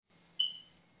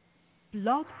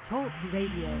Blog Talk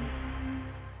Radio.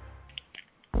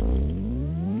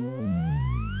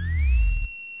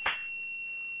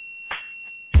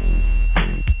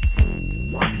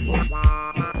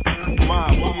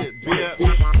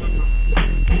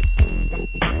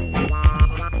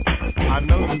 I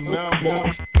know you now, boy.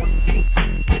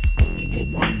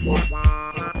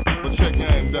 But check your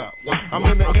aim out. I'm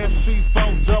in the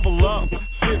SC4 double up,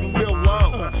 sitting real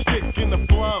low, stick in the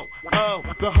flow. Oh,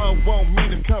 the hoe want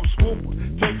me to come swoop,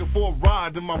 take her for a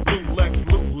ride in my blue Lex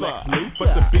Luthor.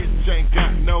 But the bitch ain't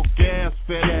got no gas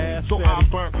fed, so I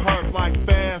burnt her like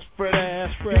Fast Freddy.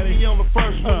 Hit me on the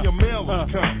first when your mail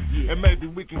is coming, and maybe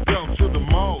we can go to the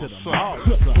mall.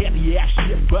 Heavy ass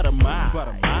shit, but a mile.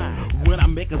 When I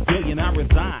make a zillion, I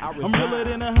resign. I'm realer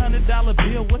than $100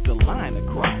 bill with the line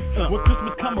across. When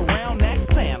Christmas come around, that's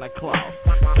Santa Claus.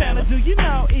 Santa, do you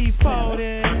know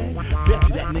E40? Bet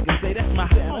you that nigga say that's my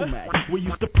homie. We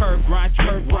used to perv grind,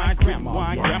 grandma.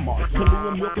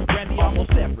 Kahlua, milk, and brandy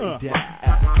almost every day.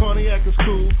 Cognac is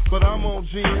cool, but I'm on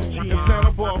gin. And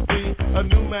Santa bought me a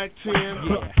new Mac 10.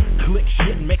 Yeah. Click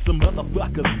shit and make some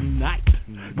motherfuckers nice.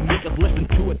 Niggas listen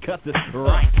to it cause it's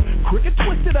right. Cricket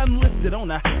twisted, unlisted on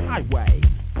the highway.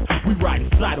 We riding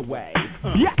sideways.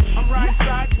 Yeah. I'm riding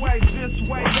sideways, this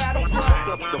way, that way.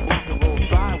 Up the block and roll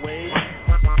sideways.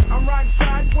 I'm riding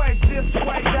sideways, this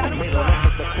way, that way.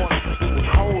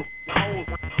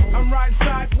 I'm riding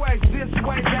sideways, this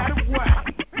way, that way.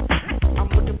 I'm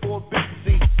looking for a big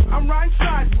seat. I'm riding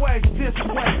sideways, this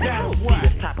way, that way.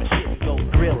 This type of shit go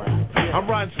thriller. I'm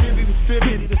riding city to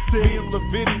city, me and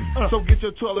LaVitty. So get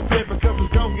your toilet paper, cause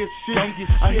it's gon' get shit.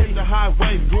 I hit the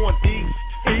highway going east.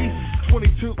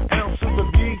 22 ounces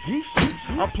of yeast.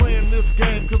 I'm playing this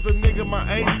game cause a nigga my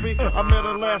age be. I met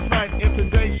her last night and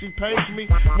today she paged me.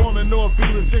 Wanna know if you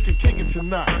legit can kick it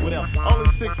tonight. What else? Only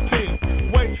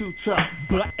 16, way too tough.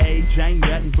 But age ain't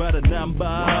nothing but a number.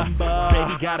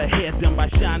 Baby got her head done by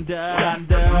Shonda. 9,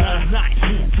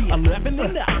 10, 11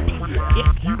 and up.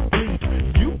 If you bleed,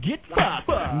 you get fucked.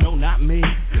 No, not me.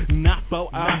 Not Bo.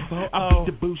 I beat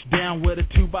the boost down with a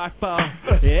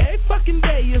 2x4. Every fucking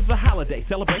day is a holiday.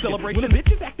 Celebration. When a bitch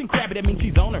is acting crabby, that means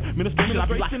she's on her. Ministration, I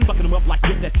be like fucking them up like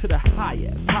get that to the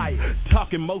highest.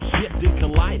 Talking more shit than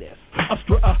colitis.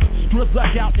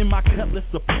 Struzak out in my Cutlass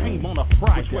Supreme on a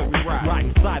Friday. Which way we ride?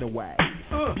 Riding sideways.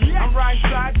 I'm riding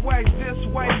sideways, this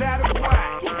way, that way.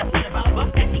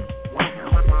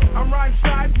 I'm riding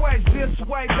sideways, this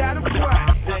way, that way.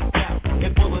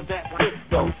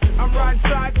 I'm riding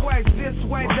sideways, this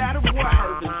way, that way.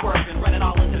 Running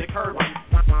all into the curb.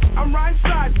 I'm riding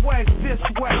sideways, this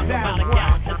way, that way.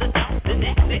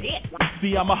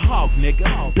 See, I'm a hog, nigga.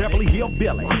 Beverly Hill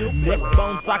Billy. Neck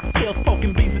bone, socks, tails,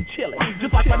 poking beans and chili.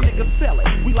 Just like my niggas sell it.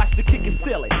 We like to kick it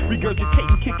silly. Regurgitate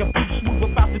and kick a boot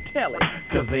smooth about to tell it.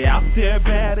 Cause they out there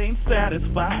bad, ain't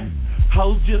satisfied.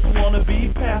 Hoes just wanna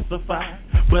be pacified.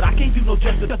 But I can't do no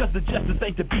justice, cause the justice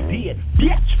ain't to be dead.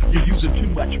 Bitch, you're using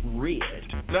too much red.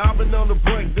 Now I've been on the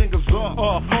break, niggas off.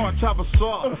 Hard top of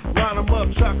salt. Line them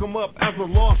up, chalk them up as a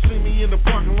law. See me in the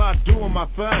parking lot doing my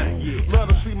thing.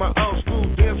 Love to see my old school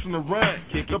dancing the rain.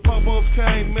 The popos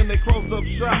came and they closed up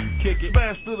shop.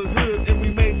 Smashed through the hood and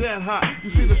we made that hot.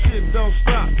 You see the shit don't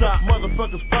stop.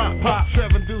 Motherfuckers pop.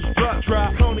 7 deuce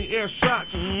drop. Coney air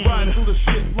shots. Riding through the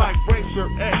shit like racer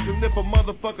X. And if a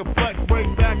motherfucker flex,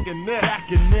 break back and neck.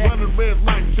 Running red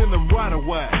lights in the right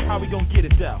away. How we gonna get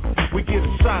it though? We get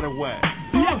it sideways.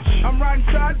 I'm riding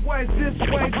sideways, this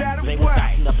way, that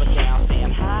way. Up and down,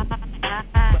 saying hi.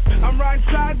 I'm riding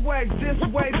sideways, this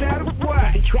way, that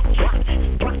way.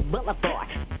 Boulevard.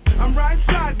 I'm riding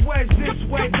sideways, this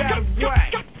way, that way.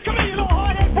 Come here, you little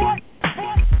hard-head boy.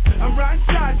 I'm riding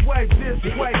sideways, this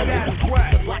way, that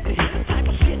way. Like to hear the type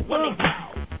of shit when they go.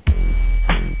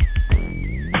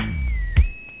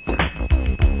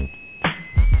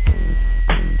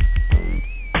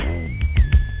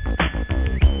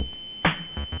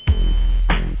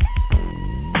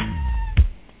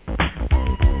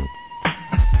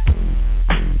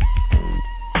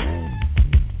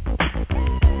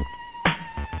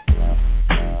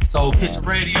 Soul Kitchen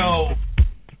Radio.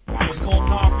 What's going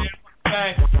on, man?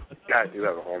 Okay. God, you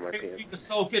have a hallmark here.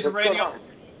 Soul Kitchen Radio.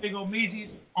 Big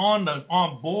Omeezy's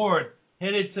on board.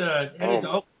 Headed to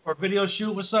Oakland for a video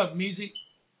shoot. What's up, Meezy?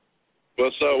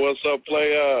 What's up,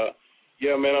 play?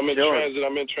 Yeah, man, I'm in transit.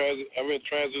 I'm in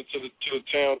transit to the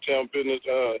town business.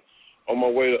 On my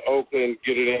way to Oakland,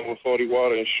 get it in with 40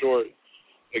 Water and Short.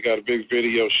 They got a big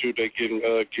video shoot they getting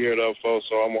geared up for,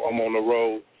 so I'm on the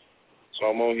road. So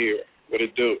I'm on here. What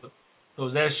it do? So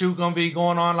is that shoot gonna be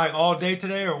going on like all day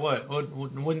today, or what?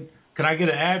 When can I get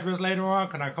an address later on?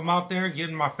 Can I come out there, get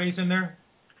my face in there?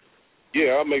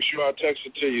 Yeah, I'll make sure I text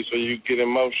it to you so you get in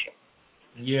motion.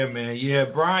 Yeah, man. Yeah,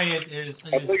 Brian is.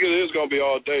 I think it is gonna be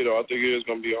all day though. I think it is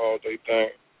gonna be an all day thing.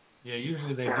 Yeah,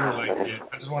 usually they do like that.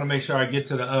 I just want to make sure I get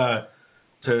to the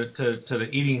to the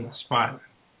eating spot.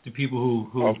 To people who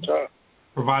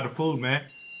provide the food, man.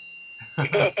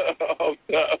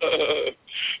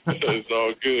 It's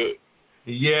all good.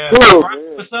 Yeah.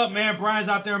 Brian, what's up, man? Brian's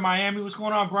out there in Miami. What's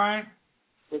going on, Brian?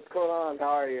 What's going on? How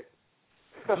are you?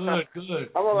 Good.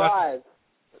 I'm alive.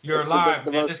 You're alive,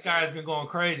 man. This guy has been going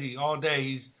crazy all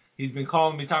day. He's been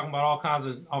calling me, talking about all kinds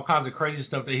of crazy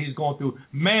stuff that he's going through.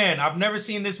 Man, I've never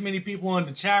seen this many people in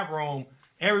the chat room.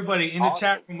 Everybody in the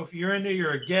chat room, if you're in there,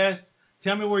 you're a guest.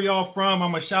 Tell me where y'all from.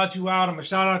 I'm gonna shout you out. I'm gonna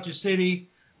shout out your city.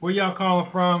 Where y'all calling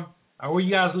from? Or where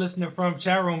you guys listening from?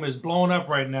 Chat room is blowing up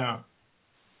right now.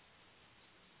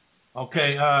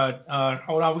 Okay,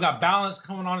 hold on. We got Balance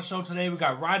coming on the show today. We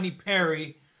got Rodney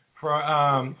Perry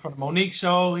from the Monique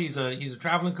Show. He's a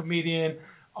traveling comedian.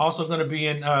 Also going to be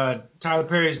in Tyler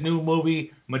Perry's new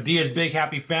movie, Madeas Big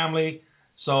Happy Family.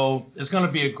 So it's going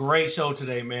to be a great show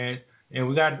today, man. And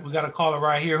we got a caller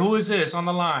right here. Who is this on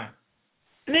the line?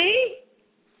 Me?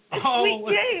 Oh,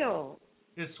 Sweet Gail.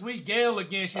 It's Sweet Gail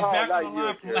again. She's back on the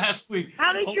line from last week.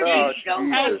 How did your show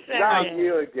go Saturday? Not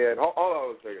you again. Hold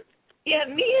on a second. Yeah,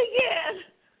 me again.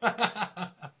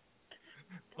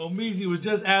 Omeezy was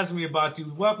just asking me about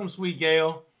you. Welcome, Sweet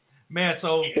Gail. Man,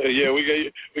 so... Yeah, we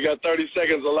got 30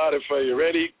 seconds allotted for you.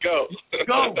 Ready? Go.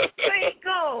 Go. Ready,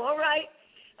 go. All right.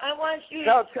 I want you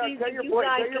to tell your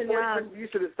boyfriend you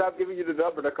should have stopped giving you the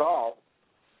number to call.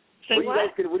 Say when are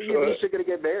you and Misha going to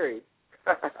get married?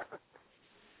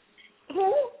 Who?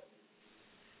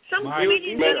 Some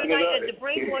comedian the other night at the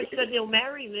Brainwash said he'll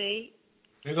marry me.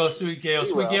 Here goes Sweet Gail.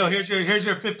 Sweet Gail, here's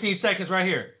your 15 seconds right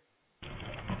here.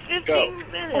 15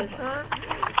 minutes, huh?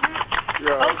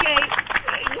 Yeah. Okay.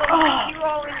 Well, you're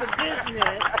all in the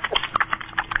business.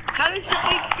 How does your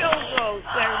big show go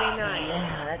Saturday night?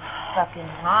 Yeah, that's fucking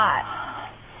hot.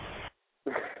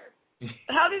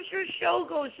 How does your show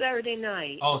go Saturday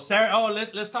night?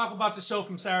 Let's talk about the show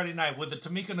from Saturday night with the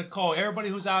Tamika Nicole. Everybody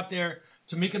who's out there,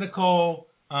 Tamika Nicole,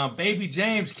 Baby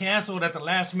James canceled at the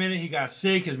last minute. He got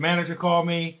sick. His manager called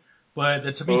me, but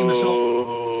the Tamika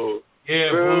Nicole.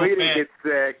 Yeah, he didn't get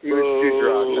sick. He was too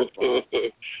drunk.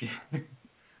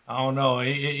 I don't know.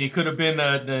 It could have been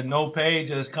the no pay,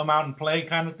 just come out and play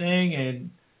kind of thing, and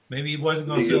maybe he wasn't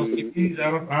going to sell CDs.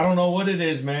 I don't know what it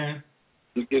is, man.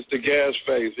 He gets the gas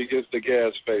face. Yeah, he gets the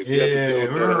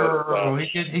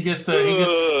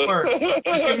squirt. Let's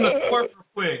give him a squirt real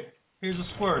quick. Here's a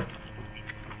squirt.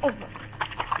 I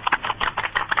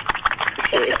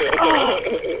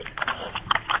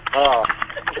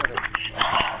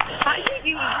think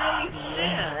he was really sick.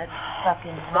 Yeah, that's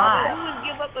fucking hot. Who would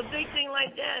give up a big thing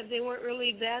like that if they weren't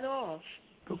really that off?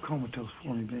 Go comatose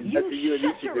for me, baby. That's what you and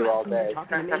you do all day.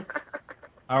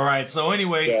 All right. So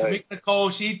anyway, Tamika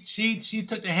Nicole, she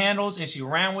took the handles and she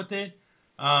ran with it.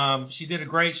 She did a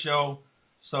great show.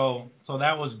 So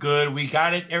that was good. We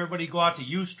got it. Everybody go out to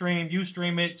Ustream.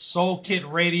 Ustream it. Soul Kit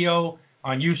Radio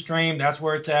on Ustream. That's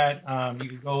where it's at. You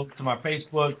can go to my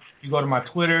Facebook. You go to my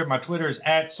Twitter. My Twitter is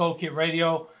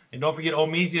 @SoulKitRadio. And don't forget,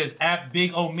 Omeezy is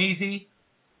 @BigOmeezy.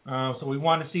 So we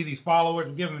want to see these followers.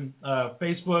 We're giving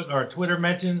Facebook or Twitter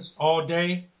mentions all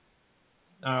day.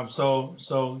 So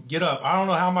get up. I don't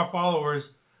know how my followers...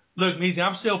 Look, Meezy,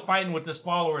 I'm still fighting with this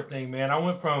follower thing, man. I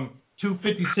went from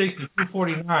 256 to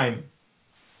 249.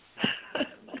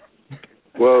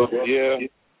 Well, yeah.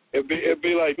 It'd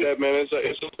be like that, man. It's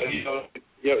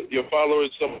your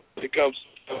followers, it comes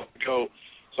go.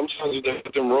 Sometimes they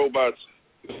put them robots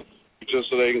just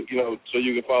so they, so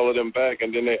you can follow them back,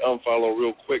 and then they unfollow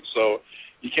real quick. So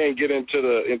you can't get into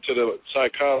the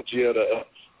psychology of the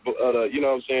you know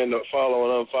what I'm saying, the follow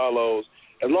and unfollows.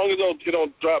 As long as you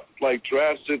don't drop like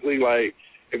drastically, like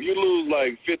if you lose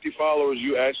like 50 followers,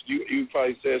 you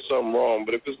probably said something wrong.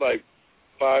 But if it's like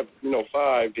 5,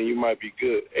 then you might be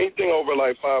good. Anything over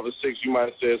like 5 or 6, you might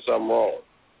have said something wrong.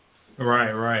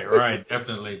 Right,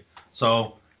 definitely.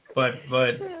 So, but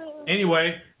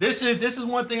anyway, this is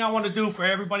one thing I want to do for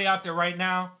everybody out there right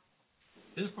now.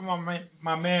 This is for my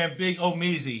man Big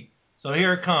Omeezy. So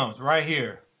here it comes, right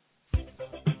here.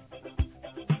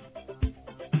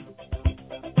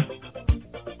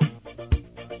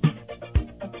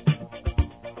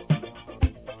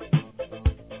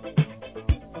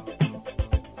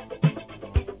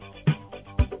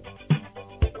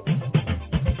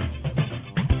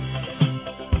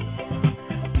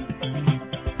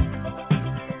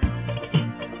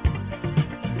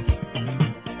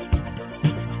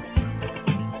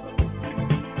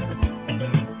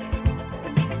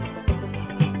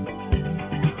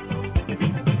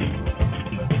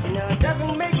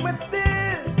 doesn't make me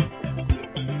feel.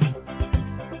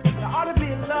 There ought to be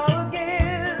love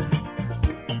again.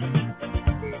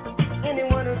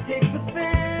 Anyone who takes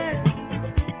offense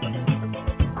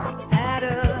at a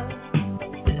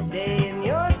day in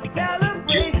your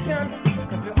celebration,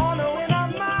 'cause we all know in our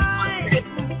minds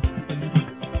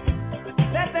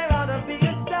that there ought to be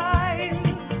a time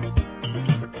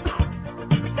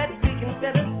that we can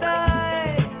set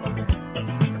aside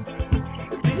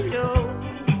to show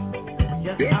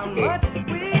just how much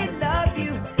we love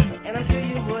you, and I'm sure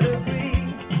you would agree.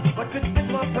 What could fit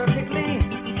more perfectly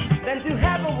than to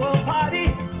have a world party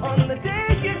on the day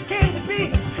you came to be?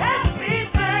 Happy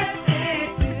birthday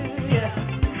to you.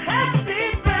 Happy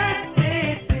birthday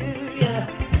to you.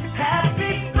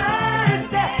 Happy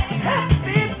birthday.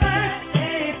 Happy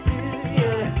birthday to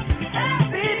you.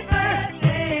 Happy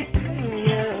birthday to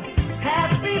you.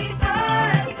 Happy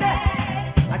birthday.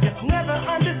 I just never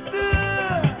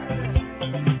understood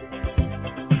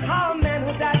how a man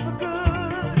who died for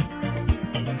good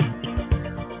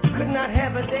could not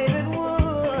have a David Wood.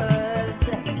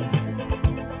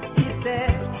 He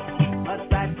said,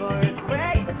 aside for his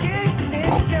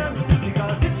recognition,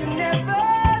 because it should never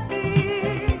be,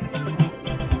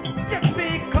 just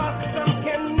because some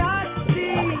cannot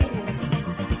see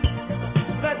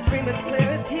the dream as clear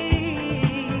as he,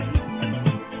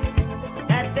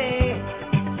 that they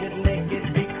should make it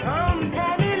become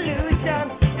an illusion,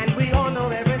 and we all know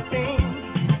everything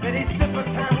that each different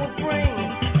time will bring,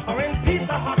 or in peace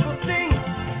our heart will sing.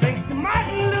 Thanks to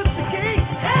Martin Luther King.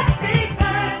 Happy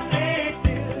birthday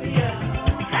to you.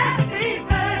 Happy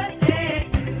birthday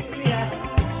to you.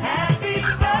 Happy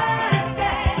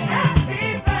birthday. Happy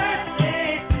birthday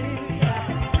to you.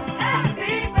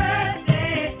 Happy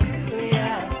birthday to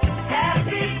you.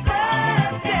 Happy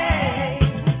birthday.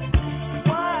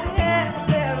 Why has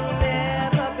there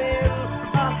never been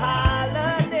a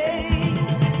holiday?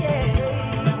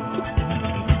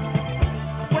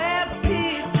 Where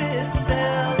peace is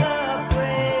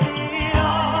celebrated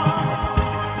all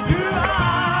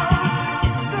throughout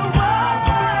the world.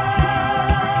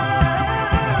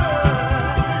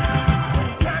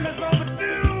 Time is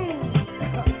overdue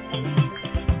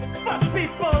for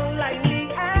people like me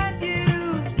and you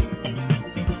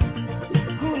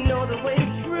who know the way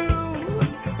through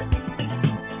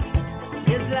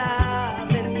is love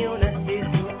and unity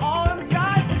to all of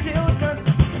God's children.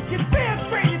 You feel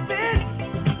crazy, bitch.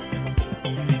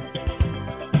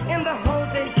 And the whole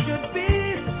day should be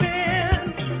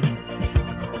spent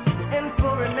in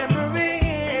full remembrance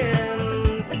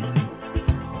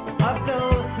of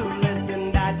those who lived and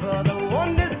died for the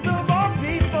oneness of all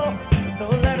people. So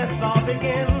let us all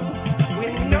begin. We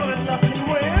know that love can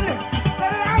win.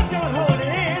 Let it out, don't hold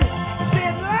it in. Say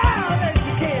it loud as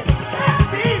you can.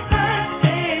 Happy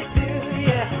birthday to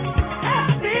you.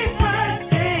 Happy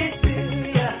birthday to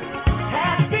you.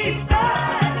 Happy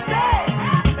birthday.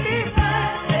 Happy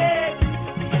birthday.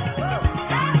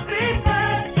 Happy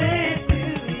birthday to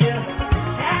you.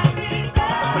 Happy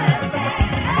birthday.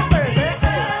 Happy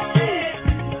birthday.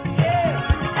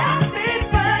 Happy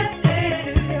birthday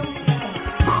to you.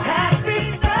 Happy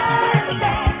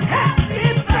birthday. Happy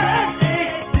birthday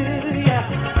to you.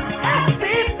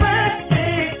 Happy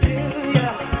birthday to you.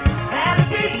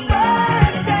 Happy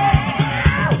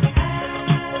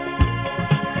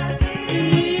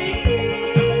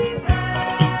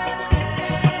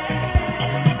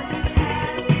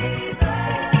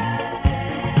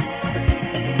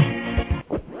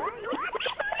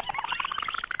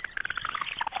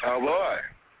Oh, boy.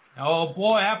 Oh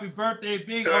boy, happy birthday,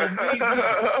 Big Omeezy.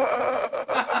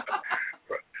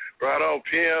 Right on,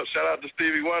 PM. Shout out to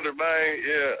Stevie Wonder, man.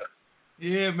 Yeah.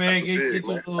 Yeah, man, That's get big, you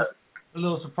man. a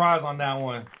little surprise on that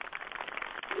one.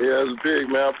 Yeah, it's big,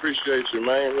 man. I appreciate you,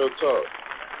 man. Real talk.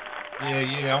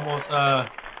 Yeah, almost.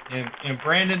 And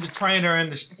Brandon, the trainer in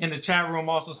the chat room,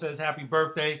 also says happy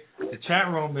birthday. The chat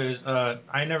room is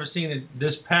I ain't never seen it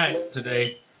this packed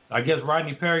today. I guess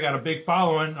Rodney Perry got a big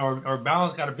following, or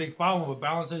Balance got a big following, but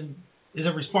Balance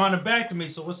isn't responding back to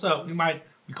me. So what's up? We might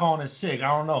be calling it sick. I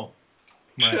don't know.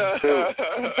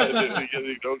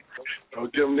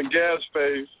 Don't give him the gas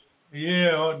face.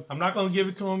 Yeah, I'm not gonna give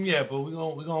it to him yet, but we're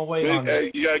gonna wait on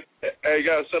it. You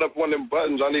gotta set up one of them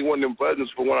buttons. I need one of them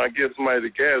buttons for when I give somebody the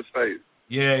gas face.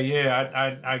 Yeah.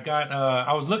 I got.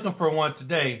 I was looking for one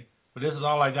today, but this is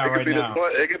all I got right now.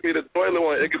 It could be the toilet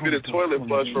one. It could be the toilet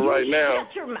flush for right now.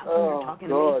 Shut your mouth when you're talking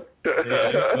to me.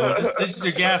 Yeah, so this is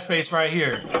your gas face right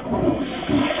here.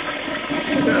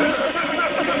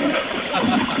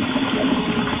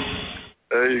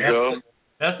 There you go.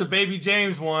 That's the Baby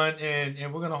James one,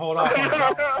 and we're gonna hold off on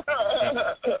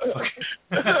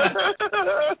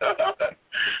that.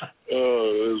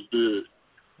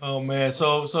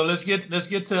 let's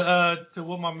get to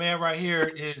what my man right here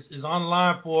is on the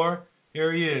line for.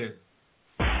 Here he is.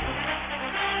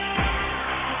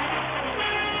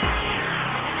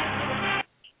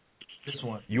 This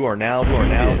one. You are now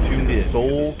tuned in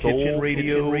Soul Kitchen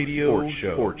Radio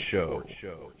Sports Show.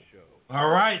 All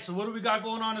right, so what do we got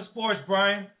going on in sports,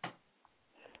 Brian?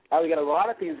 We got a lot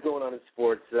of things going on in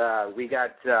sports. We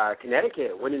got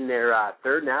Connecticut winning their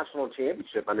third national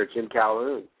championship under Jim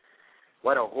Calhoun.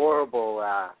 What a horrible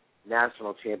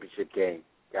national championship game.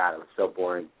 God, it was so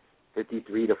boring.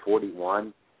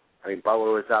 53-41. I mean,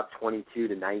 Butler was up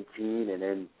 22-19, and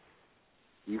then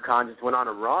UConn just went on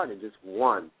a run and just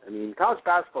won. I mean, college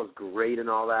basketball is great and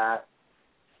all that,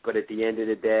 but at the end of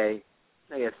the day,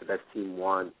 I guess the best team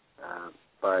won.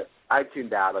 But I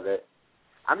tuned out of it.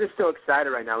 I'm just so excited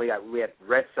right now. We had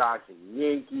Red Sox and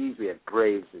Yankees. We had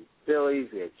Braves and Phillies.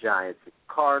 We had Giants and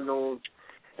Cardinals.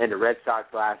 And the Red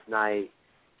Sox last night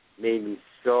made me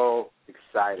so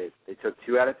excited. They took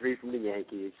 2 out of 3 from the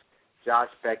Yankees. Josh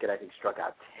Beckett, I think, struck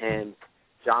out 10.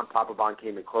 John Papelbon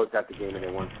came and closed out the game, and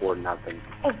they won 4-0.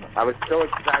 I was so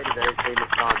excited that his name was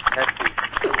Sean Tessie.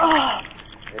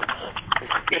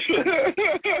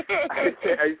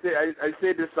 I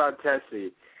said this on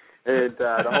Tessie, and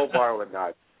the whole bar went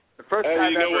nuts. The first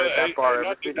time ever at that bar.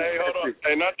 Not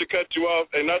to cut you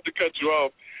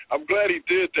off. I'm glad he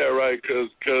did that, right?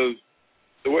 Because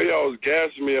the way y'all was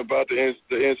gassing me about the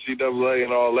NCAA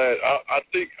and all that, I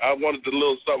think I wanted a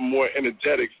little something more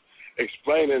energetic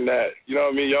explaining that. You know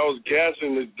what I mean? Y'all was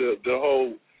gassing the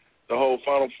whole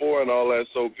Final Four and all that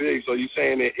so big. So you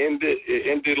saying it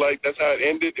ended like that's how it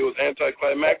ended? It was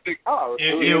anticlimactic? Oh,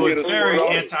 it was very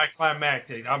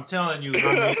anticlimactic. I'm telling you.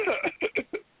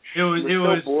 It was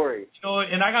so boring.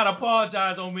 And I gotta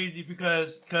apologize, Omeezy,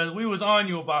 because we was on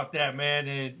you about that, man.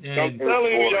 And I'm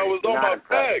telling you, y'all was on my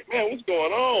back, man. What's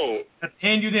going on?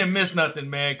 And you didn't miss nothing,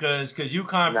 man, because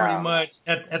UConn pretty much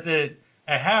at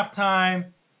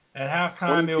halftime. At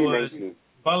halftime, it was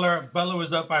Butler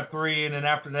was up by 3, and then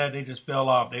after that, they just fell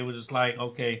off. They were just like,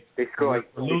 okay, they scored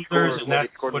losers, and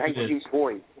that's scored what 19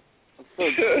 points.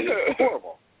 It's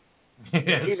horrible.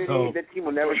 The team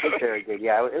will never get there again.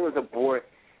 Yeah, it was a boring.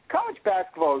 College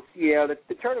basketball,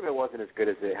 the tournament wasn't as good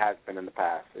as it has been in the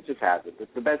past. It just hasn't.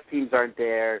 The best teams aren't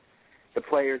there. The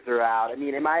players are out. I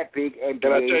mean, am I a big NBA fan?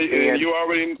 And I tell you, fan? you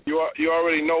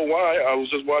already know why. I was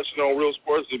just watching on Real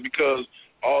Sports because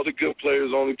all the good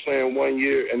players only playing 1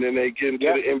 year, and then they get into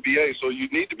the NBA. So you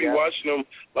need to be watching them.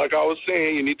 Like I was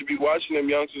saying, you need to be watching them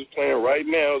youngsters playing right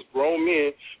now as grown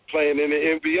men playing in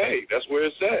the NBA. That's where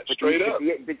it's at, straight up.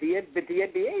 But the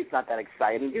NBA is not that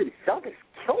exciting. Dude, the Celtics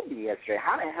killed me yesterday.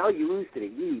 How the hell you lose to the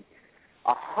Heat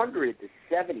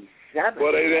 100-77?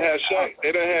 Well, they didn't have Shaq.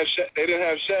 They didn't have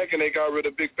Shaq, and they got rid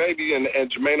of Big Baby, and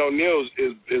Jermaine O'Neal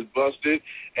is busted,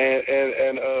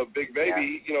 and Big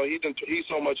Baby, he's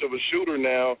so much of a shooter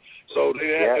now, so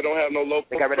they don't have no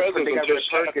local presence until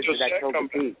Shaq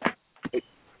comes in.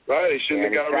 Right, they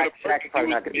shouldn't have got rid of Perkins. Shaq's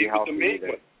not going to be healthy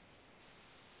either.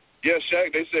 Yeah,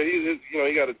 Shaq. They said he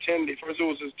got a tendon. First it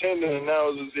was his tendon, and now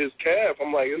it's his calf.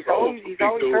 I'm like, he's always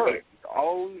hurt. He's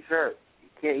always hurt.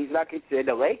 He's not considered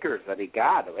the Lakers. I mean,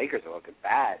 God, the Lakers are looking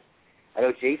bad. I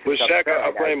know Jason. With Shaq, I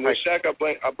blame his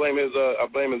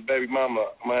baby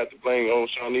mama. I'm gonna have to blame old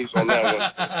Shawnice on that one.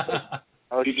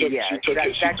 She took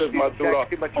my dude off.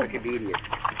 Too much of a comedian.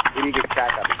 We need to get Shaq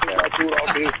on the show. My dude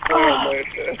off his square, man.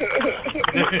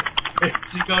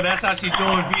 That's how she's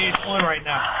doing VH1 right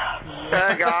now.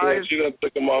 Hey guys, she done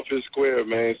took him off his square,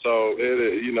 man. So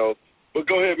But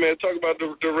go ahead, man. Talk about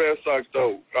the Red Sox,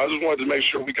 though. I just wanted to make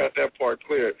sure we got that part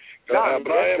clear. But I am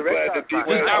glad that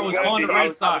I was on the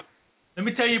Red Sox. Let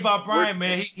me tell you about Brian,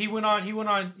 man. He went on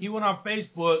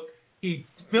Facebook. He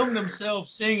filmed himself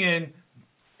singing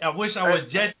 "I Wish I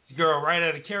Was Jesse's Girl" right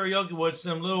at a karaoke with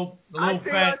some little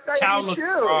fat cow looking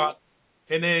broad.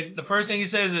 And then the first thing he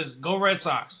says is, "Go Red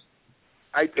Sox."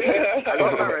 I did. I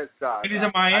love the Red Sox. He's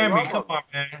in Miami. Come on,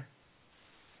 man.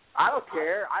 I don't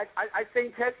care. I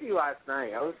sang Tessie last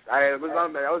night. I was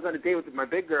on a date with my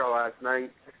big girl last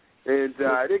night, and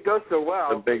it didn't go so well.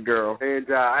 The big girl. And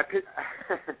I pissed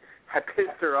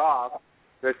her off.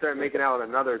 So I started making out with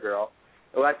another girl.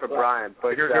 Well, that's for Brian.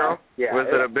 But, bigger girl? Yeah. Was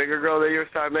it a bigger girl that you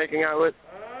started making out with?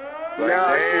 No.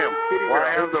 Damn.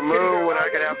 Why have the moon when I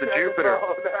could have the Jupiter?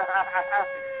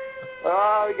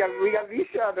 Oh, we got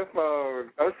Misha on the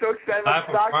phone. I was so excited about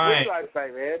the Sox win last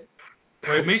night, man.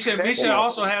 Wait, Misha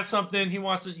also has something he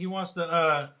wants to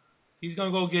he's gonna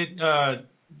go get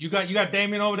you got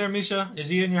Damien over there, Misha? Is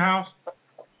he in your house?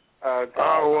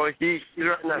 Well he's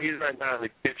right now in the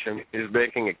kitchen. He's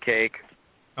baking a cake.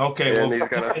 Okay, and well, he's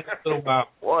gonna.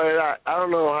 I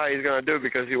don't know how he's gonna do it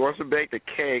because he wants to bake the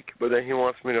cake, but then he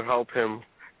wants me to help him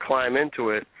climb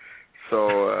into it, so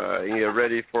get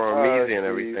ready for Omeezy and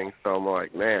everything. So I'm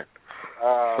like, man.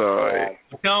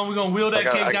 Tell him we're gonna wheel that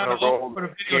cake down to Oakland for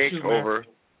the video shoot, man.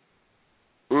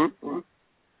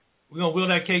 We're gonna wheel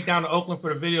that cake down to Oakland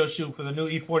for the video shoot for the new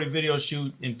E40 video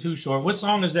shoot in Too Short. What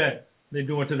song is that they're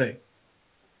doing today?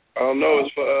 I don't know.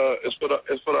 It's for the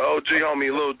OG homie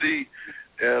Lil D,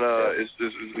 and it's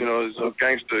some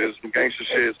gangster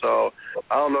shit. So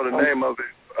I don't know the name of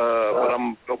it, but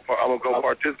I'm gonna go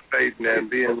participate and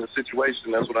be in the situation.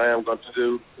 That's what I am going to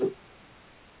do.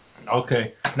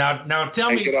 Okay. Now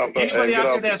tell me, anybody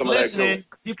out there that's listening,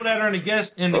 people that are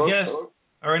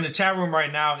in the chat room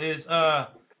right now,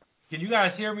 can you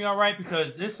guys hear me all right?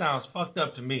 Because this sounds fucked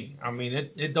up to me. I mean,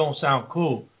 it don't sound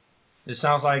cool. It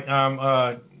sounds like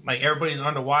like everybody's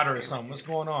underwater or something. What's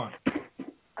going on?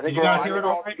 I think you guys hear it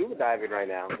all right? Scuba diving right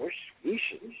now.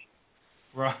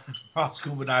 We're all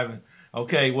scuba diving.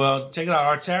 Okay, well, check it out.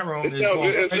 Our chat room It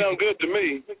sounds good to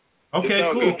me. Okay,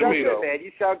 cool. You sound good, man.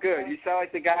 You sound good. You sound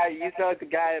like the guy. You sound like the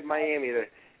guy in Miami,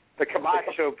 the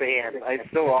Camacho band. I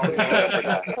still always remember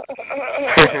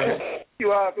that.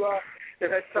 You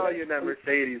and I saw you in that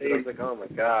Mercedes, and I was like, oh my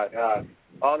god.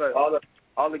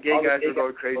 All the gay guys are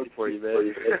going crazy for you,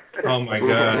 man. Oh my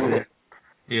god.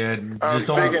 Yeah.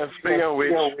 Speaking of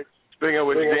which,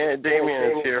 Damien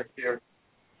is here.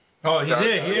 Oh, he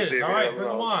is. All right,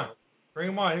 bring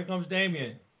him on. Here comes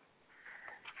Damien.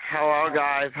 Hello,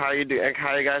 guys. How you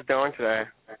guys doing today?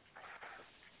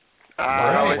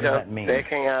 I was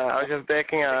just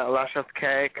baking a luscious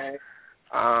cake.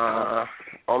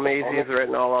 Omeezy is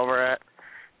written all over it,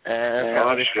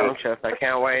 and it's scrumptious. I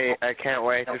can't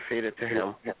wait to feed it to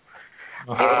him.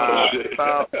 So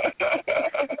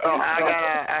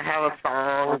I have a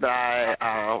song that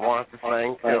I want to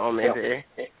sing to Omeezy,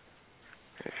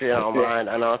 if you don't mind.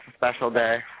 I know it's a special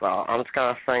day, so I'm just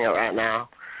gonna sing it right now.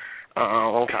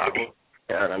 I'm kind of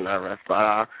scared and nervous,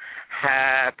 but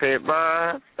happy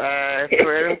birthday,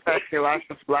 sweet and sexy,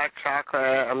 luscious black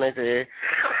chocolate, Omeezy.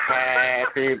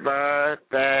 Happy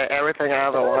birthday, everything I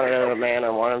ever wanted in a man, I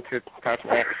want him to touch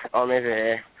me,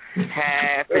 Omeezy.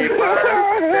 Happy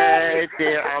birthday,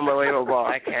 dear unbelievable.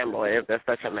 I can't believe there's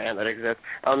such a man that exists.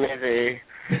 Omeezy.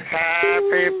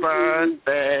 Happy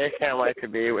birthday. Can't wait to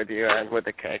be with you and with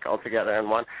the cake all together in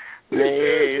one.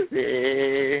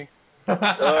 Omeezy.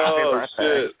 Oh,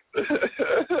 shit.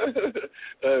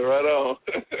 Hey, right on.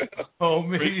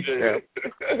 Omeezy.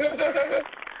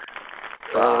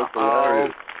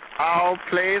 Oh,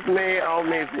 please me,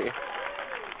 Omeezy.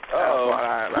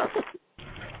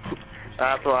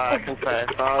 That's what I can say.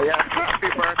 So, yeah, happy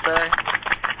birthday.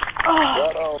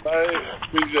 Right on, man.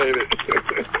 Appreciate it.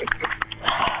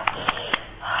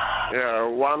 You're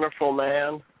a wonderful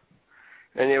man,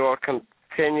 and you will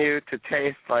continue to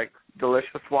taste like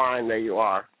delicious wine that you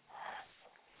are.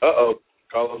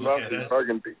 Carlos Rossi,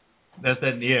 Burgundy. That's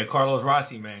Carlos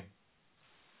Rossi, man.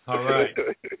 All right.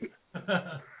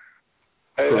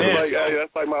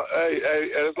 It's like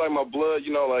my blood,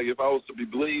 like if I was to be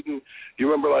bleeding, you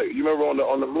remember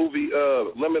on the movie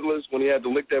Limitless when he had to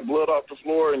lick that blood off the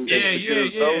floor and get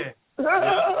his dose?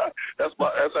 That's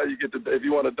how you get if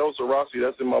you want a dose of Rossi,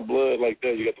 that's in my blood like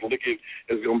that. You got to lick it.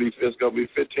 It's gonna be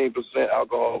 15%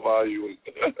 alcohol volume.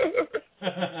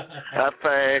 That's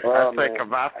a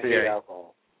Cavassier.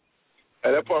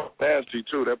 And that part was nasty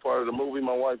too. That part of the movie,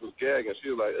 my wife was gagging. She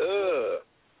was like,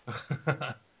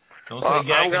 ugh.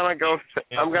 I'm gonna go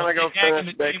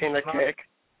finish baking the cake.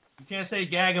 You can't say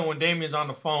gagging when Damien's on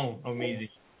the phone, Omeezy.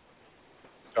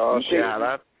 Oh shit.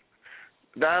 Yeah,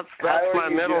 that's my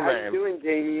middle name. How you doing,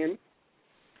 Damien?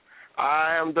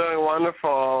 I am doing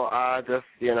wonderful. Just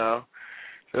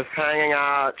hanging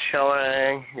out,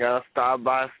 chilling. Gonna stop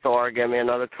by a store, get me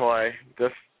another toy.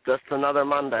 Just another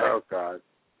Monday. Oh God.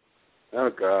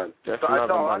 Just so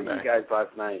another I saw Monday. all you guys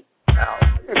last night.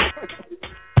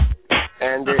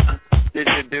 And did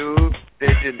you do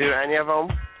any of them?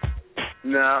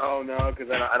 No, because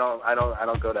I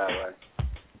don't go that way.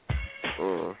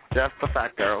 Just the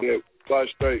fat girl. Yeah, fly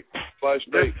straight,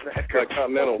 like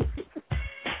Continental.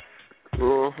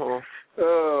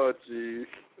 Oh jeez.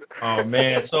 Oh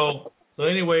man. So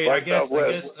anyway, I guess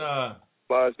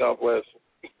Fly Southwest.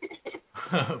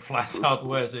 Fly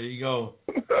Southwest. There you go.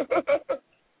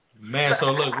 Man, so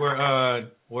look,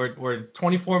 we're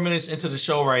 24 minutes into the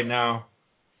show right now.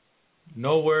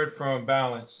 No word from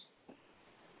Balance.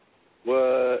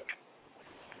 What?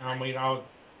 I mean, I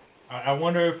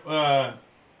wonder if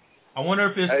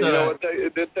it's. Hey, you know what?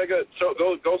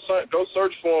 Go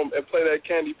search for him and play that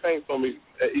Candy Paint for me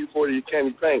at E40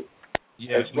 Candy Paint.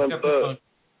 Yeah,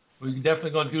 we're definitely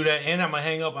gonna do that, and I'm gonna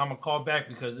hang up. I'm gonna call back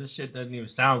because this shit doesn't even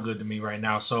sound good to me right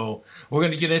now. So we're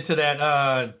gonna get into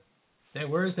that.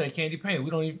 Where is that candy paint? We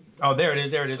don't even. Oh, there it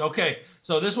is. There it is. Okay.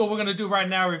 So this is what we're gonna do right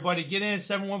now, everybody. Get in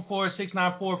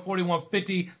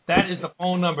 714-694-4150. That is the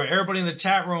phone number. Everybody in the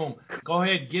chat room, go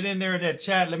ahead, get in there in that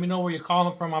chat. Let me know where you're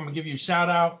calling from. I'm gonna give you a shout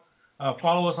out.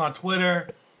 Follow us on Twitter.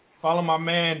 Follow my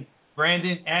man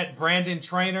Brandon at Brandon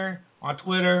Trainer on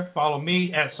Twitter. Follow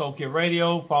me at Soul Kid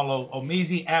Radio. Follow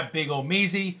Omeezy at Big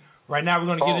Omeezy. Right now we're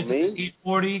going to get into the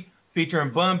E40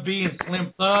 featuring Bun B and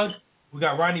Slim Thug. We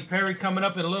got Rodney Perry coming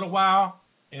up in a little while.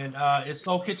 And it's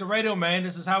Soul Kitchen Radio, man.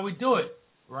 This is how we do it.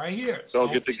 Right here.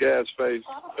 Don't get the gas face.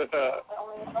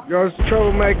 Yo, it's the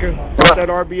Troublemaker. It's at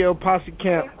RBL Posse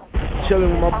Camp. Chilling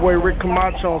with my boy Rick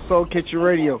Camacho on Soul Kitchen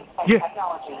Radio. Yeah.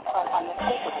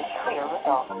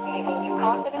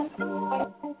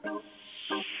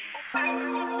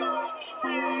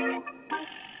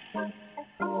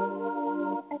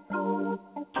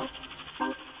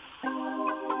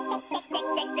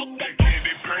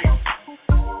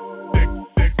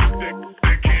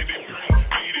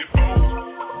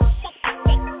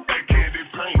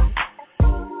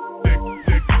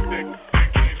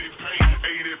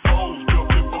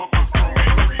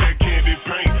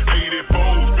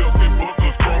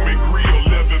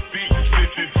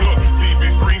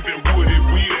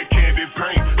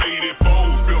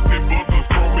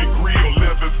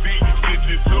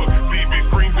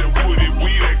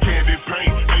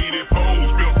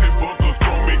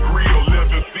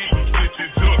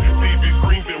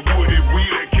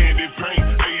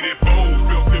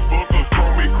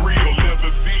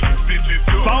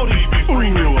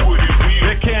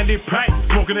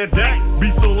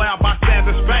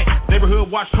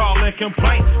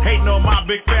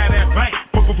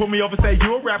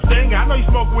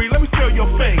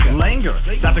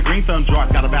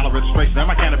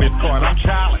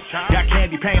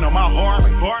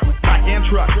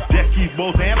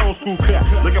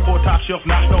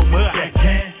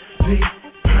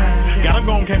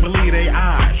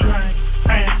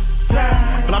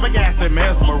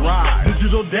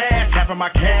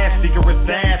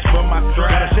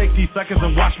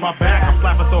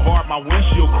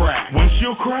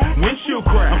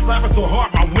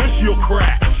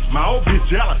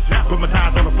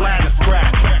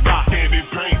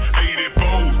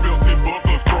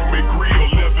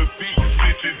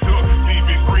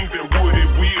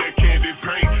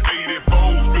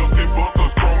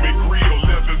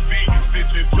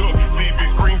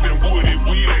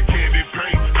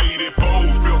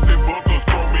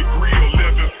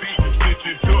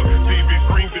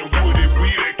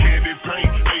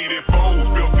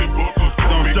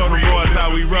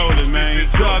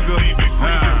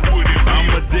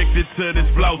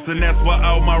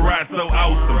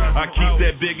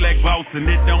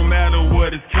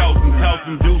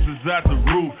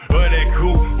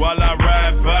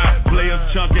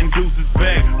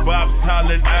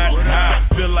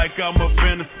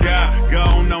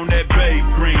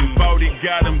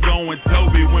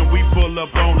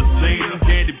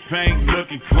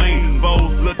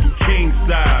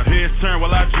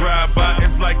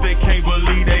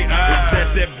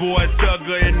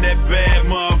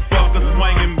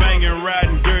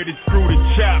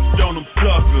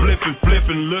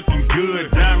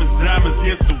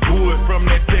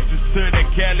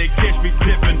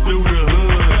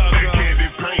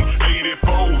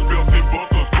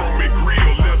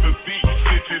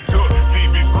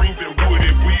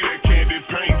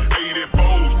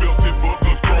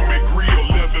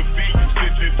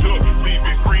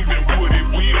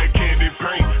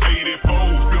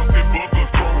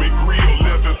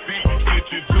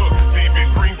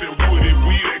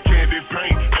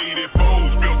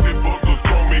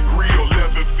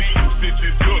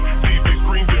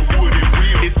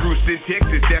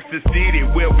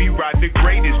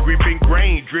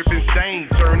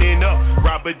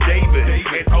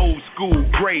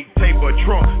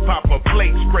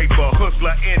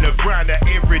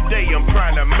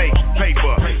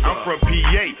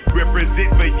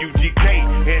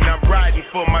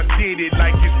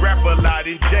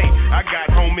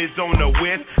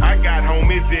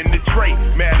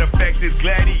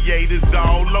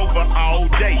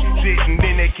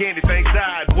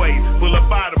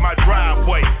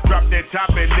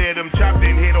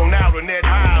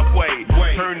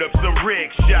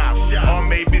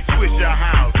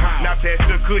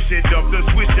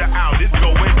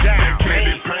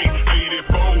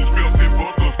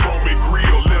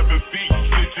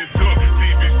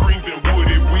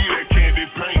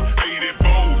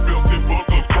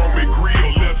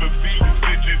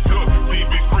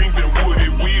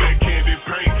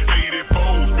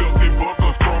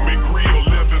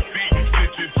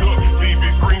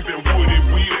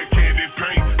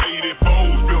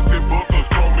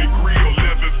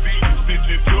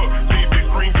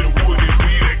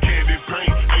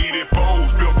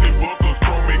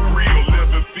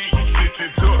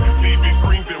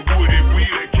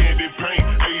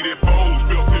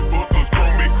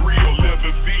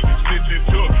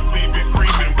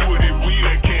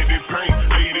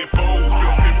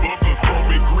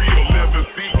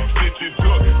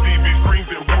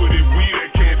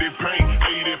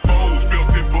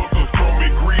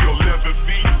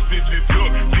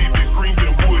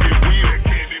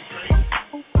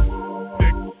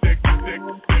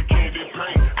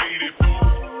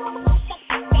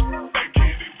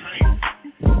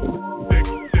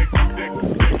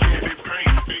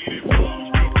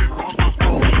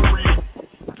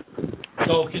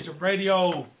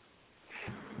 Radio.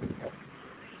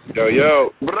 Yo,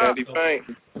 Andy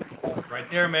Faint. Right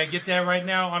there, man. Get that right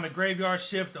now on the graveyard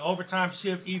shift, the overtime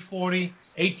shift, E40,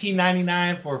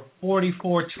 $18.99 for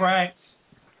 44 tracks.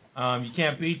 You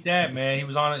can't beat that, man. He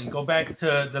was on it. Go back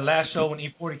to the last show when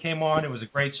E40 came on. It was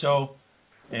a great show,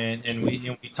 and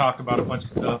we talked about a bunch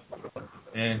of stuff,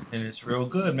 and it's real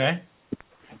good, man.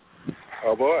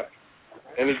 Oh boy.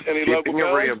 Any local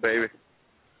balance, real, baby?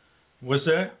 What's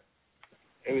that?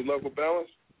 Any local balance?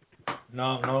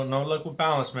 No local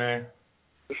balance, man.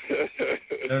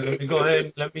 Let me go ahead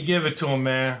and let me give it to him,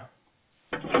 man.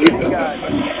 You think Perry's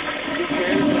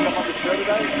gonna come on the show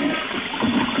today?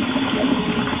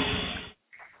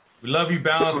 We love you,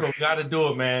 Balance, but we got to do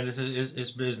it, man.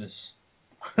 It's business.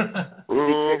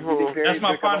 That's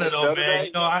my partner, though, man.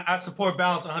 You know, I support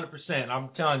Balance 100%. I'm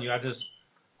telling you, I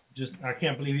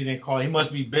can't believe he didn't call. He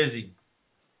must be busy.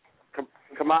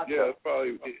 Camacho. Yeah,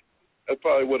 that's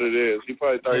probably what it is. He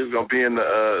probably thought he was gonna be in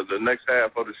the next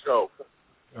half of the show.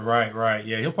 Right.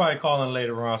 Yeah, he'll probably call in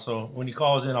later on. So when he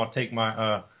calls in, I'll take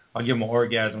my I'll give him an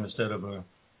orgasm instead of a.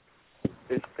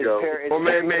 Maybe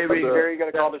Perry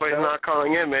gonna call the show. He's not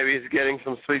calling in. Maybe he's getting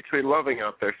some sweet loving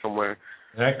out there somewhere.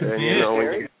 That could be it.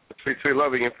 When you get sweet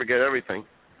loving, you forget everything.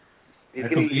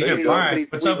 Brian.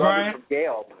 What's up, Brian?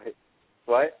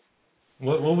 What?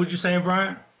 What would you say,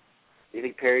 Brian? You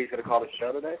think Perry's gonna call the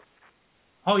show today?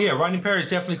 Oh yeah, Rodney Perry's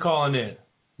definitely calling in.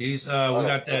 He's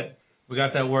we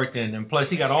got that worked in, and plus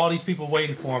he got all these people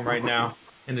waiting for him right now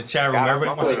in the chat room.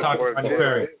 Everybody wants to talk to Rodney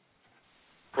Perry.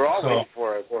 We're all waiting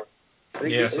for it.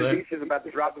 Misha's about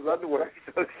to drop his underwear.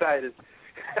 I'm so excited.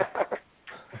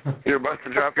 You're about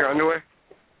to drop your underwear?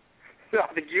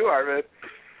 I think you are, man.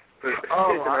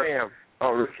 Oh, I am.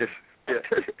 Oh, Lucas.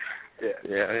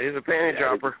 Yeah, he's a panty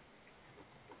dropper.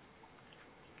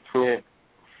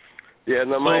 Yeah.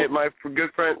 No, my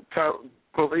good friend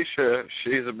Felicia,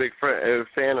 she's a big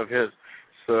fan of his,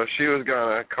 so she was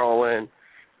gonna call in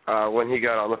when he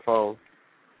got on the phone.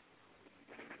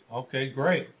 Okay,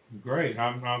 great.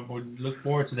 I look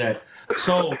forward to that.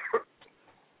 So,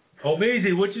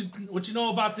 Omeezy, what you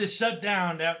know about this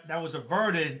shutdown that was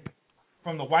averted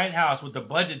from the White House with the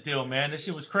budget deal, man? This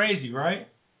shit was crazy, right?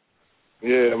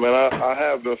 Yeah, man. I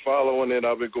have been following it.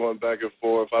 I've been going back and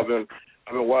forth. I've been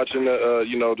watching the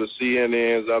the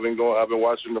CNNs. I've been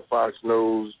watching the Fox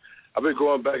News. I've been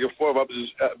going back and forth. I've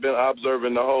just been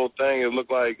observing the whole thing. It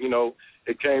looked like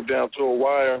it came down to the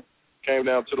wire,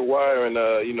 and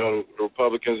the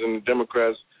Republicans and the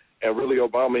Democrats, and really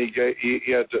Obama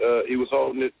he was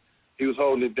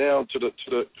holding it down to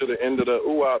the end of the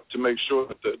UAP to make sure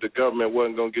that the government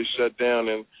wasn't going to get shut down,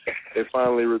 and they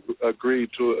finally agreed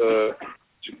to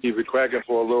keep it cracking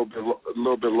for a little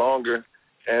bit longer.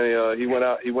 And he went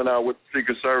out with the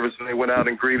Secret Service, and they went out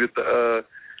and greeted a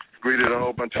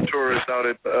whole bunch of tourists out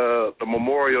at the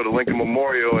memorial, the Lincoln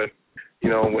Memorial, and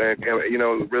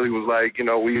it really was like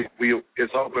we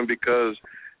it's open because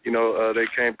they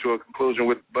came to a conclusion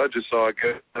with the budget, so I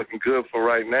guess it's looking good for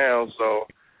right now. So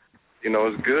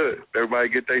it's good. Everybody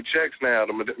get their checks now.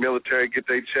 The military get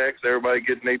their checks. Everybody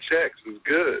getting their checks. It's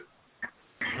good.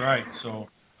 Right. So.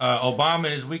 Obama,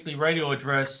 in his weekly radio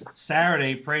address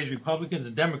Saturday, praised Republicans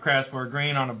and Democrats for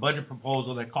agreeing on a budget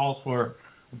proposal that calls for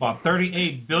about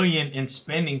 $38 billion in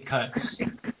spending cuts,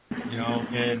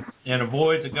 and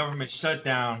avoids a government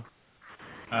shutdown.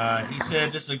 He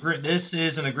said this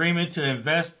is an agreement to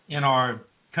invest in our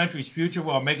country's future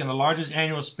while making the largest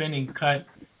annual spending cut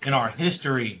in our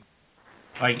history.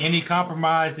 Like any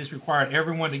compromise, this required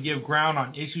everyone to give ground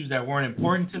on issues that weren't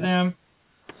important to them.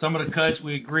 Some of the cuts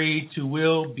we agreed to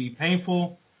will be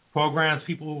painful. Programs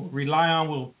people rely on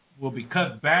will be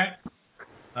cut back.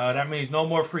 That means no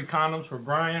more free condoms for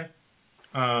Brian.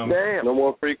 Damn. No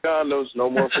more free condoms.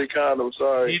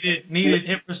 Sorry. Needed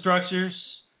infrastructures.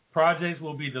 Projects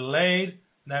will be delayed.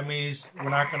 That means we're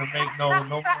not going to make no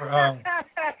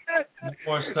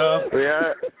more stuff.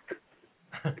 Yeah.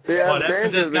 That's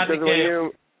dangerous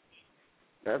because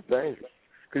that's dangerous.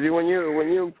 Because when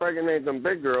you impregnate them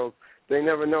big girls, they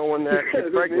never know when they're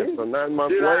pregnant. So 9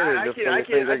 months later, I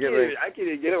can't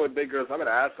even get it with big girls. I'm an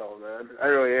asshole, man. I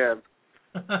really am.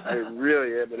 I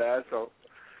really am an asshole.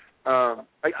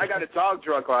 I got a dog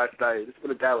drunk last night. Let's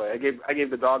put it that way. I gave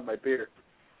the dog my beer.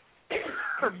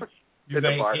 You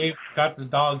got the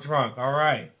dog drunk. All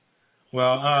right.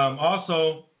 Well,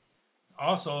 also.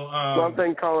 One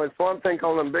thing calling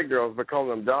them big girls, but calling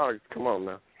them dogs. Come on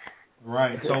now.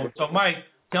 Right. So Mike.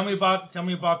 Tell me about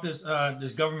this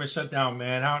government shutdown,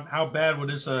 man. How bad will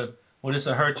this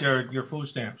hurt your food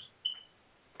stamps?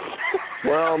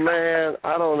 Well, man,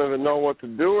 I don't even know what to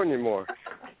do anymore.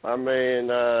 I mean,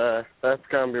 that's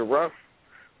gonna be rough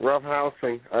rough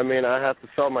housing. I mean, I had to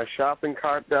sell my shopping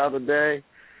cart the other day.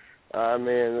 I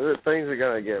mean, things are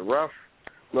going to get rough.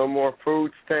 No more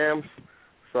food stamps.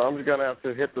 So I'm just going to have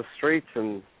to hit the streets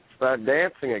and start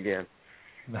dancing again.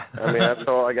 I mean, that's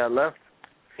all I got left.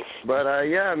 But,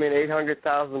 yeah, I mean,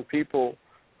 800,000 people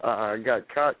got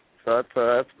cut. So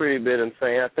that's pretty bit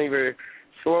insane. I think we're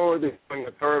slowly becoming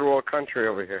a third world country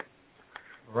over here.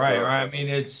 Right. I mean,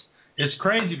 it's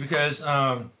crazy because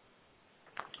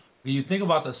when you think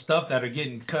about the stuff that are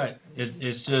getting cut,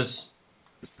 it's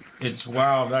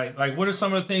wild. Like, what are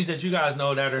some of the things that you guys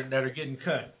know that are getting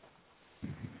cut?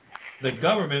 The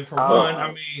government, for one.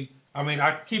 I mean,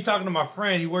 I keep talking to my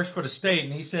friend. He works for the state,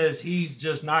 and he says he's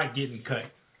just not getting cut.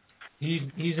 He's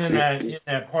in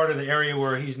that part of the area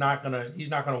where he's not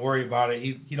gonna worry about it.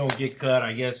 He don't get cut.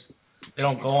 I guess they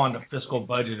don't go on the fiscal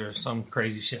budget or some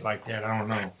crazy shit like that. I don't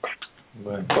know.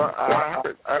 But well, I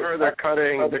heard they're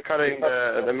cutting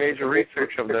the major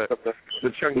research of the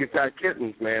chunky fat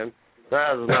kittens, man.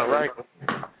 That is not right.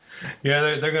 Yeah,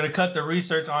 they're going to cut the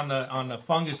research on the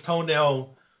fungus toenail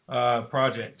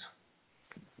project.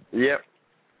 Yep,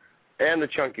 and the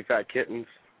chunky fat kittens.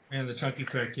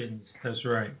 That's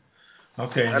right.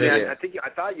 Okay. I mean, I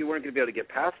thought you weren't going to be able to get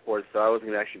passports, so I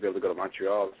wasn't going to actually be able to go to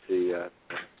Montreal to see.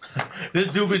 This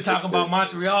dude been talking about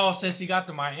Montreal since he got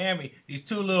to Miami. These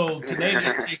two little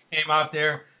Canadian chicks came out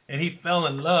there, and he fell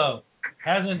in love.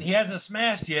 He hasn't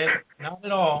smashed yet, not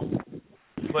at all.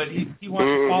 But he wants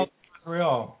to follow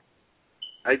Montreal.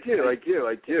 I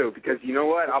do, because you know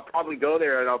what? I'll probably go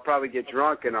there and I'll probably get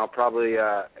drunk and I'll probably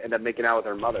end up making out with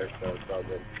her mother, so it's all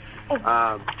good.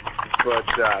 But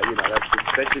you know, that's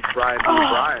just Brian being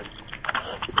Brian.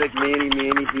 It's like Manny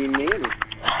being Manny.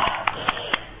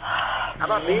 How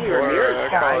about Manny Ramirez?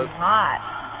 Brian hot.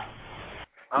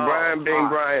 Brian being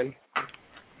Brian.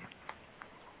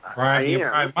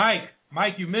 Brian.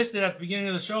 Mike, you missed it at the beginning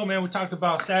of the show, man. We talked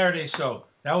about Saturday's show.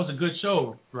 That was a good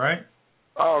show, right?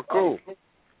 Oh, cool.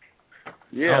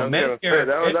 Yeah, Medicare,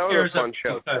 that was a fun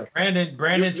show. Brandon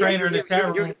Trainer in the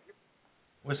chat room.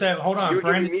 What's that? Hold on, you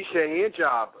Brandon. You were giving Misha a hand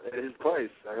job at his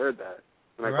place. I heard that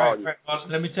when I called you. Right. Well,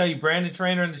 let me tell you, Brandon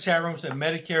Trainer in the chat room said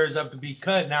Medicare is up to be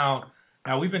cut. Now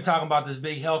we've been talking about this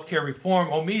big healthcare reform.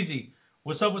 Omeezy,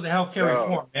 what's up with the healthcare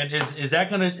reform? And is that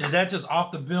just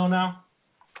off the bill now?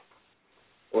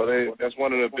 Well, that's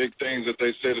one of the big things that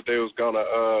they said that they was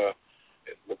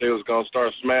gonna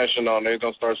start smashing on. They're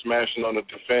gonna start smashing on the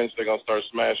defense. They're gonna start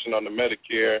smashing on the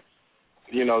Medicare.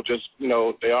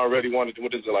 They already wanted,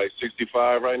 what is it, like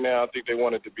 65 right now? I think they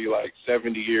wanted to be like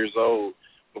 70 years old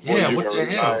before you can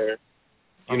retire.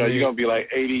 You're gonna be like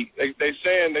 80. They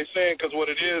saying because what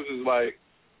it is like,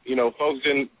 folks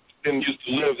didn't used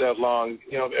to live that long.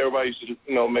 Everybody used to,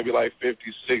 maybe like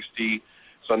 50, 60.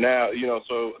 So now,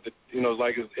 it's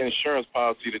like an insurance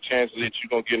policy. The chances that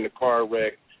you're gonna get in a car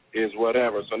wreck is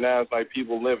whatever. So now it's like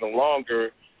people living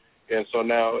longer, and so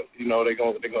now it's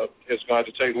going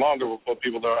to take longer before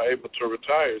people are able to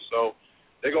retire. So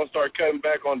they're going to start cutting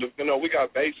back on we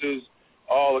got bases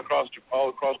all across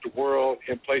the world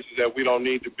in places that we don't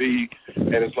need to be,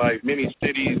 and it's like many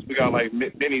cities. We got like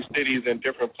many cities in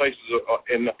different places,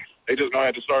 and they just going to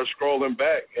have to start scrolling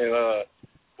back. And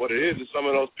what it is some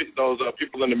of those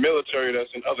people in the military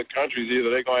that's in other countries, either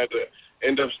they're going to have to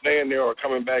end up staying there or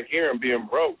coming back here and being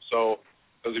broke. So,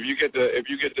 because if you get to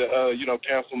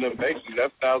cancel them bases,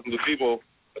 that's thousands of people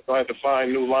that's going to have to find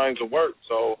new lines of work.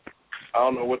 So, I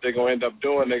don't know what they're going to end up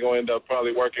doing. They're going to end up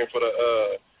probably working for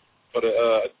the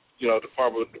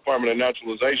Department of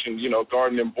Naturalization.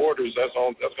 Garden and Borders. That's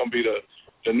going to be the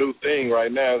new thing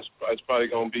right now. It's probably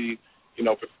going to be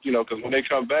because when they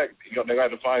come back, they're going to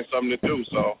have to find something to do.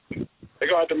 So. They're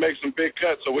going to have to make some big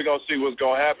cuts, so we're going to see what's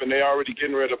going to happen. They're already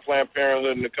getting rid of Planned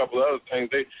Parenthood and a couple of other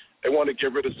things. They want to get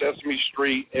rid of Sesame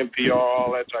Street, NPR, all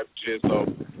that type of shit. So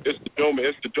it's the doom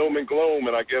and gloom,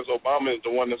 and I guess Obama is the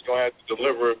one that's going to have to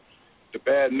deliver the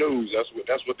bad news.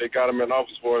 That's what they got him in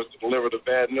office for, is to deliver the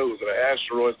bad news. And the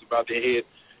asteroid's about to hit,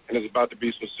 and it's about to be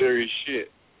some serious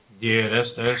shit. Yeah,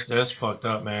 that's fucked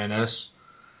up, man.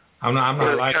 I'm not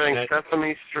liking that.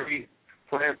 Sesame Street,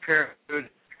 Planned Parenthood,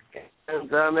 and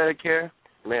Medicare,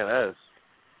 man,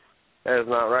 that is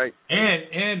not right.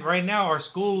 And right now our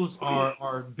schools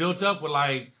are built up with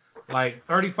like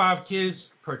 35 kids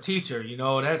per teacher.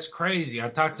 That's crazy. I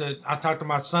talked to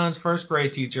my son's first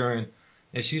grade teacher, and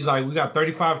she's like, we got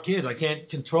 35 kids. I can't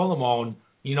control them all.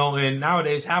 And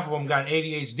nowadays half of them got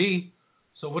ADHD.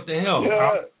 So what the hell?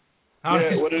 Yeah.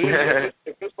 What it is?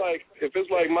 If it's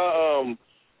like my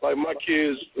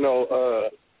kids,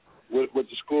 with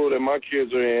the school that my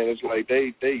kids are in, it's like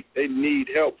they need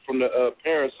help from the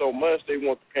parents so much. They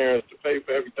want the parents to pay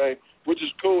for everything, which is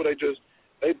cool. They just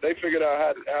they figured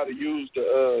out how to use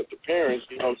the parents,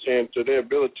 you know what I'm saying, to their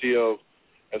ability of,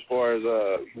 as far as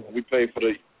we pay for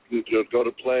the go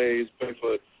to plays, pay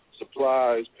for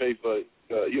supplies, pay for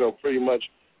pretty much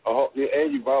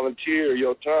and you volunteer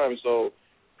your time. So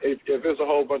if there's a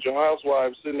whole bunch of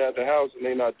housewives sitting at the house and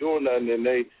they're not doing nothing, then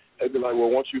they'd be like, well,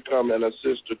 why don't you come and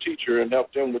assist the teacher and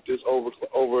help them with this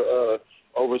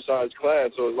oversized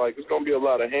class? So it's going to be a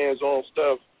lot of hands-on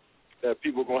stuff that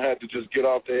people are going to have to just get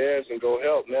off their ass and go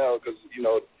help now, because,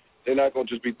 they're not going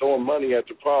to just be throwing money at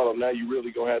the problem. Now you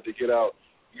really going to have to get out.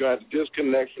 You're going to have to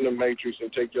disconnect from the matrix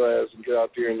and take your ass and get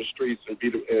out there in the streets and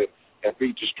beat the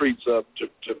streets up to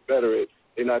better it.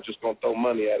 They're not just going to throw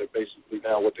money at it, basically,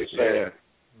 now what they're saying. Yeah.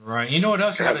 Right. You know what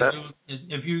else you got to do is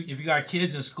if you got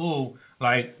kids in school,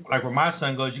 like where my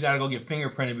son goes, you got to go get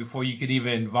fingerprinted before you could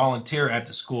even volunteer at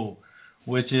the school,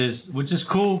 which is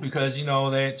cool because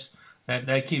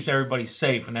that keeps everybody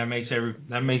safe and that makes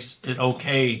it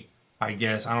okay. I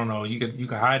guess I don't know. You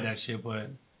could hide that shit, but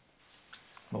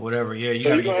whatever. Yeah.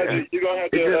 You're gonna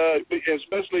have to,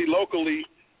 especially locally.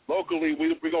 We're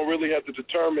gonna really have to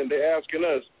determine. They're asking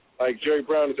us, like Jerry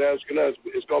Brown is asking us.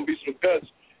 It's gonna be some cuts.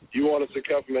 You want us to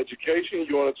cut from education?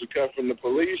 You want us to cut from the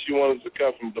police? You want us to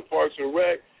cut from the Parks and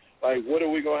Rec? Like, what are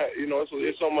we going to have?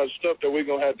 It's so much stuff that we're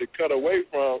going to have to cut away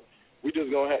from. We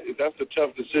just going to have, that's the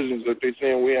tough decisions that they're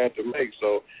saying we have to make.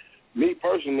 So, me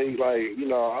personally, I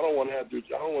don't want to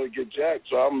get jacked.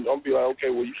 So, I'm going to be like,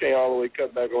 okay, well, you can't all the way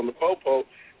cut back on the popo.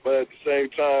 But at the same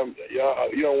time,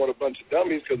 you don't want a bunch of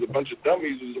dummies, because a bunch of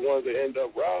dummies is the ones that end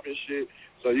up robbing shit.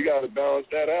 So, you got to balance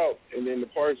that out. And then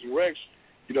the Parks and Recs,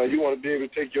 you want to be able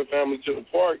to take your family to the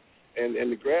park and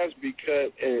the grass be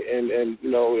cut and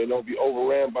don't be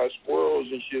overran by squirrels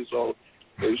and shit. So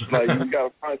it's like you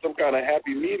got to find some kind of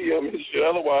happy medium and shit.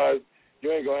 Otherwise,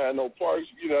 you ain't gonna have no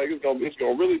parks. It's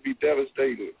gonna really be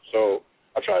devastating. So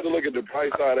I try to look at the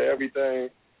bright side of everything,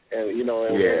 and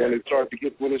when it started to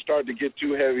get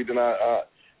too heavy, then I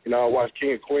watch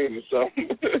King and Queen or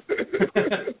something.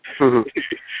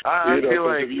 I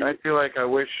feel like I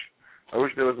wish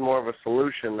there was more of a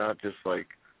solution, not just like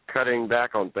cutting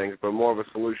back on things, but more of a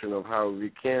solution of how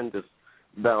we can just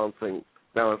balance things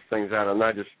out and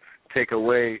not just take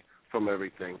away from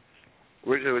everything.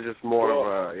 Wish it was just more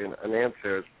of an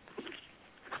answer.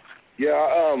 Yeah,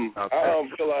 I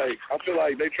feel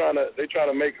like they trying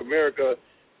to make America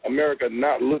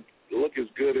not look as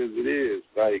good as it is.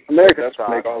 Like that's what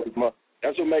make all these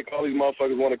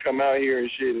motherfuckers want to come out here and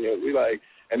shit. And we like.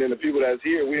 And then the people that's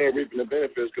here, we ain't reaping the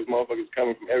benefits because motherfuckers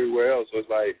coming from everywhere else. So it's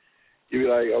like, you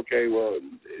be like, okay, well,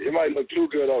 it might look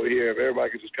too good over here if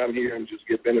everybody could just come here and just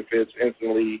get benefits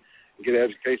instantly, get an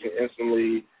education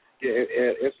instantly, get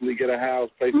a house,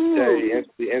 place to stay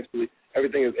instantly.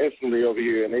 Everything is instantly over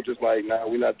here. And they just like, nah,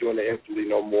 we're not doing it instantly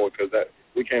no more because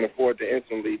we can't afford the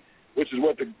instantly, which is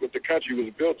what the country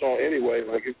was built on anyway.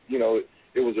 Like, it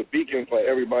was a beacon for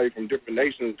everybody from different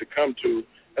nations to come to.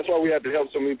 That's why we have to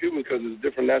help so many people, because there's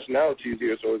different nationalities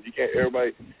here. So you can't,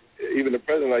 everybody, even the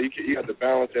president, like you have to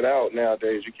balance it out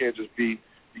nowadays. You can't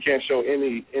show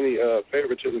any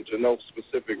favoritism to no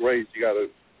specific race. You gotta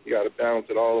balance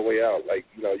it all the way out. Like,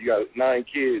 you got 9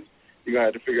 kids. You're gonna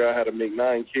have to figure out how to make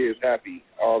 9 kids happy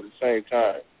all at the same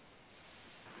time.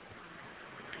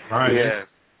 Right. Yeah.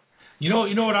 You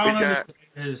know what I don't understand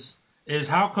is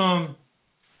how come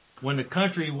when the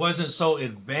country wasn't so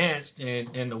advanced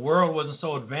and the world wasn't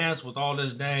so advanced with all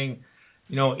this dang,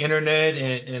 internet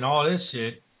and all this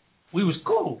shit, we was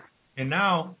cool. And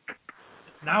now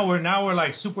we're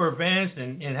like super advanced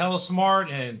and hella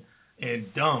smart and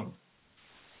dumb.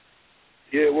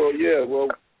 Yeah. Well,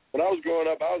 when I was growing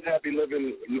up, I was happy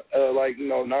living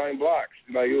 9 blocks.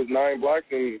 Like it was 9 blocks,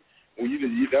 and when you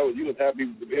was happy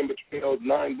in between those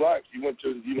 9 blocks. You went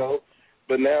to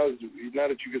But now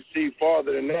that you can see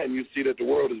farther than that, and you see that the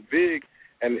world is big,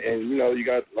 and you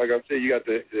got, like I said, you got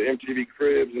the MTV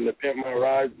Cribs and the Pimp My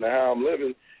Rides and the How I'm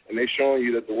Living, and they showing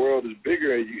you that the world is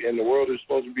bigger, and the world is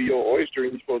supposed to be your oyster,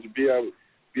 and you're supposed to be able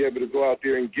to go out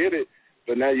there and get it.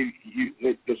 But now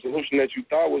the solution that you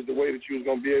thought was the way that you was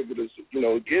going to be able to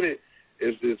get it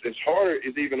it's harder.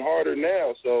 It's even harder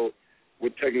now. So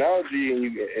with technology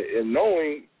and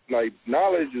knowing. Like,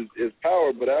 knowledge is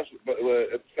power, but at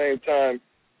the same time,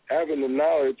 having the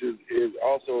knowledge is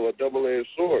also a double-edged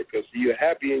sword, because you're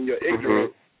happy in your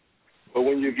ignorance. But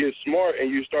when you get smart and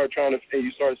you start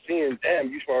you start seeing,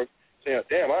 you start saying,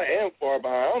 damn, I am far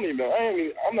behind.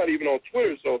 I'm not even on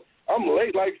Twitter, so I'm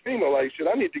late like FEMA. Like, shit,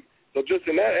 I need to. So just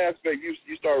in that aspect,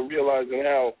 you start realizing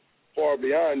how far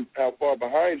behind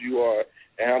you are,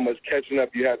 and how much catching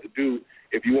up you have to do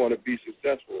if you want to be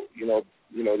successful.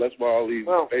 That's why all these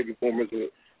baby boomers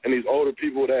and these older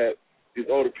people that these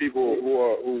older people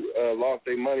who lost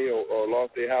their money or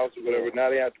lost their house or whatever. Now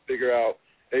they have to figure out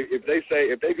if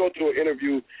they go to an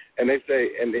interview and they say,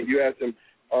 and then you ask them,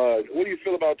 what do you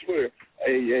feel about Twitter?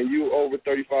 And you over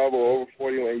 35 or over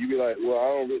 40, and you be like, well, I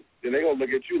don't really, then they gonna look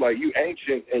at you like you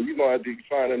ancient, and you gonna have to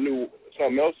find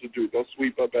something else to do. Go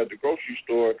sweep up at the grocery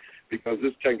store because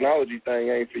this technology thing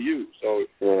ain't for you. So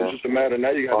it's just a matter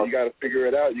now. You got to figure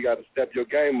it out. You got to step your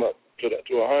game up to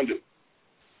 100.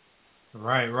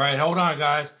 Right. Hold on,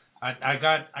 guys. I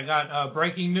got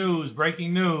breaking news.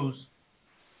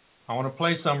 I want to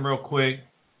play something real quick.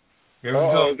 Here we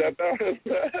go. Is that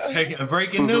bad?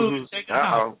 Breaking news. Check it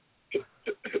out.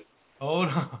 Hold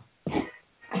on.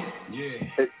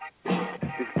 Yeah. Is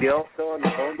Gail still on the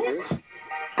phone too?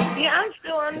 Yeah, I'm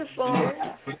still on the phone.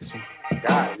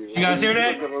 God, you guys hear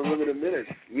that? Unlimited minutes.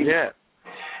 Yeah.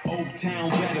 Old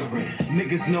Town veteran,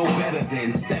 niggas know better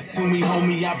than step to me,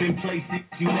 homie. I've been places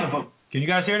you never. Can you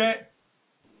guys hear that?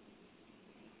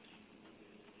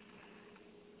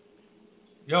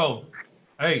 Yo,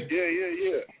 hey.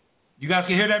 Yeah. You guys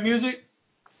can hear that music?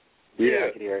 Yeah,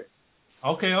 I can hear it.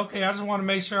 Okay. I just want to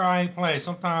make sure I ain't playing.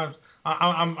 Sometimes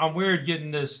I'm weird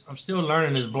getting this. I'm still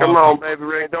learning this blog. Come on, baby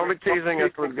Rick. Don't be teasing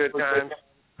us with good times.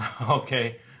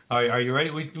 Okay. Are you ready?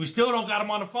 We still don't got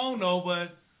him on the phone though,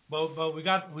 but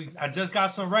I just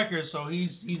got some records, so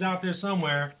he's out there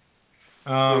somewhere.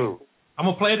 I'm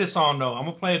gonna play this song though. I'm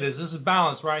gonna play this. This is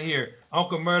Balance right here.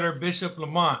 Uncle Murder, Bishop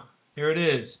Lamont. Here it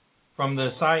is from the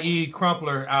Saeed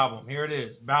Crumpler album. Here it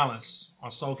is, Balance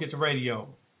on Soul Kitchen Radio.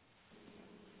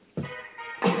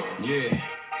 Yeah.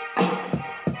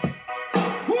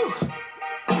 Woo.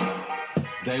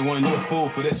 Day one, you're a fool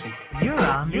for this one. You're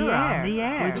on the air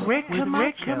with Rick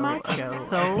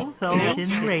Camacho. Soul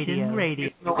Kitchen Radio.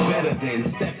 No better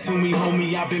than step to me,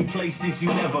 homie. I've been places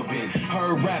you never been.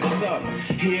 Heard raps up.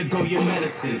 Here go your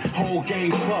medicine. Whole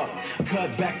game fucked.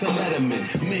 Cut back to Letterman.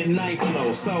 Midnight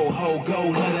flow. Soho,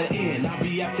 go let her in. I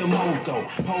be after Moto.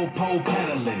 Po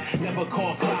pedaling. Never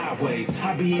call sideways.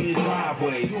 I be in the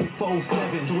driveway.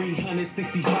 247,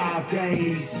 365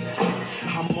 days.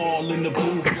 I'm all in the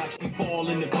booth like she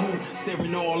fall in the coop.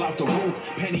 Staring all out the roof.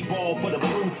 Penny ball for the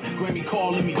proof. Grammy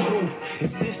calling me truth.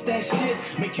 Is this that shit?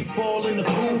 Make you fall in the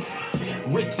booth?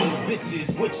 Riches, bitches,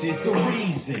 witches, the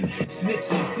reason.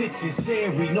 Snitches, ditches,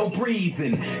 Sherry, no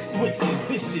breathing. Switches,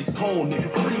 vicious, cold nigga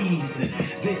freezing.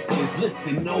 This is,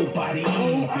 listen, nobody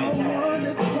even. I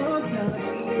wonder sometimes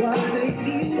why they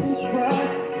even try.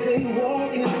 They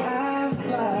walk in our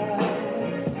lives.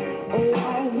 Oh,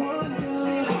 I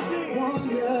wonder,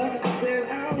 then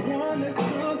I wonder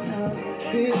sometimes,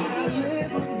 did I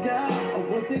live or die, or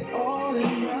was it all in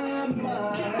my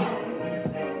mind?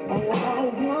 Oh, I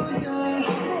wonder.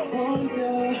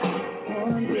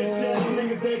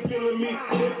 Niggas ain't feeling me.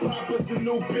 Hip-hop is the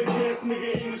new bitch-ass nigga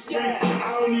in the street.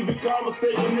 I don't even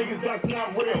conversate with niggas that's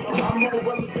not real. I'm more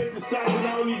relevant to size and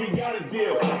I don't even got a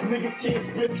deal. Niggas can't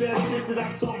spit that shit that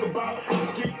I talk about. The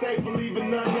streets ain't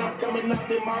believing nothing that's coming out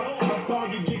their mouth. My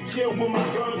target get killed when my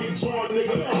gun get drawn,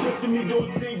 nigga. Listen me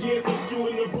doing 10 years for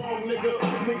shooting the wrong nigga.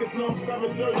 Niggas know I'm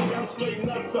 730, I'm straight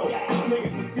nuts though.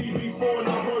 Niggas the CB4 and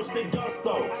I burst they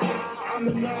gusto. I'm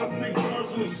the 9-6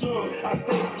 version of Suge. I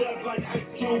stay strapped like Ice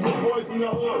Cube with boys in the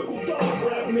hood.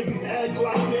 Rap niggas act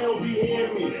like they don't be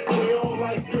hearing me. They all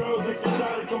like girls if you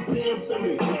try to compare them to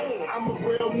me. I'm a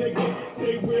real nigga,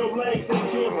 they real lame, they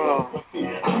can't fuck with me.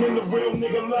 I'm in the real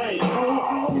nigga lane. Oh,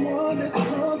 I wonder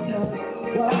sometimes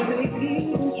why they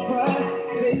even try.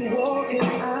 They walk in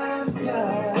our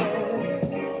lives.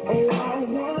 Oh, I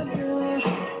wonder,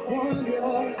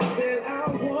 then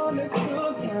I wonder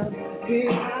sometimes, did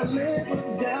I live or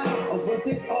die, or was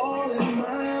it all in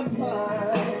my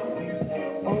mind?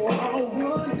 Oh, I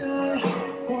wonder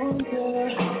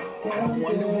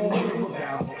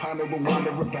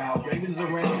about. Ravens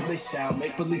around they shout,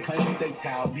 make believe claim that they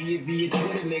tout. Via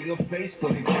Twitter, nigga,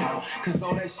 Facebook account. Cause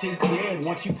all that shit's dead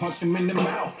once you punch them in the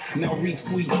mouth. Now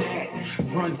retweet that,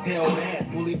 run tell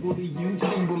that. Bully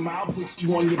YouTube them out, puts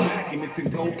you on your back. And if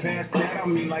it go past that, I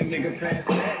mean like nigga past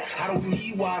that. I don't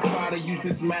need Wi-Fi to use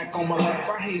this Mac on my lap.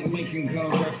 I hate making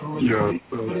gun references.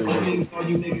 But it seems all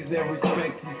you niggas that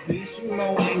respect this. You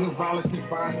know anger, violence, and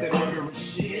violence, that murderous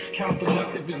shit.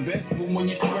 Counterproductive is best, but when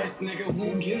you're stressed, nigga,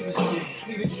 who gives a shit?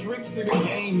 See, the tricks to the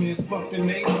game is fuck the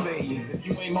naysayers. If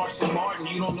you ain't Marshall Martin,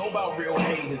 you don't know about real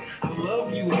haters. I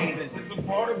love you haters, it's a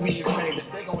part of being famous.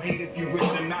 They gon' hate if you rich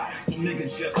or not, so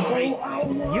niggas just wait.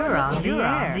 You're on the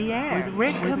air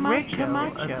with Rick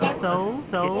Camacho of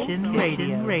Soul Kitchen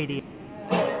Radio.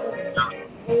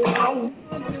 Oh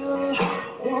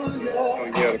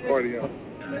yeah, the party on.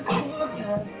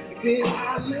 Did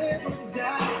I live or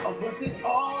die, or was it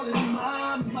all in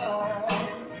my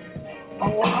mind?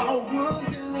 Oh, I wonder.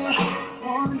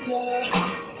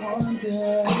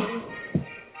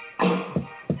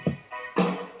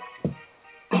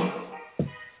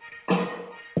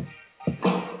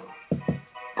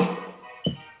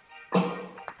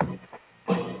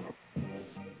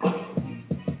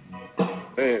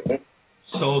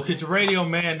 So Kitchen Radio,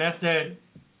 man, that was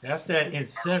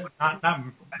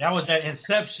that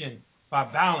Inception by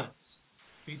Balance,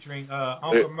 featuring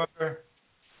Uncle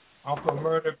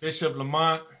Murder, Bishop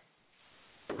Lamont.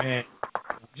 Man,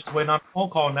 I'm just waiting on a phone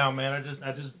call now, man. I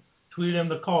just tweeted him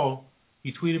the call.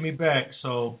 He tweeted me back,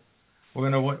 so we're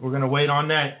gonna wait on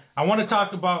that. I want to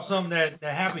talk about something that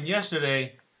happened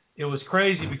yesterday. It was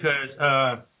crazy because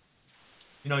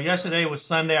yesterday was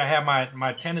Sunday. I had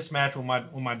my tennis match with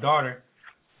my daughter,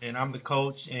 and I'm the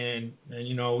coach, and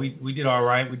we did all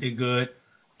right. We did good.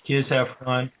 Kids have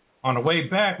fun. On the way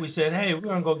back, we said, hey, we're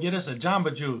gonna go get us a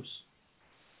Jamba Juice,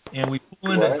 and we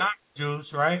pull in the Jamba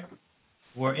Juice, right?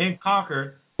 We're in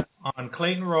Concord on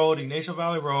Clayton Road, Ignacio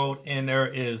Valley Road, and there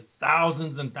is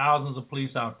thousands and thousands of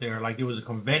police out there, like it was a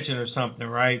convention or something,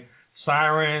 right?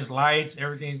 Sirens, lights,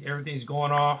 everything's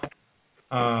going off.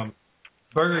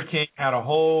 Burger King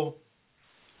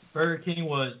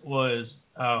was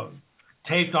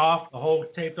taped off,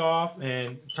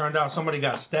 and it turned out somebody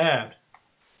got stabbed.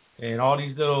 And all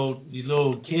these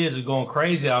little kids are going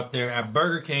crazy out there at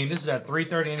Burger King. This is at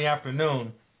 3:30 in the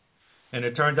afternoon. And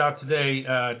it turns out today,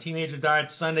 a teenager died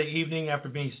Sunday evening after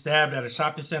being stabbed at a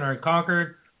shopping center in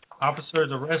Concord.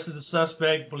 Officers arrested the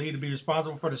suspect, believed to be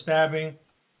responsible for the stabbing.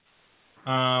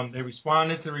 They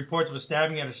responded to the reports of a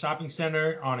stabbing at a shopping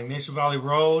center on Ignacio Valley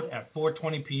Road at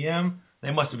 4:20 p.m. They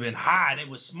must have been high. They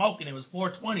was smoking. It was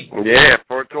 4:20. Yeah,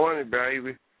 4:20,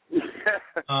 baby.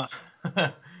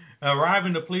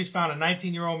 Arriving, the police found a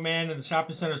 19-year-old man in the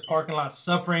shopping center's parking lot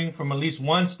suffering from at least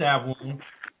one stab wound.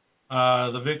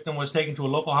 The victim was taken to a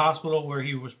local hospital where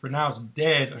he was pronounced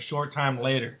dead a short time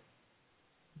later.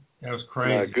 That was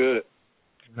crazy.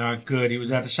 Not good. He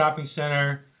was at the shopping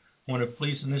center when the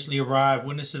police initially arrived.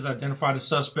 Witnesses identified the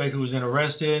suspect who was then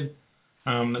arrested.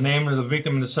 The name of the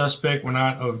victim and the suspect were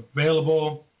not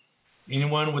available.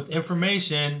 Anyone with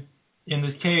information in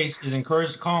this case is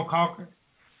encouraged to call Concord.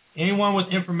 Anyone with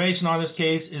information on this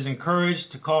case is encouraged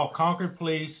to call Concord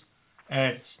Police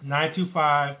at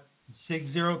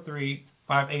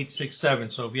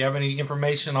 925-603-5867. So if you have any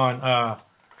information on,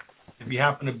 if you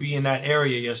happen to be in that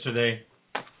area yesterday,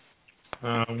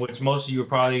 which most of you are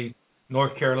probably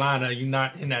North Carolina, you're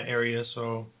not in that area,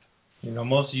 so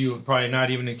most of you are probably not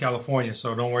even in California,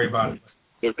 so don't worry about it.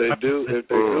 If they do,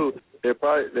 they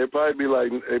probably be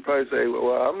like, they probably say,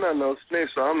 well, I'm not no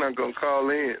snitch, so I'm not gonna call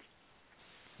in.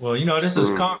 Well, this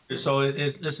is Congress, so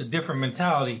it's a different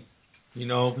mentality,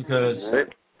 because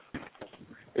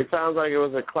it sounds like it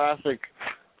was a classic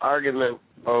argument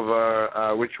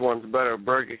over which one's better,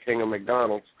 Burger King or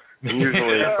McDonald's. And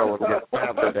usually someone gets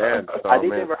stabbed at the end. So, I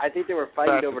think they were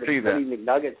fighting over the 20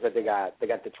 McNuggets that they got. They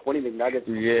got the 20 McNuggets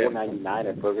for $4.99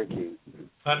 at Burger King.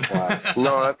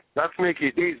 No, that's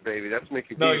Mickey D's, baby. That's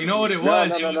Mickey D's. No, you know what it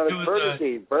was? No, it's Burger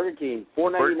King. Burger King,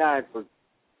 $4.99 for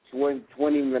 20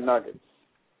 McNuggets.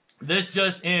 This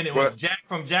just in. It was Jack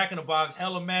from Jack in the Box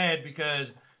hella mad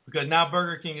because now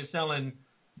Burger King is selling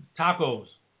tacos.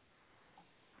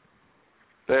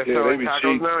 They're selling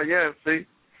tacos now? Yeah, see?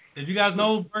 Did you guys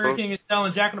know Burger King is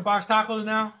selling Jack in the Box tacos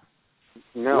now?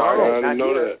 No, I didn't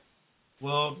know that.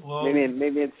 Well,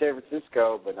 maybe in San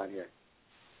Francisco, but not here.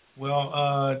 Well,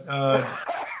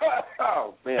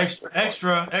 oh man,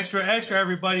 extra,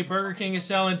 everybody! Burger King is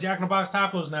selling Jack in the Box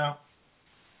tacos now.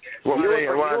 Why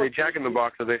are they Jack in the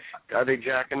Box? Are they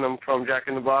jacking them from Jack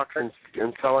in the Box and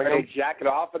selling them? Are they jacking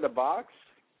off in the box?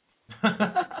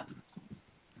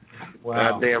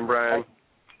 Wow! Goddamn, Brian.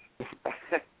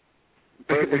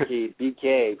 Burger King,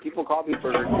 BK. People call me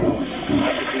Burger King.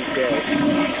 That's a BK.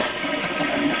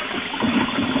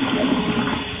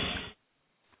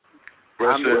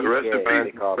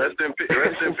 Rest in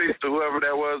peace to whoever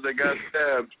that was that got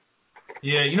stabbed.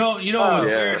 Yeah, you know what was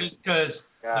weird is because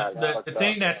the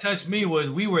thing that touched me was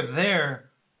we were there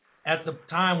at the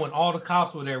time when all the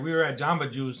cops were there. We were at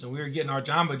Jamba Juice and we were getting our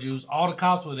Jamba Juice. All the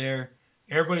cops were there.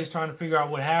 Everybody's trying to figure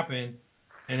out what happened.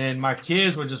 And then my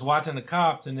kids were just watching the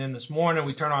cops. And then this morning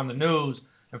we turn on the news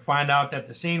and find out that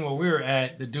the scene where we were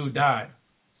at, the dude died.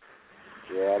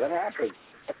 Yeah, that happens.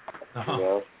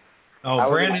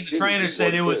 Brandon the trainer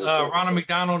said it was Ronald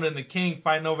McDonald and the King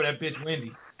fighting over that bitch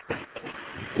Wendy.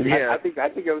 Yeah, I think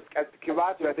it was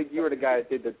Camacho. I think you were the guy that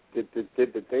did the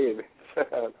thing.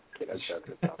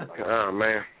 Oh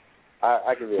man.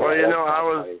 I can be. Well,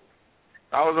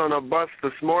 I was on a bus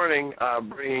this morning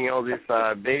bringing all these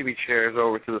baby chairs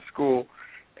over to the school,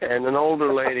 and an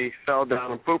older lady fell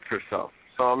down and pooped herself.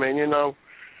 So, I mean, you know,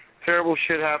 terrible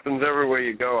shit happens everywhere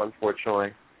you go,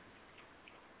 unfortunately.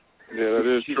 Yeah,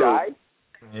 that is She true. died?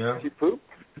 Yeah. She pooped?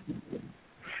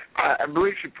 I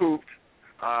believe she pooped.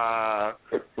 Well,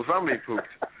 somebody pooped.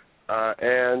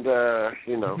 And,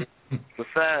 you know, it's a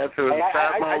sad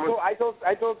moment. I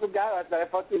told some guy last night I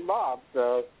fucked his mom,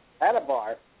 so at a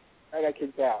bar. I got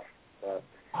kicked out. So,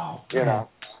 you know,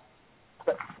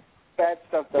 bad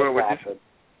stuff does happen.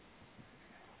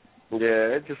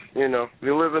 Yeah, it just, you know,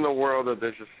 we live in a world that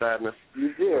there's just sadness.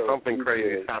 You do. Something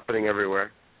crazy is happening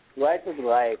everywhere. Life is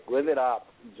life. Live it up.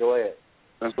 Enjoy it.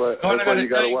 That's why you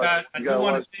gotta watch. You gotta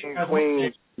watch King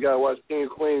Queens. You gotta watch King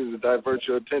Queens to divert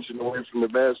your attention away from the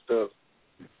bad stuff.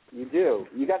 You do.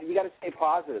 You got to stay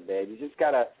positive, man. You just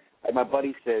gotta, like my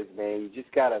buddy says, man. You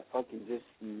just gotta fucking just,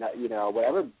 you know,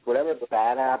 whatever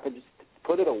bad happened, just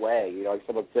put it away. You know, like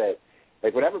someone said,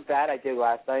 like whatever bad I did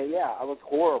last night. Yeah, I was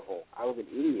horrible. I was an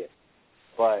idiot.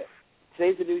 But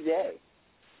today's a new day.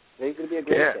 Today's gonna be a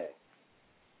great day.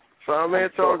 So I mean,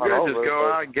 it's all good. Just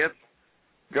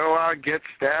go out, get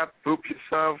stabbed, poop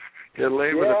yourself, get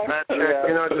laid with a fat check.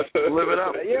 You know, just live it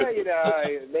up. Yeah, you know,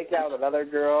 make out with another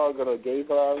girl, go to a gay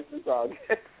club. It's all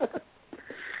good.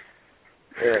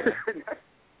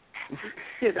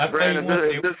 Brian,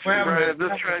 if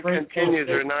this trend continues,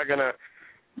 we're not gonna.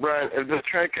 Brian, if this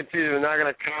trend continues, we're not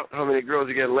gonna count how many girls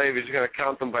you get laid. We're just gonna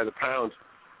count them by the pounds.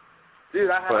 Dude,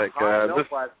 I had a hot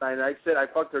milk last night, and I said I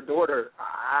fucked her daughter.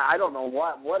 I don't know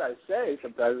what I say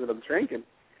sometimes when I'm drinking.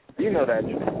 You know that,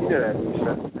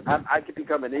 Misha. I could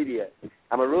become an idiot.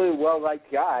 I'm a really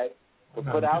well-liked guy, but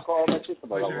put alcohol in my system,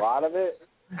 like a lot of it.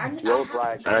 You'll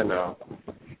black. I know.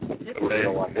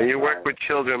 And you work with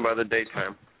children by the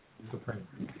daytime.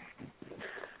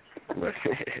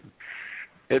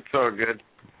 It's all good.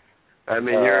 I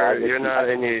mean, you're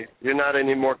not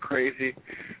any more crazy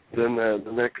than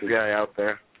the next guy out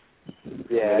there.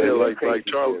 Yeah, like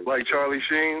Charlie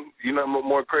Sheen. You're not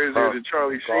more crazier than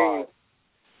Charlie Sheen.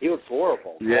 He was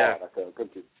horrible. Yeah.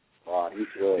 He's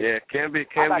really. Yeah, can't be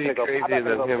crazier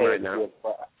than him right now.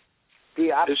 His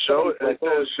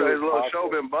little show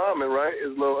been bombing, right?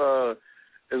 His little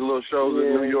shows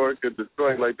in New York and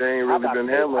Detroit, like they ain't really been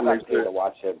handling this shit. To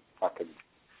watch him fucking.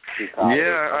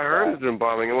 Yeah, I heard it's been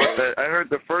bombing. I heard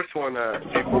the first one,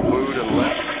 people booed and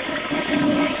left.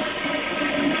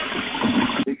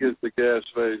 He gets the gas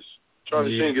face.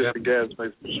 Charlie Sheen gets the gas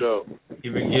face for sure. He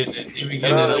been getting it.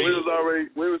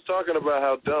 We was talking about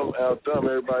how dumb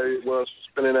everybody was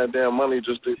spending that damn money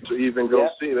just to even go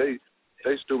see.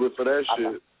 They stupid for that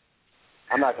shit.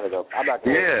 I'm not gonna go. I'm not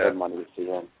gonna spend money to see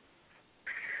him.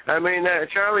 I mean,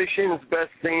 Charlie Sheen's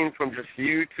best seen from just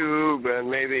YouTube and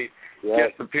maybe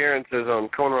guest appearances on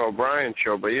Conan O'Brien's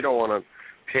show, but you don't want to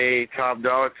pay top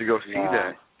dollar to go see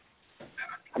that.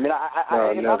 I mean,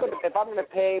 if I'm gonna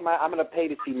pay, I'm gonna pay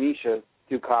to see Misha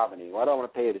do comedy. Well, I don't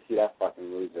want to pay to see that fucking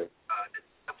loser.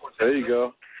 There you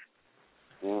go.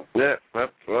 Yeah,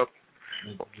 well. I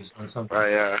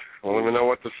don't even know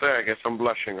what to say. I guess I'm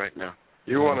blushing right now.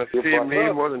 You want to see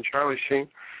me more than Charlie Sheen?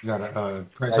 You gotta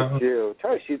press I do.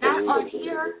 Charlie Sheen's on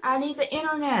here. I need the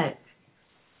internet.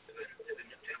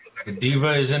 The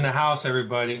diva is in the house,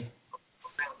 everybody.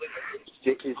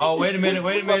 Oh, wait a minute.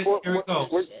 Here we go.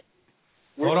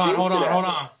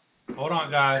 Hold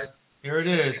on, guys. Here it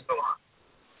is.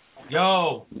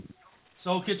 Yo,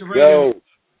 Soul Kitchen Radio. Yo.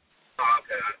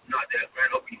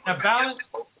 That Balance?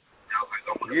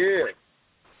 Yeah.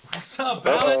 What's up,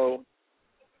 Balance?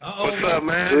 What's up,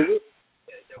 man?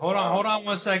 Hold on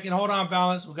 1 second. Hold on,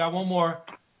 Balance. We got one more.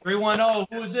 310.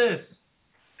 Who is this?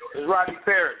 It's Rodney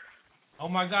Perry. Oh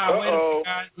my God! Wait a minute,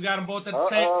 guys. We got them both at the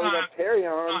same time. We got Perry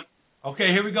on. Okay,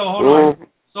 here we go. Hold on.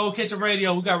 Soul Kitchen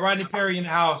Radio. We got Rodney Perry in the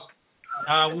house.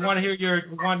 We want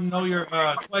to know your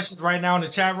questions right now in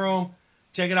the chat room.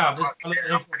 Check it out. This is a little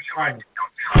info for Rodney.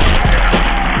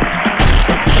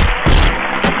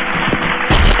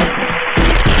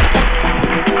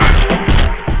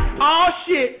 Oh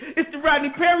shit, it's the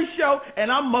Rodney Perry Show,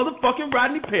 and I'm motherfucking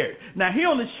Rodney Perry. Now here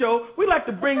on the show, we like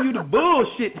to bring you the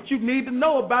bullshit that you need to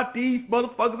know about these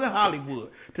motherfuckers in Hollywood.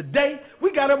 Today,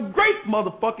 we got a great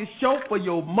motherfucking show for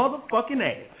your motherfucking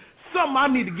ass. Something I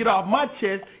need to get off my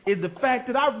chest is the fact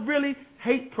that I really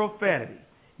hate profanity.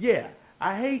 Yeah,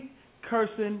 I hate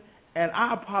cursing, and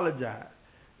I apologize.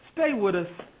 Stay with us.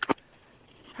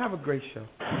 Have a great show.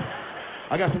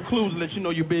 I got some clues to let you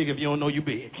know you're big if you don't know you're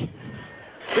big.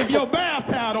 If your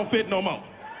bath towel don't fit no more.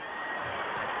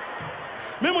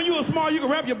 Remember when you were small, you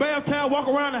could wrap your bath towel, walk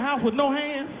around the house with no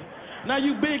hands? Now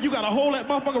you big, you got to hold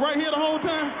that motherfucker right here the whole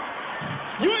time?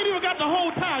 You ain't even got the whole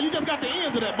towel. You just got the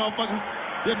ends of that motherfucker.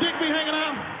 Your dick be hanging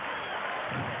out.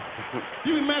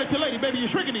 You be mad at your lady, baby. You're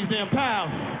shrinking these damn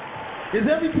towels. Is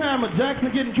every time a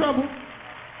Jackson get in trouble,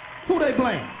 who they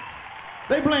blame?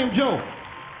 They blame Joe.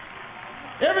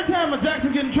 Every time a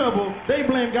Jackson get in trouble, they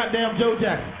blame goddamn Joe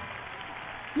Jackson.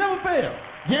 Never fail.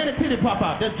 Janet Titty pop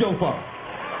out, that's Joe's fault.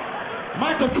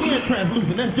 Michael skin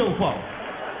translucent, that's Joe's fault.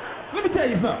 Let me tell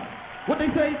you something. What they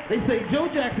say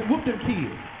Joe Jackson whooped them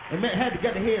kids and had to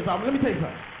get their heads off. Let me tell you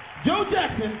something. Joe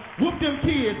Jackson whooped them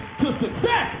kids to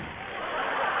success.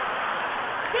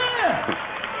 Yeah.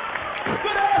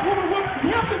 Good ass woman whooped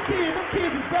them kids. Them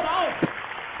kids is better off.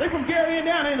 They from Gary,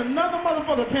 Indiana. Ain't another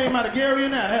motherfucker came out of Gary,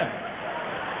 Indiana.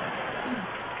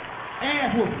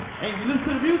 Ass whooping. And you listen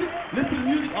to the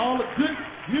music, all the good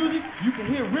music, you can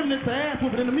hear remnants of ass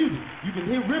whooping in the music. You can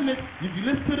hear remnants, if you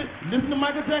listen to it, listen to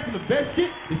Michael Jackson, the best shit,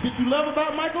 the shit you love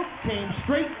about Michael, came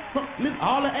straight from, listen,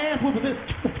 all the ass whooping this.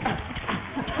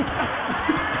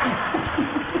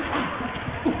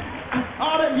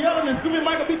 All that yelling and screaming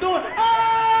Michael be doing,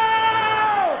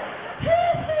 oh!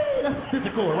 That's a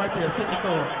stitcher chord right there, stitcher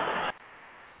chord.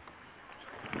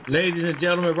 Ladies and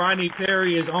gentlemen, Rodney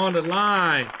Perry is on the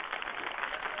line.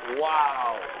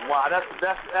 Wow, that's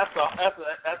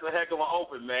a heck of an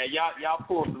open, man. Y'all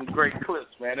pulled some great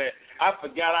clips, man. I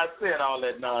forgot I said all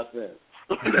that nonsense.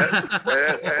 that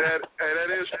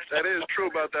is true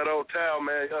about that old towel,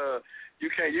 man. You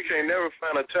can't never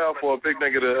find a towel for a big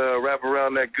nigga to wrap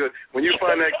around that good. When you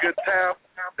find that good towel,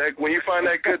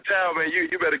 man,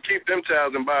 you better keep them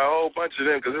towels and buy a whole bunch of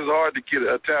them because it's hard to get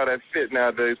a towel that fit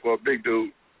nowadays for a big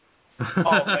dude.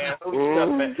 Oh man, it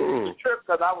was a trip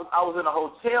because I was in a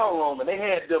hotel room and they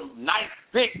had them nice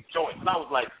big joints and I was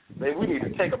like, man, we need to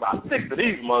take about 6 of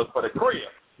these mugs for the crib,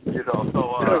 you know.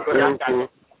 So y'all got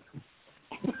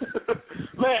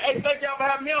man, hey, thank y'all for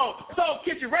having me on Soul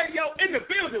Kitchen Radio in the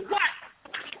building. What?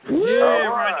 Yeah,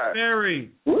 Rodney Perry.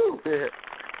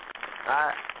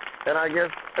 I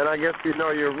guess you know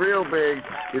you're real big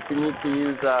if you need to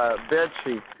use bed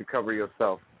sheets to cover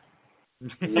yourself.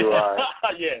 You are.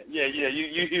 Yeah.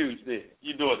 You huge, there.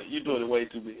 You doing it way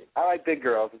too big. I like big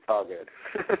girls. It's all good.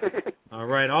 All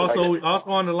right. Also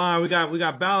on the line, we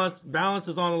got Balance. Balance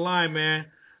is on the line, man.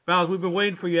 Balance, we've been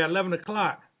waiting for you at 11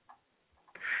 o'clock.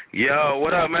 Yo,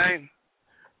 what up, man?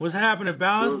 What's happening,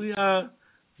 Balance?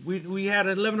 We had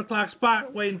an 11 o'clock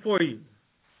spot waiting for you.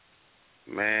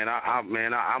 Man,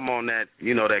 I'm on that,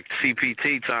 that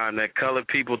CPT time, that colored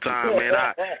people time, man.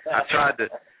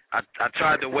 I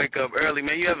tried to wake up early,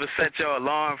 man. You ever set your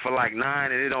alarm for like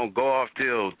 9 and it don't go off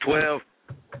till 12?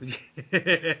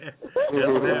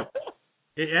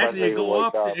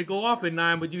 It go off at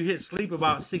 9, but you hit sleep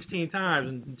about 16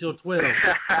 times until 12.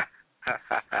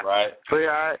 Right. So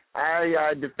yeah,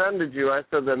 I defended you. I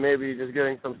said that maybe you're just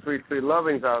getting some sweet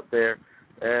lovings out there,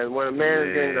 and when a man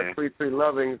is getting that sweet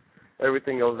lovings,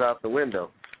 everything goes out the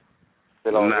window.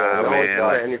 Nah,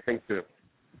 man. Anything to.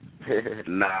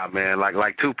 Nah, man.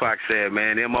 Like Tupac said,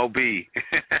 man. MOB.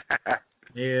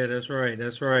 Yeah, that's right.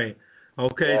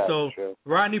 Okay, yeah, so true.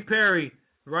 Rodney Perry.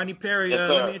 Yes, let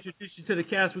me introduce you to the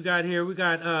cast we got here. We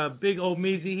got Big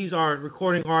Omeezy. He's our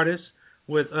recording artist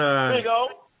with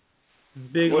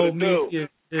Big Omeezy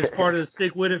is part of the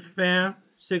Stick With It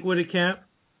camp.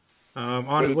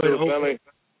 On his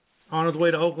way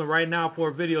to Oakland right now for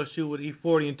a video shoot with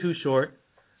E40 and Too Short.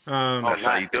 That's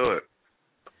how you do it.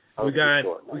 We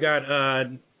got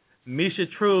Misha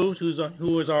Trues,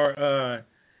 who is our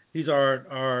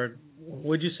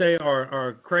what'd you say,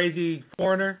 our crazy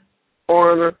foreigner?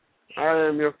 Foreigner. I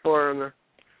am your foreigner.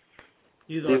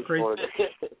 He's our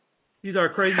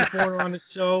crazy foreigner on the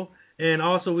show. And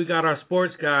also we got our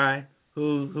sports guy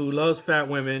who loves fat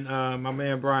women, my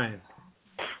man Brian.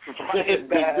 It's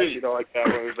bad. You don't like fat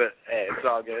women, but hey, it's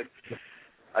all good.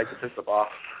 I can piss them off.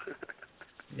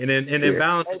 And then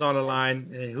Balance is on the line,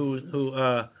 who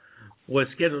was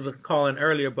scheduled to call in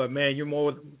earlier, but man, you're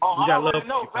more. We got love.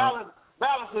 No, Balance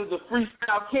is the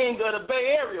freestyle king of the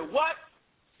Bay Area. What?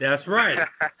 That's right.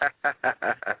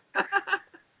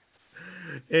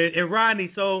 and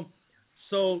Rodney, so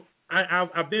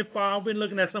I've been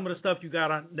looking at some of the stuff you got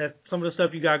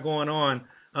going on.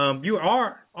 You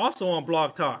are also on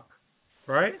Blog Talk,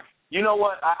 right? You know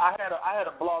what? I had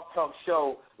a Blog Talk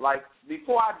show like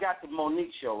before I got the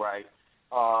Monique Show, right?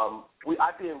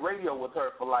 I did radio with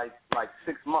her for like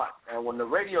 6 months, and when the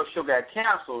radio show got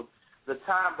canceled, the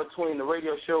time between the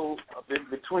radio show,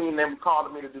 between them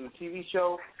calling me to do the TV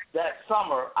show, that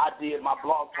summer I did my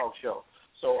Blog Talk show.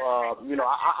 So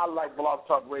I like Blog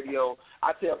Talk Radio.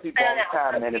 I tell people all the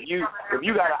time, man, if you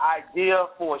got an idea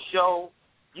for a show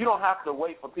you don't have to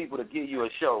wait for people to give you a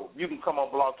show. You can come on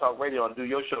Blog Talk Radio and do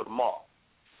your show tomorrow.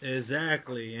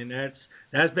 Exactly, and that's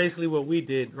basically what we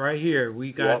did right here.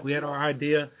 We had our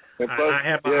idea. Plus, I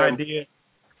had my idea.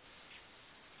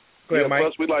 Go ahead, Mike.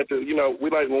 Plus we like to,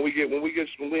 when we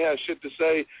have shit to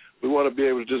say, we want to be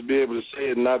able to say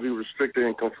it and not be restricted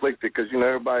and conflicted, because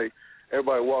everybody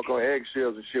walk on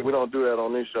eggshells and shit. We don't do that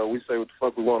on this show. We say what the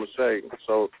fuck we want to say.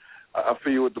 So I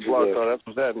feel you with the Blog Talk. That's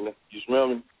what's happening. You smell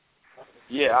me?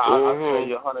 Yeah, I feel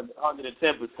you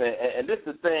 110%. And this is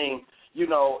the thing,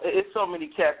 it's so many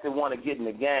cats that want to get in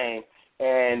the game,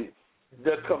 and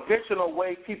the conventional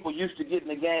way people used to get in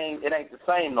the game, it ain't the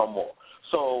same no more.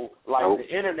 So, the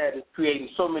internet is creating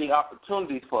so many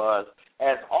opportunities for us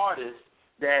as artists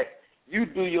that you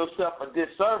do yourself a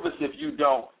disservice if you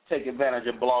don't take advantage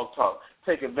of Blog Talk,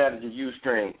 take advantage of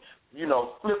Ustream.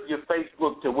 Flip your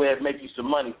Facebook to where it make you some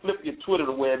money. Flip your Twitter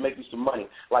to where it make you some money.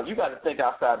 You got to think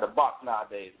outside the box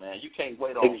nowadays, man. You can't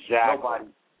wait on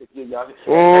nobody to give y'all.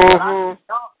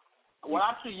 What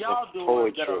I see y'all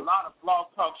doing that a lot of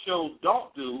Blog Talk shows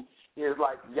don't do is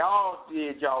y'all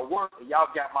did y'all work and y'all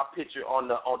got my picture on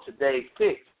today's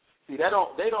picks. See, they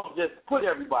don't just put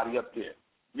everybody up there.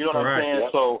 You know what I'm saying?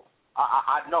 Yeah. So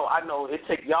I know it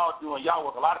take y'all doing y'all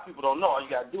work. A lot of people don't know. All you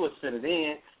got to do is send it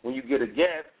in. When you get a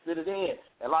guest, send it in.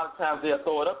 And a lot of times they'll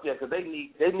throw it up there because they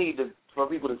need for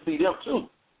people to see them too.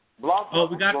 Blog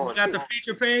we got the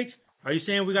feature page. Are you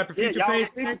saying we got the feature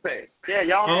page? Yeah,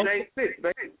 y'all on today's picks,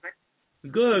 baby.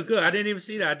 Good. I didn't even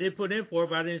see that. I did put in for it,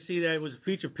 but I didn't see that it was a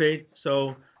feature page.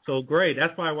 So great.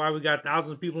 That's probably why we got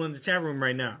thousands of people in the chat room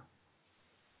right now.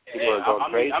 Yeah,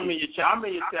 I'm in your chat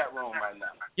room right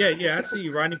now. Yeah, I see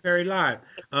you, Rodney Perry live.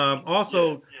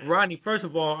 Also, Rodney, first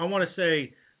of all, I want to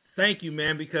say thank you,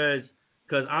 man, because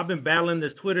I've been battling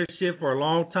this Twitter shit for a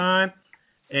long time,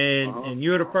 and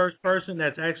you're the first person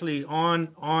that's actually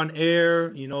on air,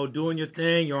 doing your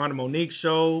thing. You're on the Monique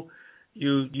Show.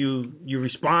 You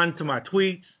respond to my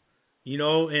tweets,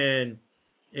 and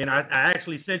I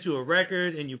actually sent you a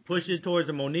record, and you pushed it towards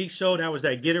the Monique Show. That was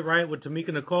that Get It Right with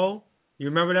Tamika Nicole. You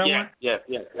remember that one? Yeah,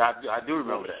 I do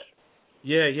remember that.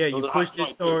 Yeah, you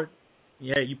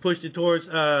pushed it towards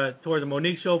the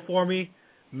Monique Show for me,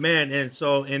 man. And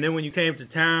then when you came to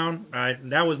town,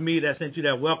 that was me that sent you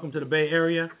that welcome to the Bay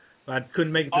Area. I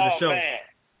couldn't make it to the show.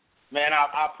 Man,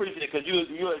 I appreciate it because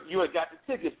you had got the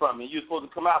tickets from me. You were supposed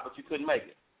to come out, but you couldn't make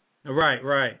it. Right.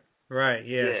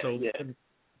 Yeah.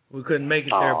 We couldn't make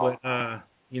it there, but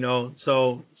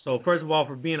So first of all,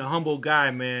 for being a humble guy,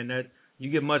 man, that you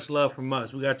get much love from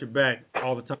us. We got your back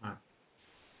all the time.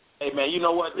 Hey, man, you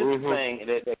know what? This is the thing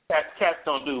that cats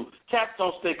don't do. Cats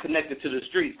don't stay connected to the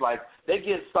streets. They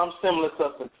get some semblance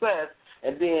of success,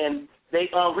 and then they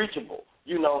unreachable.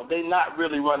 They not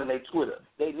really running their Twitter.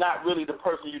 They not really the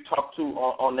person you talk to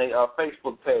on their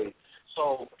Facebook page.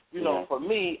 So, for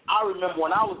me, I remember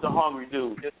when I was the hungry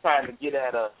dude, just trying to get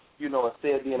at a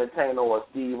Sid the Entertainer or a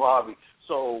Steve Harvey.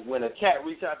 So when a cat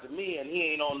reach out to me and he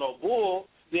ain't on no bull,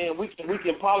 then we can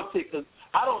politic, because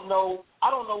I don't know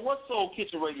what Soul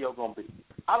Kitchen Radio gonna be.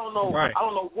 I don't know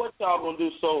what y'all gonna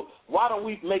do. So why don't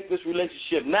we make this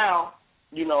relationship now?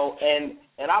 And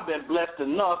I've been blessed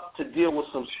enough to deal with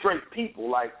some straight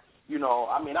people. I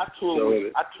toured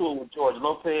with George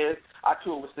Lopez. I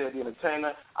toured with Sid the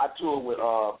Entertainer. I toured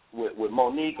with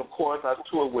Monique, of course. I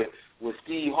toured with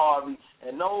Steve Harvey,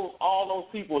 and all those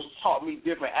people taught me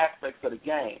different aspects of the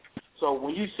game. So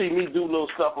when you see me do little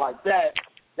stuff like that,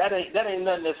 that ain't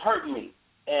nothing that's hurting me.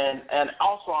 And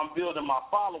also I'm building my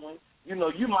following.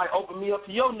 You might open me up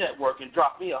to your network and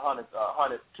drop me 100,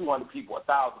 200 people,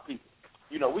 1,000 people.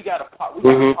 We got to politics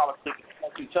and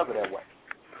each other that way.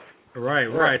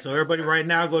 Right. So everybody right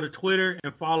now go to Twitter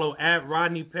and follow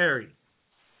 @Rodney Perry.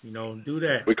 Do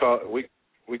that. We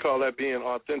call that being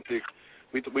authentic.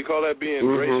 We call that being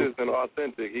gracious and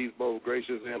authentic. He's both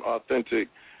gracious and authentic,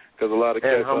 because a lot of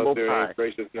cats out there ain't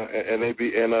gracious, and they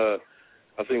be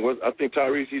I think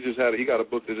Tyrese he got a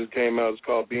book that just came out. It's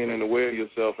called Being in the Way of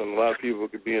Yourself, and a lot of people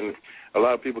can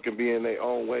be in their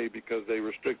own way because they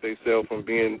restrict themselves from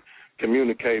being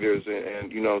communicators, and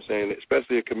you know what I'm saying,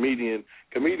 especially a comedian.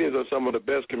 Comedians are some of the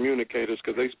best communicators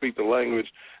because they speak the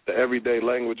language, the everyday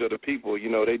language of the people.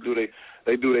 They do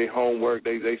their homework.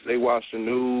 They watch the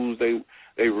news. They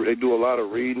do a lot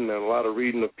of reading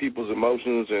of people's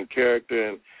emotions and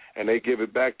character, and they give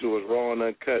it back to us raw and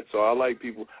uncut. So I like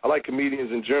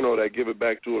comedians in general that give it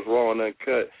back to us raw and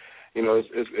uncut.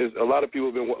 It's a lot of people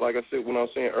have been, like I said when I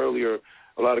was saying earlier,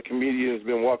 a lot of comedians have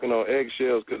been walking on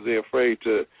eggshells because they're afraid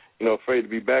to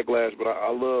be backlash. But I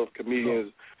love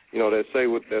comedians, that say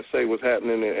what's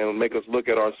happening and make us look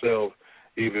at ourselves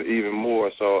even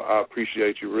more. So I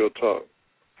appreciate you, real talk.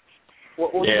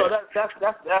 Well, you know,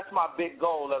 that's my big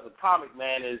goal as a comic,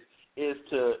 man, is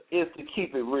to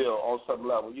keep it real on some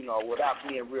level, you know, without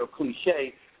being real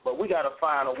cliche. But we got to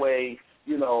find a way,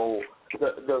 you know,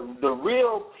 the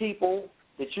real people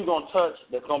that you're gonna touch,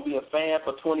 that's gonna be a fan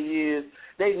for 20 years.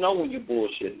 They know when you're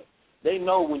bullshitting. They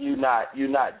know when you're not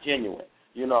genuine.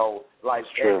 You know, like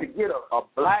to get a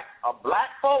black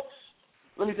folks.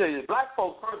 Let me tell you this, black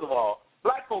folks. First of all,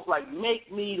 black folks like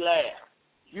make me laugh.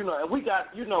 You know, and we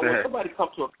got, you know, when somebody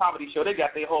comes to a comedy show, they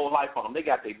got their whole life on them. They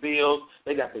got their bills,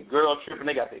 they got their girl tripping,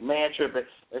 they got their man tripping,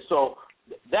 and so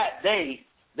that day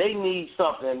they need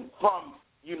something from,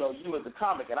 you know, you as a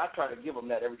comic, and I try to give them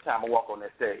that every time I walk on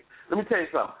that stage. Let me tell you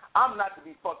something. I'm not to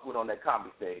be fucked with on that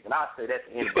comedy stage, and I say that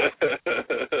to anybody.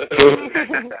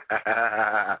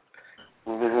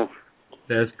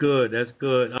 That's good. That's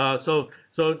good. So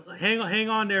hang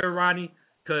on there, Rodney,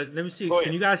 because let me see.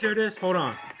 Can you guys hear this? Hold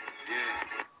on.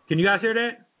 Can you guys hear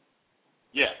that?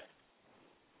 Yeah.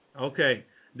 Okay.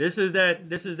 This is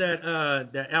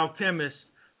that alchemist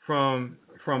from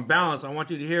Balance. I want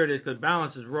you to hear this because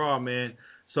Balance is raw, man.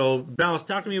 So Balance,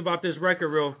 talk to me about this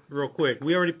record real quick.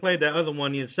 We already played that other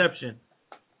one, The Inception.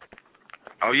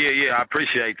 Oh yeah, I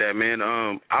appreciate that, man.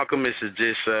 Alchemist is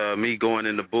just me going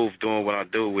in the booth doing what I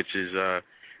do, which is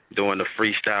doing the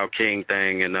Freestyle King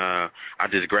thing, and I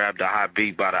just grabbed a hot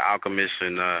beat by the Alchemist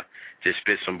and just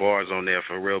spit some bars on there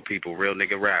for real people, real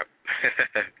nigga rap.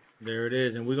 There it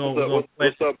is, and we're what's gonna play.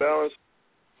 What's up, Balance?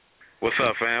 What's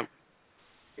up, fam?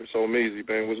 It's Omeezy,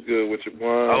 man. What's good with you, boy?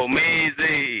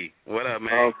 Omeezy, what up,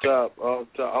 man? Off top.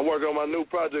 I'm working on my new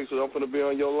project, so I'm gonna be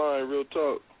on your line. Real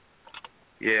talk.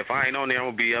 Yeah, if I ain't on there,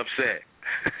 I'm gonna be upset.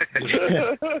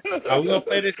 We're gonna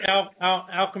play this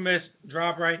Alchemist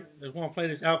drop right. We're gonna play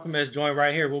this Alchemist joint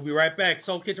right here. We'll be right back.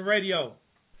 Soul Kitchen Radio.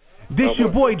 This your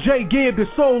boy Jay Gibb, the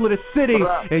soul of the city,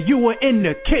 and you are in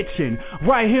the kitchen,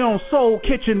 right here on Soul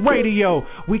Kitchen Radio.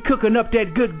 We cooking up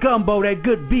that good gumbo, that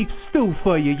good beef stew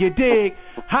for you, you dig?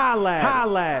 Holla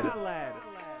at it.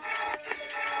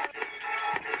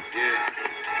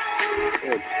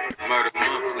 Yeah. Murder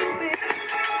Monthly.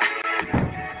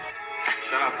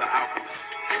 Shout out to Alchemist.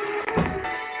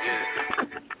 Yeah.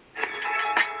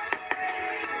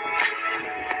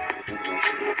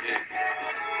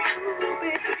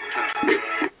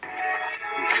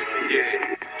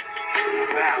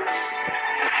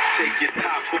 Take your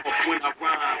top off when I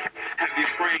rhyme. Have your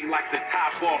brain like the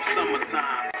top off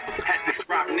summertime. Had to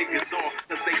drop niggas off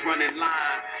cause they run in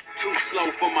line. Too slow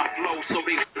for my flow so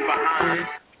they behind.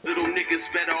 Little niggas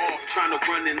better off trying to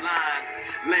run in line.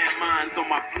 Landmines on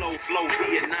my flow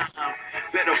Vietnam.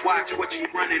 Better watch what you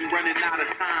running out of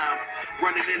time.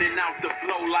 Running in and out the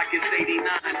flow like it's 89.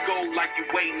 Go like you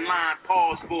wait in line,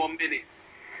 pause for a minute.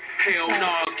 Hell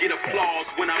nah, get applause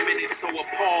when I'm in it. So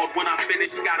appalled when I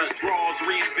finish, got a draws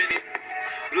reinvented.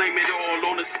 Blame it all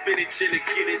on the spinach and the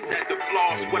Guinness at the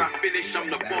floss. When I finish,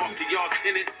 I'm the boss of y'all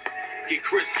tenants. Get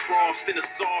crisscrossed in the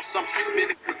sauce, I'm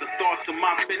spinning cause the thoughts of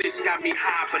my finish got me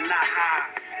high but not high,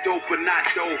 dope but not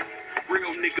dope.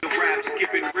 Real nigga raps,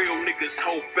 giving real niggas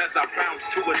hope as I bounce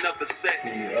to another set.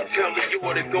 Tell the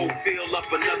Dior to go fill up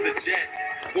another jet.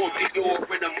 Want Dior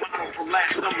in a model from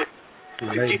last summer.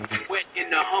 Get me wet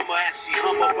in the Hummer as she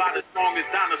hum about as long as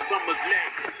Donna Summer's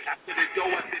neck. After the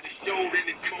dough, after the show, then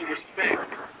it's more respect.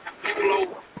 After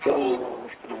flow,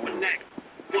 connect.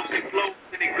 Once it flows,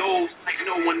 then it goes like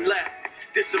no one left.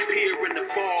 Disappear in the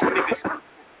fog, niggas.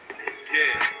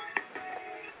 Yeah.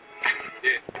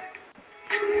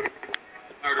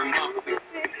 Murder Monthly.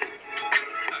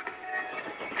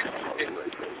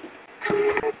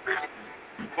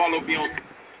 Follow me on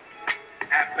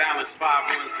 @Balance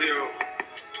 510.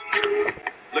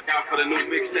 Look out for the new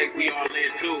mixtape we all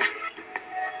in too.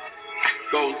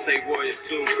 Golden State Warriors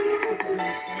 2.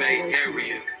 Bay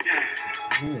Areas.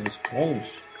 Ooh, it's close.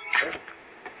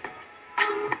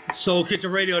 Soul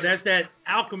Kitchen Radio, that's that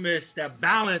Alchemist, that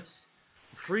Balance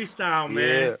freestyle,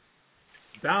 man. Yeah.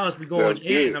 Balance be going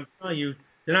in, I'm telling you.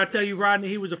 Did I tell you, Rodney,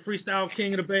 he was a freestyle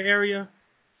king of the Bay Area?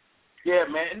 Yeah,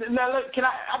 man. Now, look,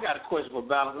 I got a question for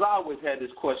Balance. I always had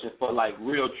this question for, like,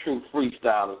 real true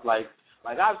freestylers.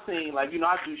 Like I've seen, like, you know,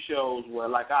 I do shows where,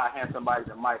 like, I hand somebody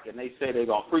the mic and they say they're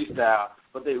going to freestyle,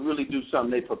 but they really do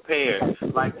something, they prepare.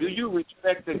 Like, do you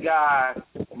respect the guy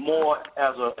more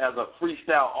as a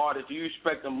freestyle artist? Do you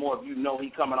respect him more if you know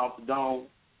he coming off the dome?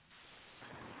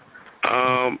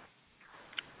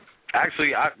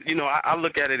 Actually, I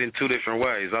look at it in two different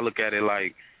ways. I look at it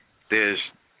like there's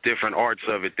different arts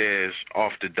of it. There's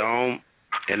off the dome,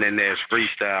 and then there's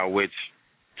freestyle, which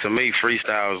to me,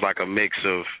 freestyle is like a mix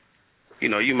of, you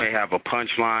know, you may have a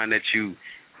punchline that you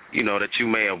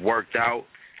may have worked out,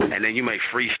 and then you may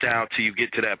freestyle till you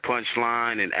get to that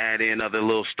punchline and add in other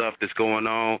little stuff that's going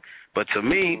on. But to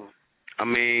me, I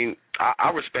mean,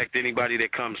 I respect anybody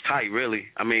that comes tight, really.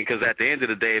 I mean, because at the end of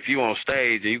the day, if you on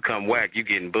stage and you come whack, you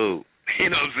getting booed. You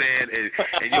know what I'm saying?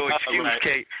 And your excuse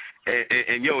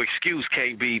and your excuse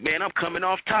can't be, man, I'm coming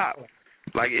off top.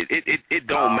 Like, it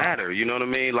don't matter, you know what I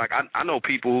mean? Like, I know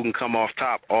people who can come off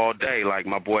top all day, like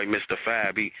my boy Mr.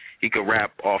 Fab. He could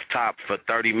rap off top for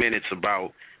 30 minutes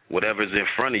about whatever's in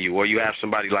front of you. Or you have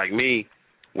somebody like me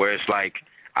where it's like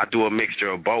I do a mixture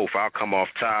of both. I'll come off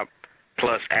top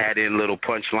plus add in little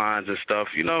punchlines and stuff,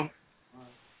 you know?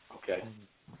 Okay.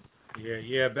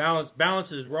 Yeah,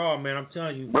 balance is raw, man. I'm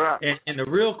telling you. And the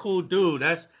real cool dude,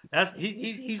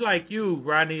 he's like you,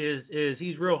 Rodney, is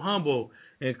he's real humble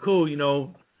and cool, you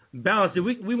know. Balance.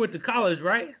 We went to college,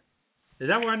 right? Is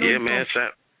that where I know you man, from?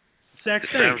 San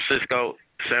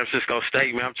Francisco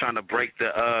State, man. I'm trying to break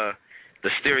the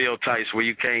stereotypes where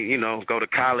you can't, you know, go to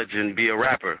college and be a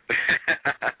rapper.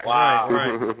 Wow.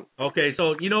 Right. Okay,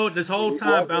 so you know this whole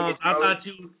time, Balance, I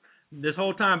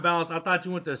thought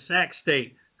you went to Sac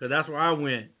State because that's where I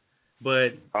went. But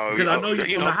because I know you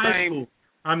from the high school.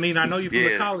 I mean, I know you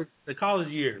from the college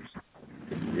years.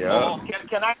 Yeah.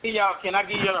 Can I give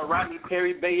you a Rodney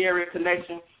Perry Bay Area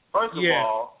connection? First of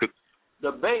all,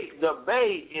 the Bay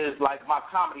is like my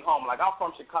comedy home. Like, I'm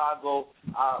from Chicago.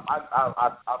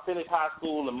 I finished high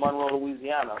school in Monroe,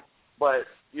 Louisiana, but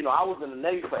you know I was in the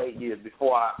Navy for 8 years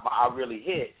before I really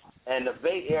hit. And the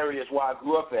Bay Area is where I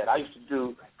grew up at. I used to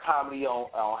do comedy on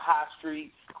High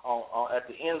Street, at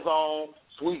the End Zone,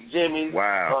 Sweet Jimmy's.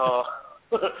 Wow.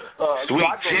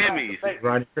 Sweet Jimmy's.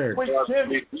 Rodney Perry. Sweet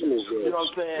Jimmy's. You know what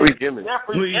I'm saying? Sweet Jimmy's.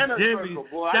 Sweet Jimmy's.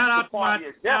 Shout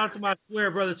out to my square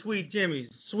brother, Sweet Jimmy's.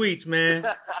 Sweets, man.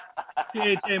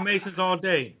 PHA Masons all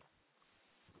day.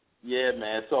 Yeah,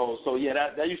 man. So yeah,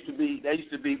 that used to be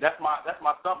that's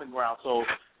my stomping ground. So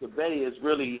the Bay is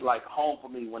really like home for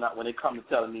me when it comes to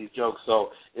telling these jokes. So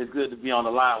it's good to be on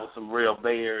the line with some real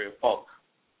Bay Area folks.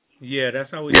 Yeah, that's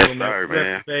how we do it,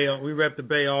 man. We rep the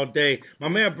Bay all day. My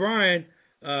man Brian,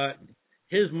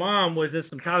 his mom was in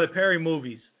some Tyler Perry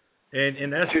movies,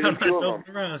 and that's how I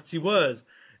joking around. She was,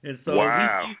 and so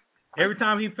every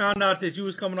time he found out that you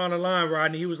was coming on the line,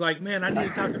 Rodney, he was like, "Man, I need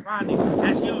to talk to Rodney.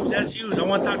 That's you. I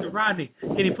want to talk to Rodney.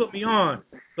 Can he put me on?"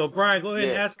 So Brian, go ahead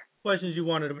and ask questions you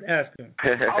wanted to ask him.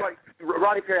 All right,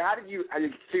 Rodney Perry, how did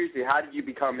you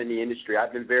become in the industry?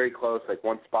 I've been very close, like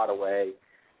one spot away.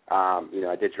 You know,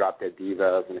 I did Drop Dead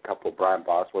Divas and a couple of Brian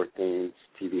Bosworth things,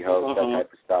 TV host, that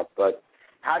type of stuff. But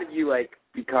how did you, like,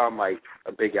 become, like,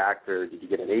 a big actor? Did you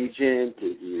get an agent?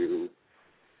 Did you...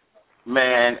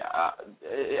 Man,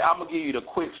 I'm going to give you the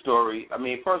quick story. I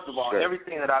mean, first of all,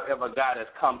 everything that I've ever got has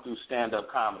come through stand-up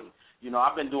comedy. You know,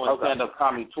 I've been doing stand-up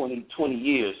comedy 20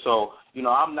 years. So, you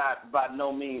know, I'm not by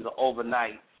no means an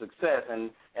overnight success.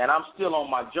 And I'm still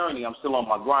on my journey. I'm still on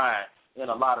my grind in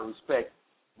a lot of respects.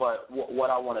 But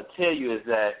what I want to tell you is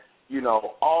that, you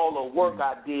know, all the work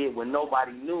I did when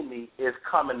nobody knew me is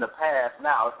coming to pass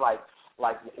now. It's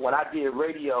like when I did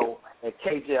radio at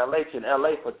KJLH in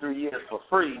L.A. for 3 years for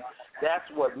free, that's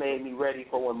what made me ready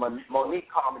for when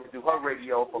Monique called me to do her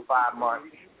radio for 5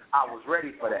 months. I was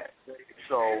ready for that.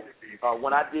 So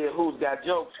when I did Who's Got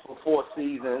Jokes for 4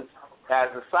 seasons as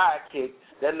a sidekick,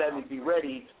 that let me be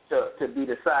ready to be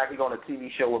the sidekick on a TV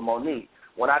show with Monique.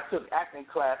 When I took acting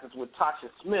classes with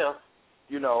Tasha Smith,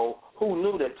 you know, who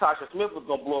knew that Tasha Smith was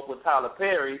going to blow up with Tyler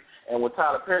Perry, and when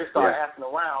Tyler Perry started asking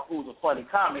around who's a funny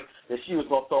comic, that she was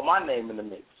going to throw my name in the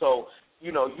mix. So,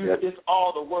 you know, it's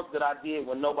all the work that I did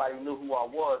when nobody knew who I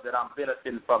was that I'm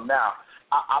benefiting from now.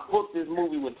 I booked this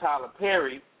movie with Tyler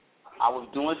Perry. I was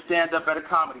doing stand-up at a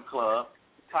comedy club.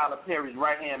 Tyler Perry's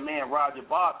right-hand man, Roger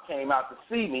Boggs, came out to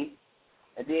see me,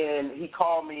 and then he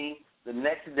called me the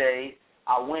next day.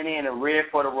 I went in and read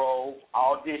for the role,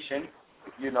 auditioned,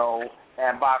 you know,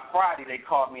 and by Friday they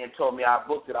called me and told me I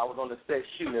booked it. I was on the set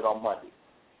shooting it on Monday.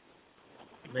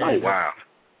 Man, wow.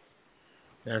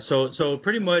 Yeah, so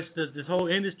pretty much this whole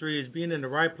industry is being in the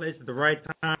right place at the right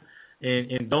time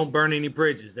and don't burn any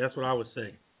bridges. That's what I would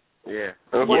say. Yeah.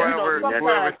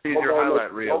 Whoever sees your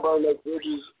highlight reel.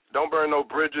 Don't burn no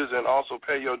bridges and also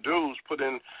pay your dues.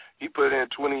 He put in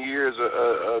 20 years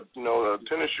of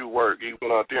tennis shoe work. He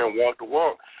went out there and walked the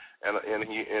walk, and like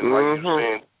you were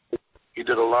saying, he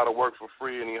did a lot of work for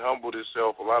free, and he humbled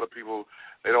himself. A lot of people,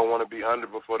 they don't want to be under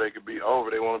before they could be over.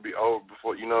 They want to be over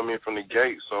before, you know what I mean, from the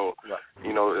gate. So,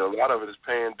 you know, a lot of it is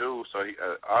paying dues. So he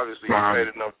obviously he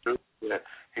paid enough dues.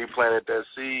 He planted that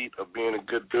seed of being a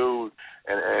good dude,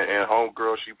 and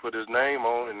homegirl, she put his name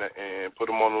on and put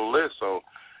him on the list. So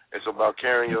it's about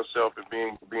carrying yourself and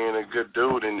being a good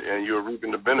dude, and you're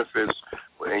reaping the benefits,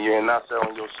 and and you're not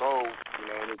selling your soul, you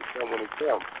know, and it come when it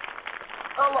comes.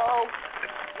 Hello.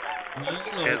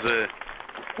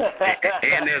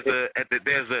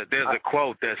 There's a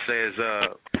quote that says,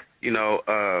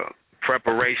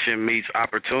 preparation meets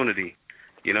opportunity.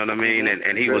 You know what I mean?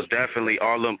 And he was definitely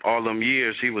all them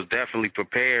years. He was definitely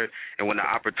prepared. And when the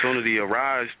opportunity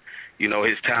arose,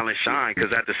 his talent shined.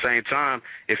 Because at the same time,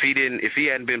 if he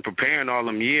hadn't been preparing all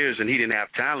them years and he didn't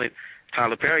have talent,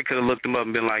 Tyler Perry could have looked him up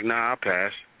and been like, "Nah, I'll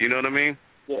pass." You know what I mean?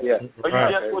 Yeah. But you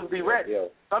just wouldn't be ready.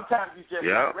 Sometimes you just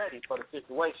not ready for the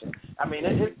situation. I mean,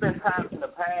 it's been times in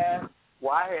the past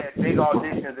where I had big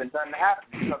auditions and nothing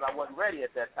happened because I wasn't ready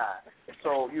at that time.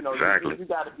 So, you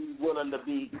got to be willing to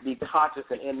be conscious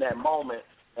and in that moment.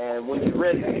 And when you're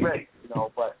ready, you're ready.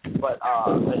 But that's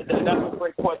a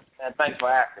great question, and thanks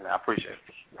for asking. I appreciate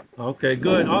it. Okay,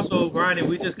 good. Also, Rodney,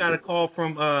 we just got a call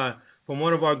from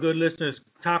one of our good listeners,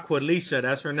 Taqualisha.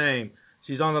 That's her name.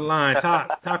 She's on the line.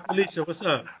 Taqualisha, what's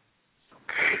up?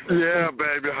 Yeah,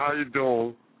 baby, how you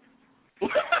doing?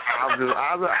 I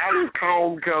just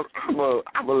called because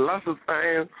I'm a Luscious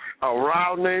fan of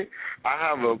Rodney. I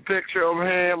have a picture of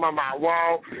him on my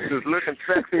wall, just looking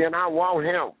sexy, and I want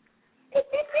him.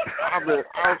 I've been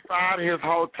outside his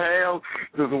hotel,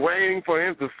 just waiting for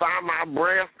him to sign my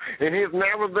breast, and he's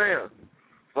never there.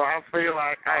 So I feel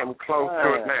like I am close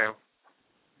to it now.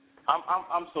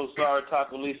 I'm so sorry,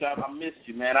 Taco Lisa. I missed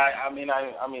you, man. I mean,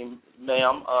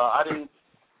 ma'am, I didn't.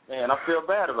 Man, I feel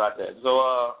bad about that.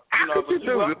 So,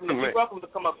 you're welcome to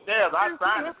come upstairs. I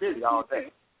signed the city all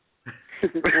day.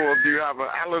 Well, do you have an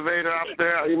elevator up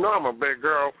there? You know I'm a big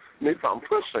girl. Need some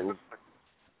pushing.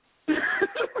 So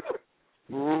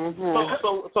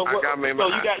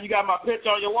you got my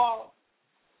picture on your wall?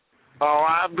 Oh,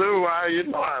 I do. I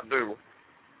do.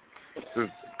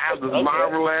 I just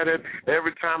marvel at it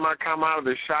every time I come out of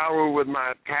the shower with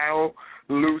my towel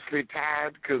loosely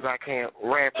tied because I can't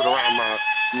wrap it around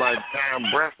my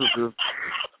damn breasts.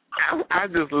 I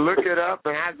just look it up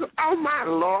and I just, oh my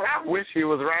Lord, I wish he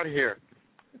was right here.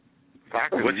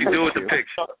 So what'd you do with the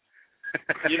picture?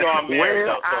 I'm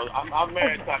married, so I'm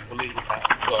married to Taqualisha.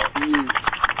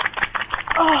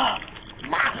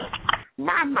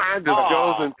 My mind just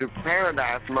goes into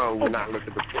paradise mode when I look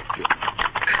at the picture.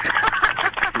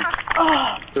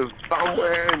 Just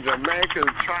somewhere in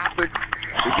Jamaica's tropics,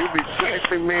 you be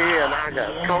chasing me and I got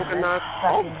coconuts,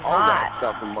 all that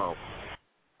stuff and more.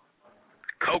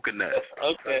 Coconuts.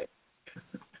 Okay.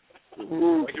 Thank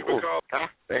you for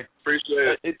calling.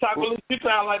 Appreciate it. Taqualisha, you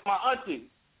sound like my auntie.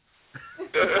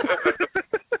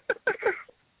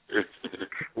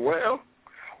 Well,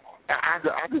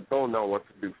 I just don't know what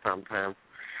to do sometimes.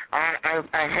 I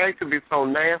hate to be so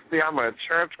nasty. I'm a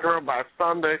church girl by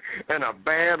Sunday and a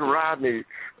bad Rodney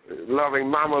loving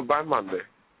mama by Monday.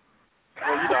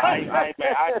 Well, I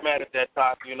ain't mad at that,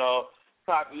 Talk.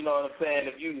 Talk, you know what I'm saying?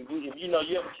 If you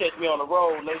ever catch me on the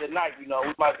road late at night, we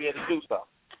might be able to do something.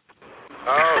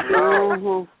 Oh,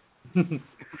 no.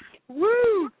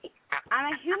 Woo! I'm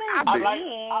a human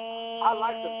being. I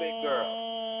like the big girl.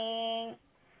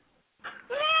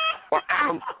 Well,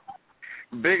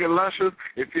 big and luscious.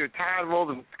 If you're tired of all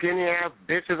the skinny ass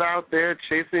bitches out there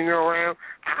chasing you around,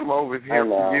 I'm over here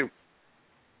for you.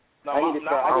 No, I need to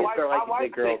start liking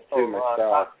big girls too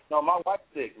myself. No, my wife's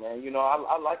thick, man.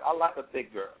 I like a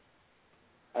thick girl.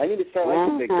 I need to start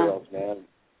liking big girls, man.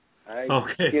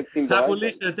 Okay.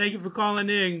 Taqualisha, thank you for calling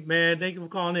in, man. Thank you for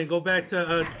calling in. Go back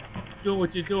to doing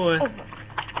what you're doing.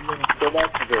 Go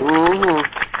back to this.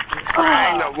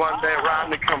 I know one day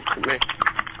Rodney comes to me.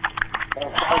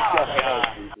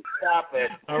 Stop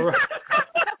it. All right.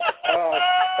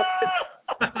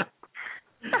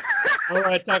 All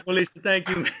right, Taqualisha, thank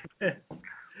you, man.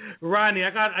 Rodney, I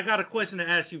got a question to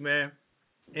ask you, man.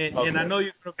 And I know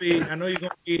you're gonna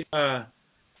be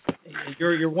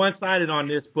you're one-sided on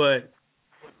this, but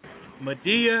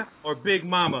Madea or Big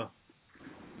Mama?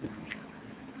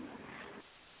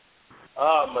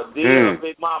 Madea or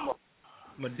Big Mama?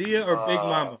 Madea or Big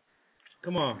Mama?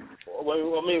 Come on.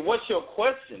 I mean, what's your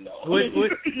question, though?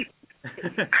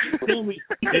 Tell me,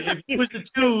 if you was to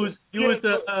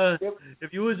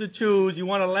choose, you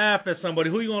want to laugh at somebody.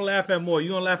 Who you gonna laugh at more? You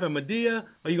gonna laugh at Madea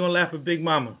or you gonna laugh at Big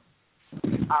Mama?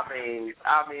 I mean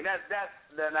that's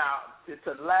now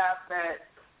to laugh at,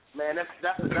 man.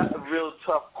 That's a real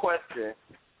tough question.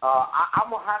 I'm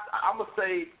gonna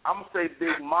say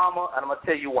Big Mama, and I'm gonna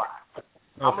tell you why. Okay.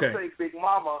 I'm gonna say Big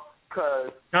Mama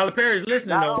because Tyler Perry's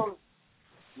listening though.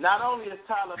 Not only is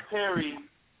Tyler Perry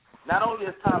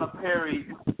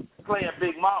playing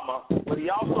Big Mama, but he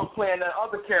also playing that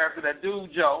other character, that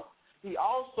dude Joe. He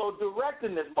also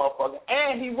directing this motherfucker,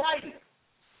 and he writing.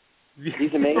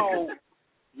 He's amazing.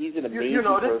 He's an amazing You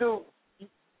know, this person.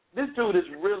 dude is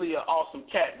really an awesome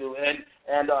cat, dude.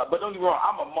 But don't get me wrong,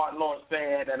 I'm a Martin Lawrence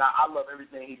fan, and I love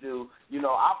everything he do. You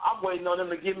know, I'm waiting on him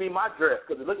to give me my dress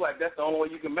because it looks like that's the only way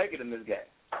you can make it in this game.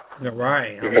 Yeah,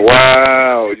 right.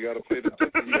 Wow, you gotta play the.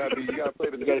 You gotta play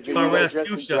the. You gotta give me that dress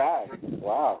and drag.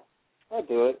 Wow, I'll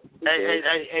do it. Hey,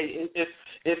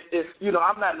 it's you know,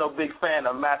 I'm not no big fan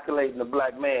of emasculating the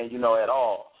black man, you know, at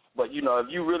all. But you know, if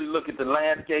you really look at the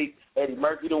landscape, Eddie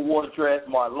Murphy done wore a dress,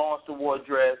 Martin Lawrence done wore a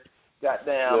dress,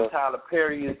 goddamn Tyler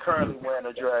Perry is currently wearing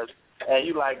a dress, and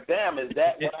you like, damn, is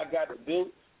that what I got to do?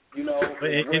 You know,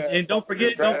 and don't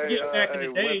forget back in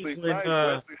the day when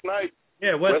Wesley Snipes.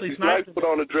 Yeah, Wesley Snipes put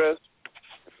on a dress.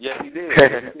 Yes, he did.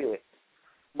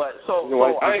 But I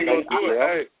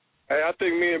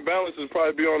think me and Balance is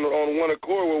probably be on one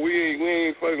accord where we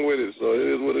ain't fucking with it. So it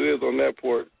is what it is on that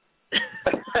part.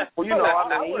 Well, you know,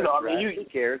 who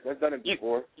cares? I've done it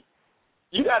before.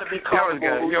 You got to be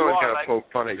comfortable. You always got to poke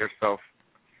fun at yourself.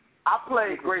 I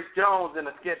played Grace Jones in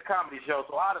a sketch comedy show,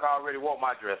 so I'd already wore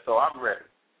my dress, so I'm ready.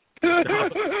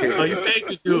 Oh, you paid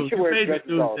the dude. You paid the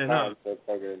dude then, huh?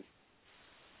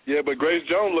 Yeah, but Grace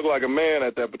Jones looked like a man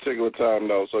at that particular time,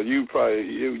 though. So you probably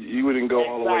you didn't go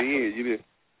all the way in. You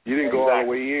didn't go all the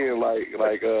way in like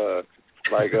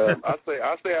I say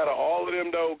out of all of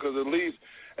them though, because at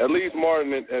least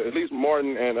Martin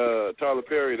and Tyler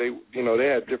Perry, they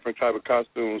had different type of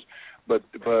costumes, but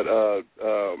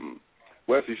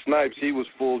Wesley Snipes, he was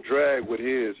full drag with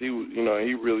his. He was,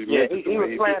 he really he was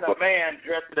playing a man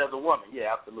dressed as a woman.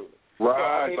 Yeah, absolutely.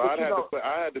 Right, so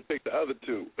I had to pick the other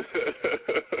two.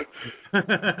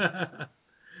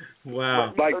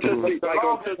 Wow. Like on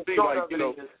Tootsie,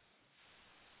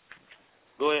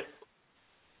 Go ahead.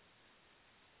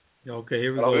 Okay,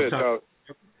 here we go.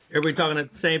 Everybody talking at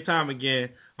the same time again.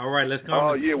 All right, let's go.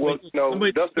 Oh yeah, well,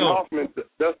 Dustin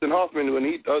Hoffman when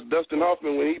he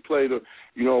played a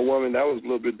woman, that was a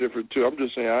little bit different too. I'm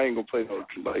just saying I ain't gonna play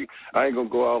I ain't gonna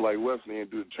go out like Wesley and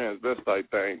do the transvestite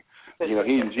thing.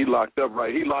 He locked up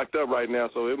right. He locked up right now,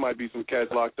 so it might be some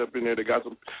cats locked up in there that got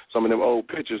some of them old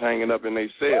pictures hanging up in their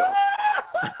cell.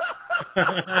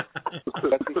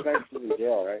 That's in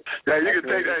jail, right? Yeah, you can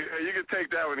take that. You can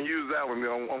take that one and use that one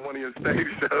on one of your stage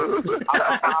shows.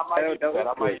 I might.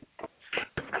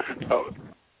 Oh.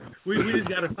 We just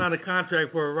got to sign a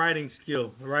contract for a writing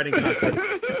contract.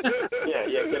 Yeah,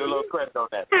 get a little credit on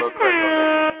that.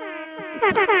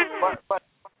 But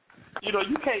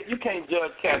you can't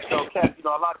judge cats though. Cats, a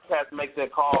lot of cats make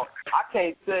that call. I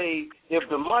can't say if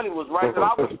the money was right that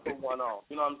I would put one on.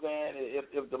 You know what I'm saying?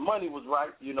 If the money was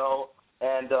right,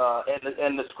 and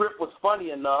the script was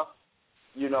funny enough,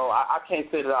 I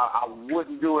can't say that I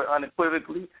wouldn't do it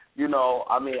unequivocally.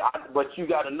 But you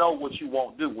got to know what you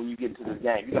won't do when you get into this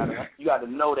game. You got to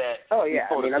know that. Oh yeah,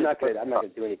 I'm not gonna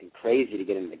do anything crazy to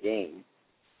get in the game.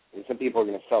 And some people are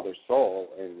going to sell their soul,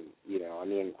 and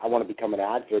I want to become an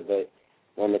actor, but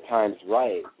when the time's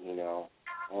right,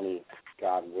 only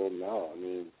God will know.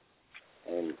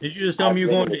 And did you just tell me you're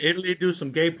going to Italy to do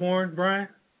some gay porn, Brian?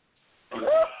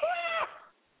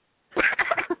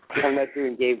 I'm not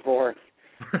doing gay porn.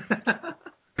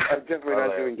 I'm definitely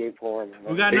not doing gay porn.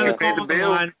 We got another call on the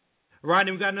line.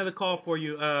 Rodney, we got another call for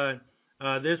you.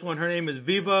 This one, her name is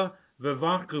Viva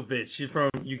Vivankovic. She's from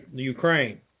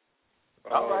Ukraine.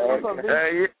 All right, what's up,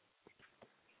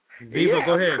 Viva,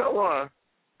 go ahead.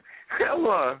 Come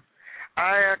on.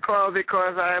 I called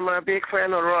because I'm a big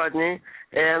fan of Rodney,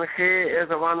 and he is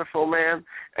a wonderful man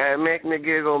and make me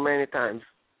giggle many times.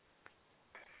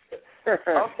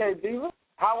 Okay, Viva,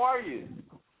 how are you?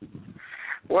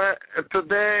 Well,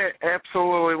 today,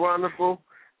 absolutely wonderful.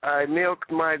 I milked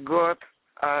my goat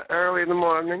early in the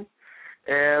morning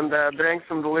and drank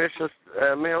some delicious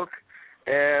milk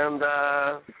and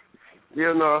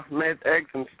made eggs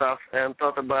and stuff and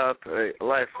thought about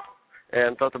life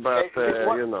and thought about,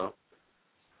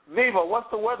 Viva, what's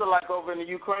the weather like over in the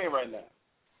Ukraine right now?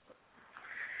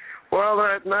 Well,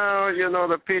 right now,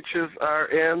 the pitches are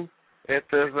in. It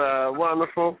is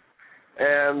wonderful,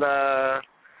 and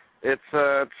it's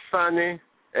sunny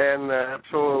and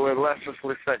absolutely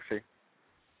lusciously sexy.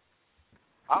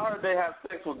 I heard they have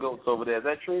sex with goats over there. Is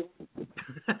that true?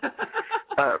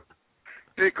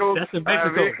 Pickles. That's in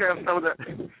Mexico. We have some of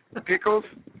the pickles.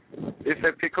 You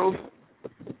say pickles?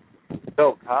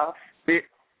 No, huh? You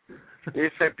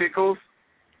say pickles?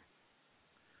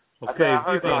 Okay. I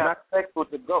heard they have sex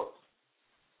with the goats.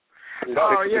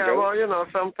 Oh yeah, well,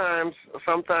 sometimes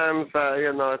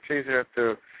it's easier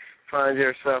to find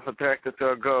yourself attracted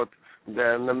to a goat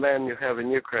than the man you have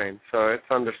in Ukraine, so it's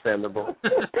understandable.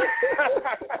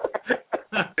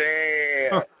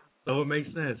 Damn. So it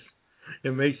makes sense.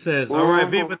 It makes sense. All right,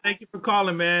 Viva, thank you for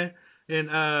calling, man.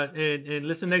 And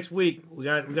listen next week. We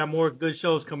got more good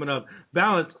shows coming up.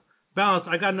 Balance.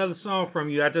 I got another song from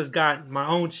you. I just got my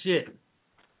own shit.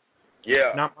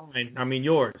 Yeah. Not mine. I mean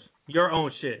yours. Your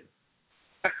own shit.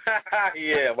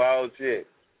 Yeah, my own shit.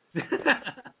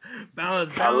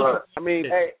 Balance. I mean,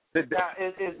 hey, now,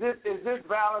 is this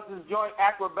Balance's joint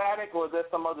Acrobatic, or is there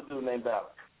some other dude named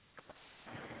Balance?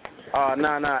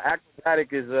 No. Acrobatic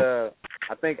is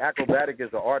I think Acrobatic is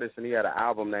an artist, and he had an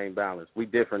album named Balance. We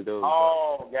different dudes.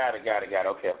 Oh, got it.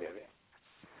 Okay.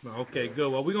 Okay, good.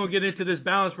 Well, we're going to get into this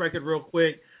Balance record real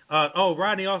quick.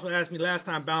 Rodney also asked me last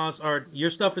time, Balance,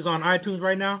 your stuff is on iTunes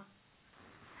right now?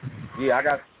 Yeah, I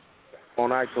got on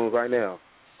iTunes right now.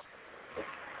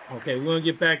 Okay, we're going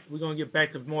to get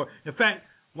back to more. In fact,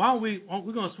 we're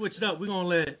going to switch it up. We're going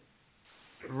to let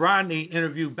Rodney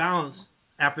interview Balance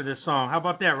after this song. How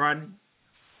about that, Rodney?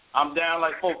 I'm down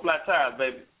like 4 flat tires,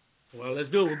 baby. Well, let's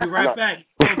do it. We'll be right back.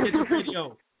 Kitchen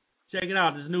Radio. Check it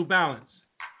out. This is New Balance.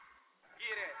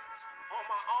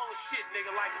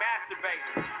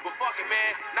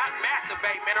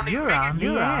 You're on the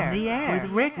air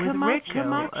with Rick Camacho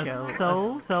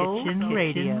of Soul Kitchen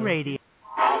Radio.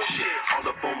 Oh shit, all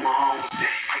up on my own shit.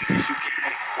 You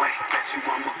can't wait, bet you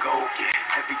I'ma go get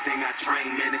everything I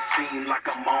dream, and it seems like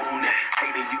I'm on it.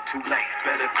 Hating you too late,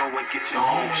 better go and get your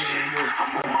own shit.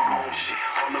 I'm on my own shit,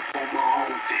 all up on my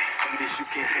own shit. Haters, you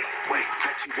can't wait,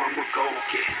 bet you I'ma go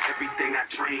get everything I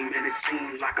dream, and it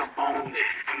seems like I'm on it.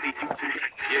 Hating you too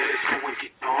late, yeah, go and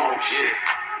get your own shit.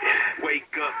 Yeah.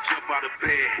 Wake up, jump out of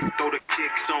bed, throw the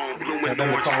kicks on, blue and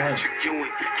orange, Patrick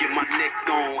Ewing, get my neck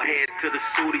on, head to the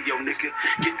studio, nigga,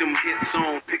 get them hits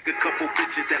on, pick a couple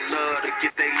bitches that love to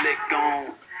get they lick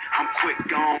on. I'm quick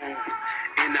gone,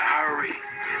 in a hurry,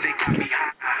 they got me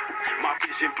high, my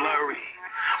vision blurry.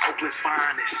 Oakland's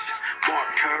finest, Mark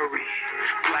Curry,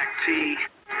 black tee,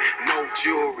 no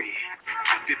jewelry,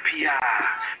 keep it P.I.,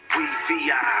 we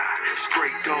V.I.,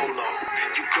 straight dolo,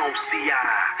 you don't see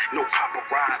no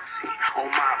paparazzi,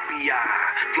 on my B.I.,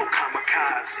 flow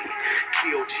kamikaze,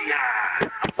 kill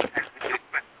G.I.,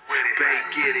 Bay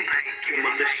get it,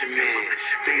 militiamen,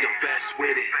 they the best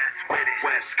with it,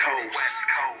 West Coast,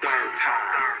 third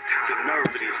time, the nerve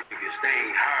of these niggas, they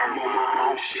ain't heard. I'm on my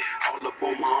own shit, all up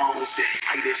on my own shit,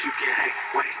 haters you can hate,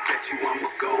 wait, bet you I'ma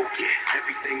go get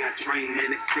everything I dream,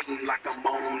 and it seems like I'm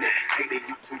on it, hating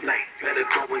you too late, better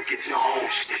go and get your own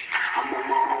shit, I'm on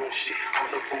my own shit, all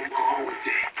up on my own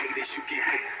shit, haters you can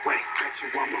hate, wait, bet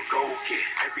you I'ma go get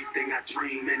everything I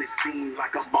dream, and it seems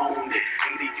like I'm on it,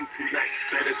 hating you too late,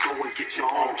 better go and get your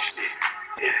own shit,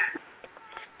 yeah.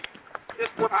 This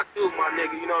is what I do, my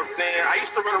nigga, you know what I'm saying? I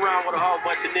used to run around with a whole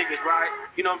bunch of niggas, right?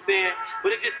 You know what I'm saying?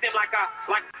 But it just seemed like I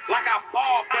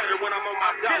fall better when I'm on my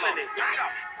feeling it.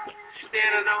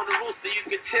 Standing on the roof so you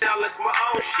can tell it's my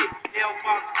own shit.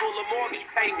 Mailbox full of mortgage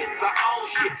payments, my own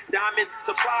shit. Diamond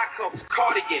supply coats,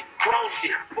 cardigan, grown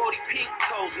shit. 40 pink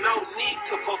toes, no need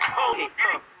to postpone it.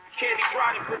 Candy dry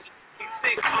to put you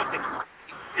 600.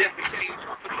 Just in case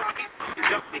you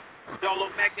jump me.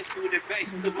 Dolo back into the base,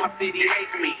 cause my city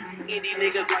hates me. Indie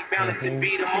niggas like Balance and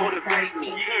B to motivate me.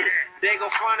 They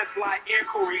gon' find us like Air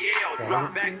Coryell.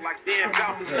 Drop back like damn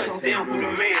Falcon touchdown through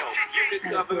the mail. You can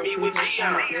cover me with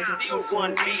Dion, still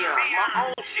 1 Dion. My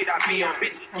own shit I be on,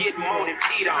 bitches get more than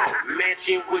Pete on.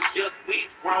 Mansion with just weed,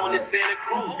 grown in Santa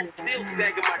Cruz. Still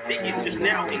sagging my tickets just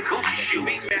now in Gucci shoes.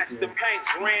 Me match the paint,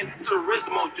 Gran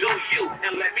Turismo, do you.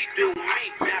 And let me do me,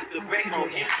 masturbate on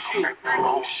you, shoot.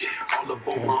 Oh shit, all up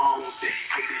on my own shit.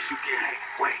 Haters you can hate,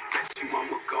 wait, bet you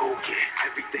I'ma go get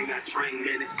everything I dream,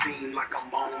 and it seems like I'm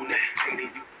on it.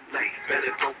 Hating you late,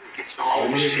 better go get your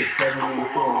own shit. I'm on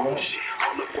my own shit,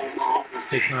 all up on my own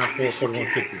shit. Haters you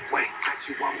can hate, wait, bet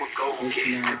you I'ma go get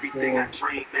everything I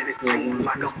dream, and it seems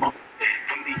like I'm on it.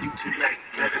 Hating you too late,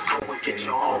 better go and get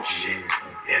your own shit.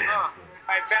 Yeah.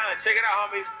 Hey, Balance, check it out,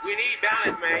 homies. We need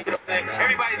balance, man. You know what I'm saying?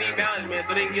 Everybody need balance, man,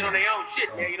 so they can get on their own shit,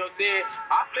 man. You know what I'm saying?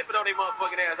 I flip it on their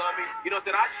motherfucking ass, homie. You know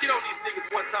what I'm saying? I shit on these niggas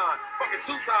 1 time. Fucking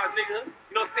 2 times, nigga.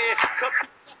 You know what I'm saying? Come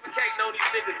suffocating on these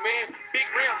niggas, man. Big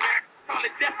rims, man. Call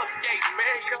it defecating,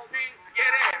 man. You know what I mean? Yeah,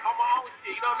 that. On my own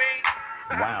shit, you know what I mean?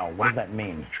 Wow, what does that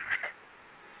mean?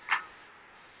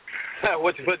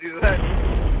 What you say?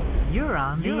 You're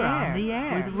on the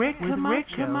air with Rick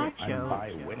Camacho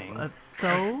of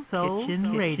Soul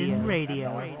Kitchen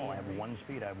Radio. I have 1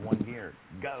 speed, I have 1 gear.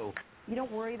 Go. You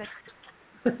don't worry that.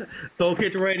 Soul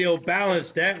Kitchen Radio Balance,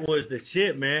 that was the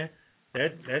shit, man.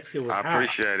 That shit was hot. I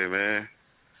appreciate it, man.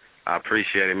 I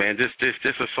appreciate it, man.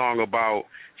 Just a song about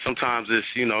sometimes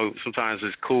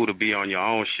it's cool to be on your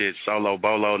own shit, solo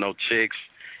bolo, no chicks,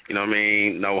 you know what I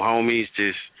mean, no homies,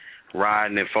 just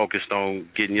riding and focused on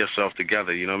getting yourself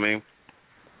together. You know what I mean?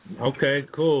 Okay,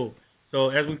 cool. So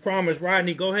as we promised,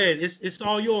 Rodney, go ahead. It's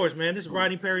all yours, man. This is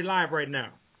Rodney Perry live right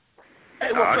now.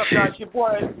 Hey, what's up, guys? It's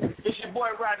your boy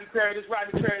Rodney Perry. This is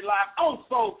Rodney Perry live on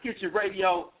Soul Kitchen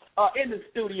Radio. In the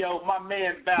studio, my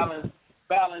man Balance,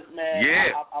 man.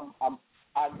 Yeah.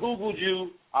 I googled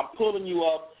you. I'm pulling you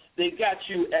up. They got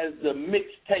you as the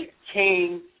mixtape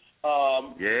king.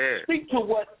 Yeah. Speak to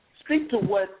what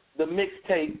the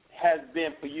mixtape has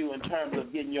been for you in terms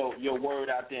of getting your word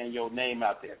out there and your name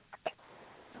out there.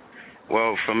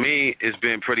 Well, for me, it's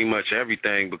been pretty much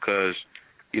everything because,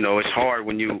 you know, it's hard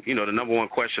when you know, the number one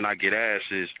question I get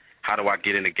asked is, how do I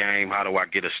get in the game? How do I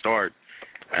get a start?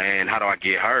 And how do I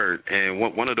get heard? And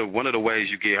one of the ways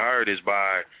you get heard is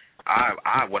by,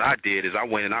 what I did is I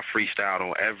went and I freestyled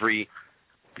on every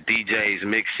DJ's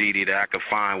mix CD that I could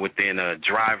find within a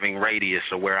driving radius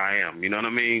of where I am. You know what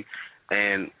I mean?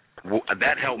 And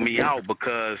that helped me out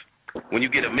because when you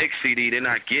get a mix CD, they're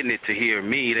not getting it to hear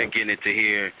me. They're getting it to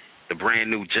hear the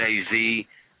brand new Jay-Z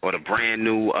or the brand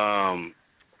new,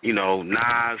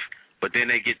 Nas, but then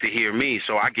they get to hear me.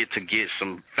 So I get to get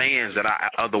some fans that I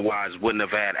otherwise wouldn't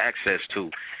have had access to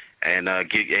and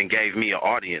gave me an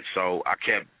audience. So I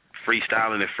kept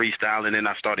freestyling, and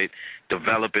I started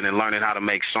developing and learning how to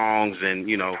make songs, and,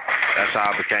 you know, that's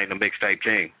how I became the mixtape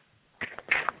king.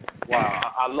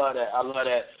 Wow, I love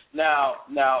that. Now,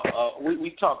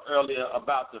 we talked earlier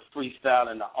about the freestyle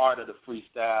and the art of the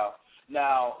freestyle.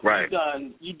 Now, right.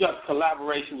 you done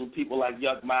collaborations with people like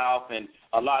Yuck Mouth and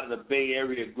a lot of the Bay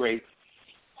Area greats.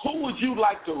 Who would you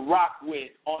like to rock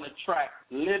with on a track,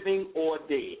 living or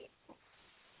dead?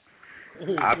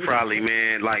 I probably,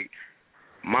 man, like,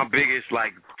 my biggest,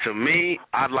 like, to me,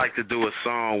 I'd like to do a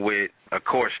song with, of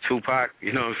course, Tupac,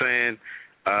 you know what I'm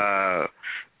saying?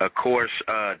 Of course,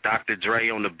 Dr. Dre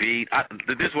on the beat.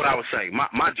 This is what I would say.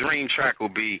 My dream track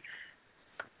would be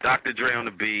Dr. Dre on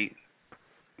the beat,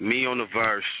 me on the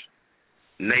verse,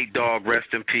 Nate Dogg,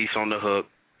 rest in peace, on the hook,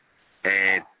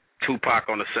 and Tupac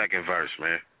on the second verse,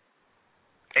 man.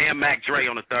 And Mac Dre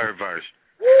on the third verse.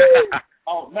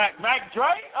 Oh, Mac Dre?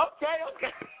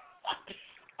 Okay.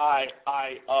 All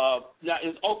right. Now,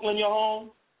 is Oakland your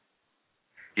home?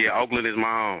 Yeah, Oakland is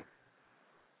my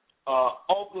home.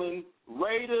 Oakland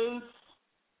Raiders?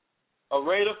 A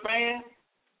Raider fan?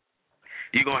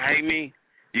 You gonna hate me?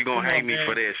 You gonna hate me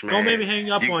for this, man? Don't make me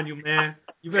hang up on you, man.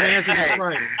 You better answer this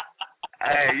right.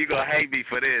 Hey, you gonna hate me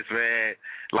for this, man?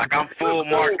 Like I'm full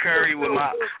Mark Curry with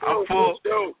my.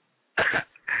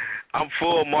 I'm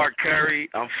full Mark Curry.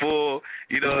 I'm full.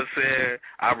 You know what I'm saying?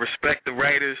 I respect the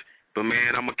Raiders, but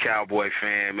man, I'm a Cowboy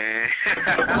fan, man.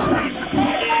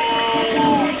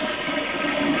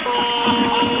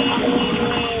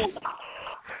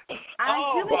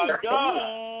 Oh my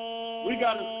God! We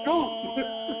got a scoop.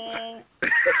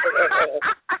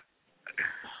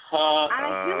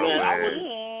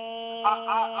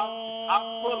 I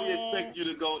fully expect you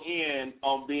to go in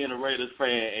on being a Raiders fan,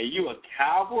 and you a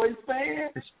Cowboys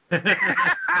fan? Hey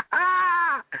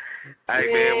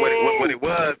man, what it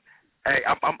was? Hey,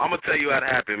 I'm gonna tell you how it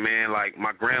happened, man. Like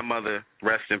my grandmother,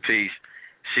 rest in peace.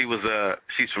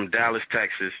 She's from Dallas,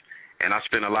 Texas, and I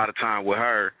spent a lot of time with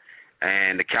her.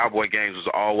 And the Cowboy games was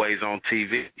always on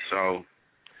TV, so.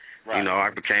 Right. You know, I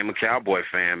became a Cowboy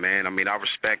fan, man. I mean, I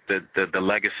respect the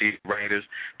legacy Raiders,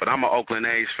 but I'm an Oakland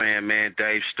A's fan, man.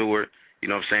 Dave Stewart, you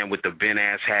know what I'm saying, with the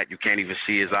Ben-ass hat. You can't even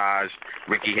see his eyes.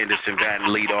 Ricky Henderson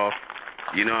batting leadoff.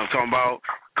 You know what I'm talking about?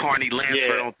 Carney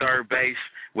Lansford on third base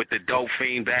with the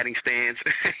Dauphine batting stance.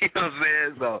 You know what I'm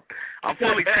saying? So I'm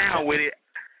fully down with it.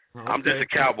 Okay. I'm just a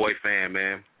Cowboy fan,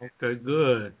 man. Okay,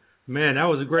 good. Man, that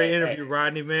was a great interview,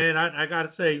 Rodney, man. I got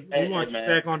to say, we want you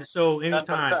back on the show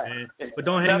anytime, man. But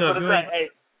don't hang up.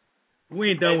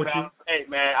 We ain't done with you. Hey,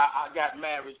 man, I got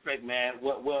mad respect, man.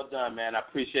 Well done, man. I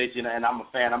appreciate you, and I'm a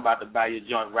fan. I'm about to buy your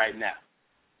joint right now.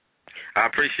 I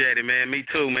appreciate it, man. Me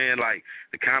too, man. Like,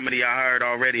 the comedy I heard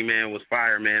already, man, was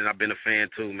fire, man. I've been a fan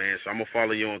too, man. So I'm going to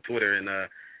follow you on Twitter, and, I'm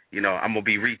going to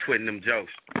be retweeting them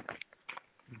jokes.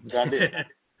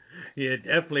 Yeah,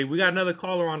 definitely. We got another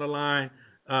caller on the line.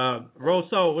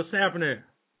 Rosso, what's happening?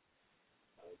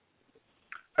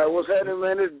 What's happening,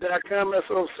 man? It's .com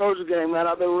SO Soldier Game, man.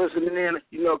 I've been listening in.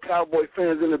 Cowboy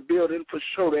fans in the building for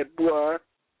sure. That boy.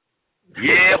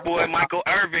 Yeah, boy, Michael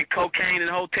Irvin, cocaine and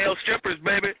hotel strippers,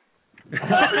 baby.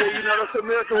 That's the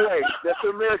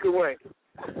American way.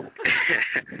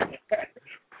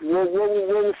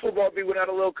 What would football be without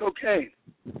a little cocaine?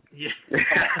 Yeah.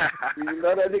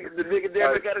 That the nigga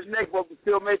damn got his neck broken,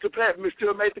 still made the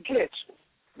catch.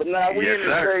 But now we in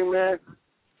this thing, man.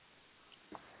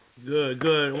 Good.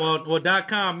 Well,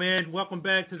 .com, man. Welcome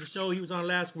back to the show. He was on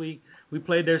last week. We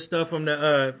played their stuff from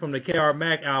the KR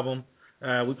Mac album.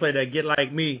 We played that Get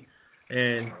Like Me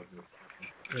and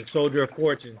Soldier of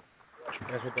Fortune.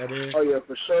 That's what that is. Oh, yeah,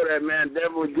 for sure that, man.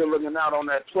 Definitely good looking out on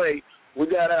that play. We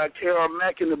got KR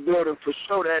Mac in the building for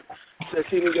sure that. Since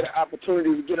he didn't get an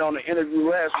opportunity to get on the interview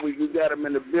last week, we got him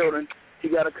in the building. He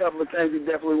got a couple of things he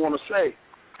definitely want to say.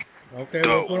 Okay,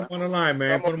 we'll put him on the line,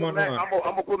 man. Put him on the line. I'm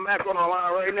going to put Mac on the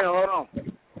line right now. Hold on.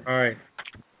 All right.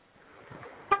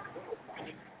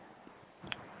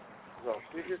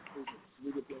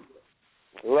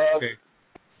 Love. Okay.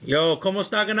 Yo, ¿cómo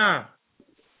está ganá?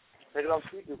 Take it off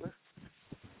speaker, man.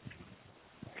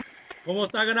 ¿Cómo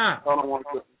está ganá? Hold on one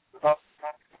quick.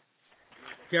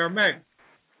 KR Mac.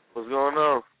 What's going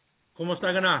on? ¿Cómo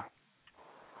está ganá?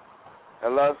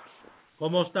 Hello?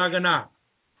 ¿Cómo está ganá?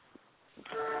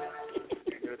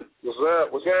 What's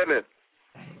up? What's happening?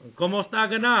 ¿Cómo está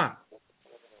ganá?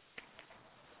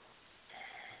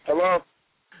 Hello?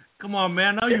 Come on,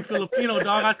 man. I know you Filipino,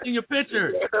 dog. I seen your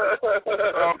picture.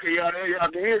 Okay, y'all there?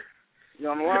 Y'all can hear? You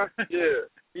on the line?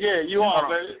 Yeah, you on,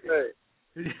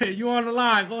 baby. Hey. You on the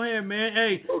line. Go ahead, man.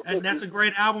 Hey, and that's a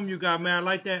great album you got, man.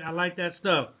 I like that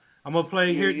stuff. I'm gonna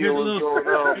play here's a little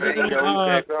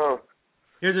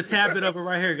here's a tad bit of it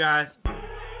right here, guys.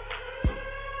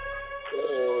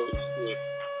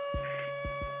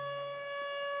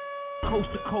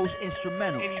 Coast to coast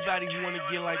instrumental. Anybody who wanna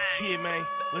get like Kid, man,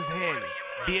 what's happening?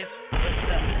 Bitch, what's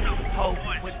up? Ho,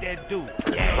 what that do?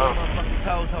 Yeah, motherfucking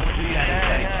toes, how much you got to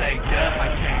say? Shaked up, I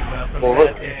came up from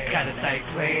nothing. Gotta stay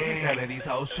clean, none of these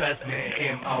hoes trust me.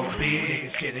 M.O.B.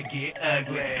 niggas shit'll get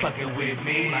ugly. Fucking with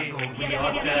me, like when we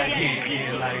all done,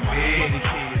 yeah, like me,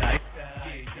 shit like that.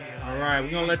 All right,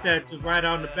 we're gonna let that just ride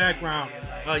out in the background.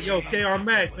 Yo, KR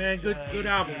Mac, man, good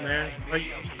album, man. Like,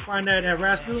 you find that at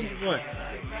Rasputin or what?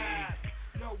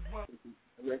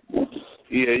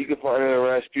 Yeah, you can find it at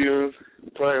Rasputin's,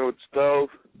 playing with the stove.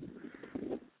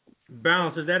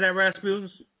 Balance, is that at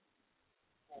Rasputin's?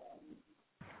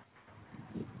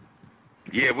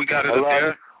 Yeah, we got it up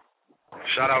there.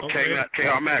 Shout out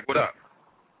KR Mac, what up?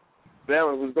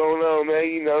 Balance, what's going on, man?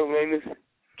 You know, man, this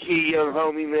key young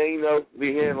homie, man, you know,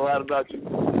 be hearing a lot about you.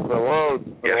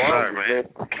 Yes, sir, man.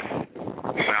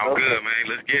 Sound good, man.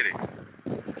 Let's get it.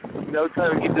 You know,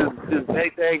 trying to get this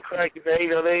big thing cranking, man. You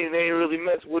know, they ain't really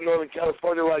messing with Northern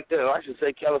California like that. Or I should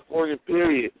say California,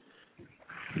 period.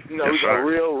 You know, we got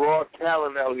real raw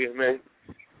talent out here, man.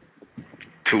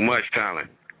 Too much talent.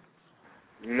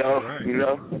 You know, right. You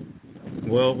know.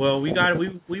 Well,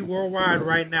 we worldwide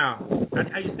right now. That's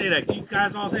how you say that. You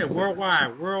guys all say it,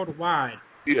 worldwide.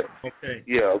 Yeah. Okay.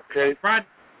 Yeah. Okay.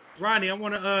 Rodney, I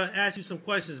want to ask you some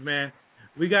questions, man.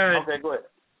 We got. Okay, go ahead.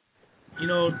 You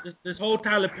know, this whole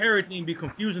Tyler Perry thing be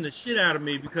confusing the shit out of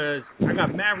me because I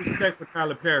got mad respect for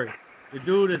Tyler Perry. The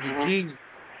dude is a genius.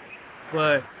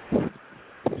 But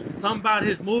something about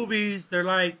his movies, they're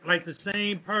like the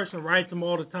same person writes them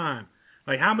all the time.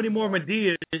 Like, how many more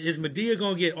Madeas? Is Madea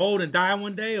going to get old and die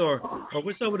one day? Or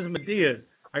what's up with his Madeas?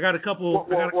 I got a couple.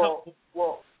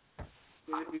 Well,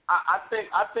 I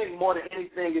think more than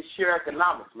anything is sheer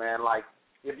economics, man. Like,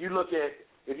 if you look at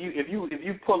if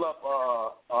you pull up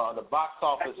the box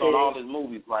office on all his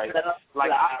movies, right?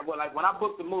 Like when I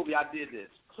booked the movie, I did this.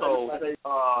 So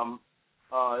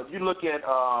if you look at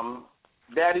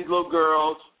Daddy's Little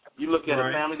Girls, you look at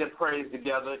A Family That Prays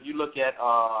Together, you look at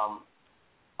all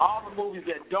the movies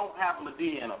that don't have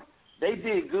Madea in them. They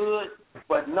did good,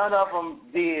 but none of them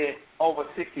did over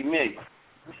 $60 million.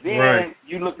 Then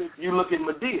you look at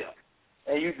Madea,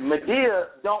 and Madea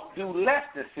don't do less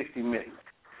than $60 million.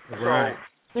 Right.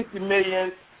 So $60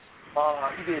 million.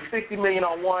 He did $60 million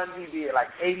on one. He did like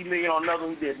 $80 million on another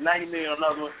one. He did $90 million on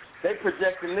another one. They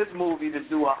projecting this movie to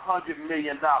do $100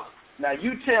 million. Now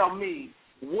you tell me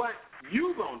what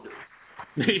you gonna do.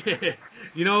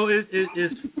 You know,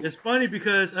 it's funny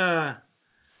because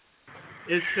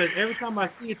every time I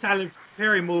see a Tyler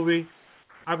Perry movie,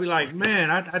 I'll be like, man,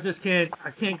 I just can't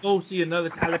go see another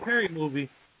Tyler Perry movie.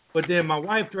 But then my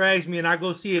wife drags me and I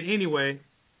go see it anyway,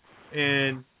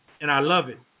 and I love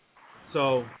it.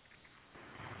 So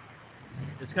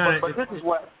it's kind of. But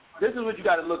this is what you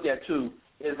got to look at too.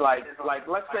 Is like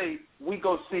let's say we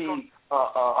go see a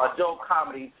adult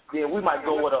comedy, then we might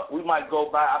go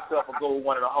by ourselves or go with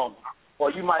one of the homies.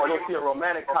 Or you might go see a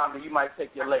romantic comedy, you might take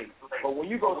your lady. But when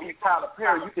you go see Tyler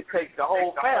Perry, you can take the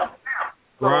whole family.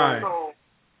 So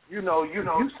you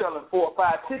selling 4 or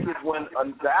 5 tickets when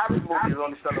the average movie is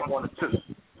only selling 1 or 2.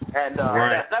 And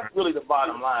that's really the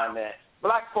bottom line, man.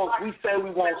 Black folks, we say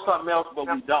we want something else, but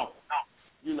we don't.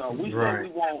 You know, we say we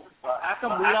won't. How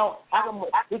come we don't? How come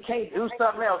we can't do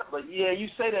something else? But yeah, you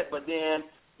say that, but then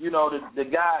you know the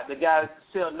guy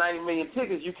sells 90 million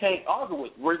tickets. You can't argue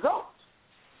with results.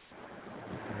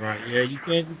 Right. Yeah, you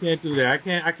can't do that.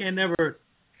 I can never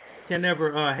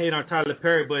hate on Tyler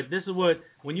Perry. But this is what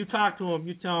when you talk to him,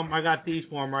 you tell him I got these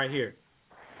for him right here.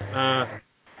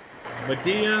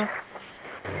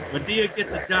 Madea gets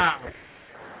a job,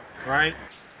 right?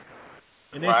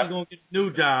 And then she's gonna get a new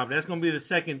job. That's gonna be the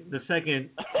second.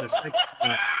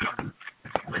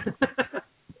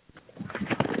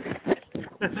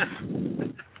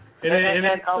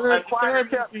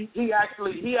 He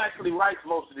actually writes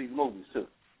most of these movies too.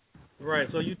 Right.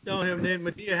 So you tell him then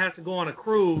Madea has to go on a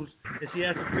cruise, and she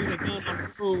has to bring a gun on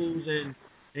the cruise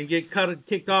and get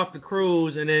kicked off the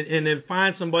cruise, and then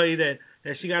find somebody that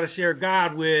she got to share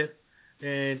God with,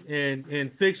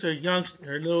 and fix her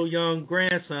little young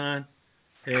grandson.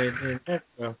 And that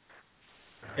stuff.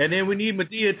 And then we need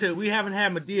Madea we haven't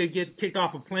had Madea get kicked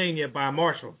off a plane yet by a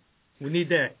marshal. We need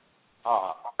that.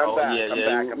 That's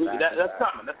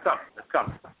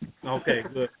coming. Okay,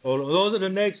 good. Well, those are the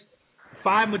next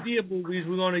 5 Madea movies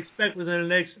we're going to expect within the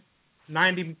next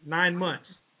 99 months.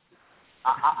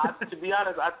 To be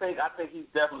honest, I think he's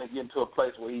definitely getting to a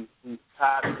place where he's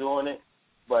tired of doing it.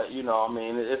 But you know, I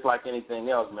mean, it's like anything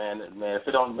else, man. If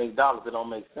it don't make dollars, it don't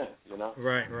make sense, you know.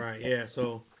 Right, yeah.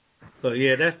 So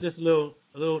yeah, that's just a little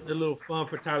fun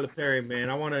for Tyler Perry, man.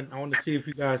 I want to see if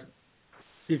you guys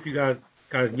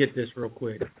get this real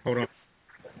quick. Hold on.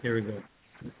 Here we go.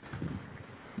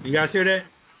 You guys hear that?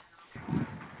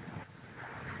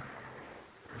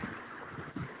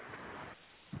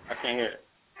 I can't hear it.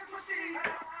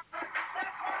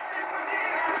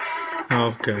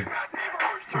 Okay.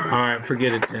 All right,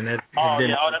 forget it then. That's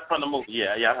from the movie.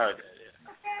 Yeah, I heard that.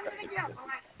 Yeah.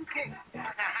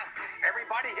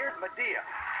 Everybody, here's Madea.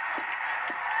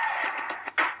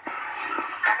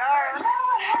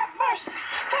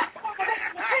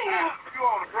 You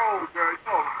on the road, girl.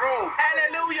 You on the road.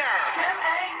 Hallelujah.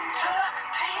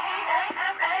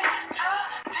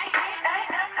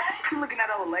 You looking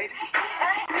at old lady?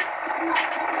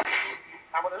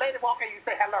 Now, when a lady walk in, you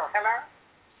say hello.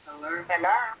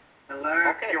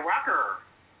 Okay, your rocker.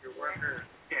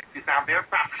 Yes, you sound very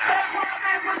proper.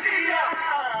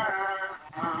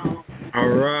 All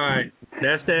right,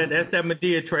 that's that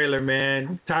Madea trailer,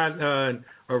 man.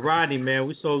 Rodney, man,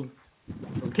 we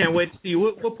can't wait to see you.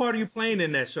 What part are you playing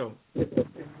in that show?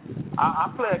 I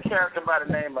play a character by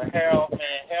the name of Harold.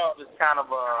 Man, Harold is kind of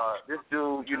this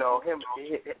dude. You know him.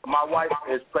 My wife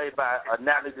is played by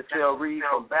Natalie Desselle Reed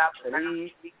from Baps and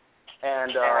Eve,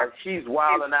 and she's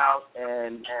wilding out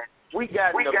and. We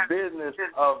got in the business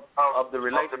of the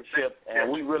relationship, and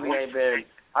we really ain't been.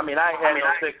 I mean, I ain't had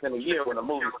no sex in a year when the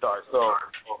movie starts. So,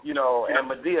 you know, and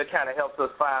Madea kind of helps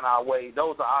us find our way.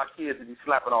 Those are our kids that be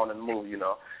slapping on in the movie, you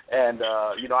know. And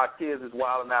you know, our kids is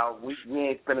wilding out. We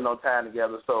ain't spending no time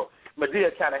together. So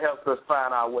Madea kind of helps us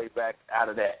find our way back out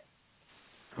of that.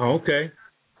 Oh, okay.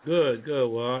 Good.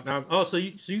 Well, now, so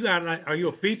you got? Are you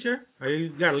a feature?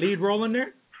 You got a lead role in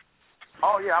there?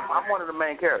 Oh yeah, I'm one of the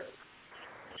main characters.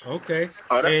 Okay.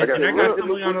 And I got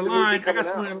somebody on the line.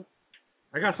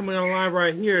 I got somebody on the line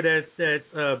right here that's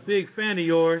a big fan of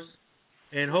yours,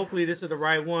 and hopefully this is the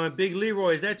right one. Big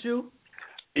Leroy, is that you?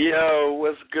 Yo,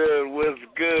 what's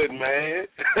good, man?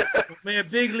 Man,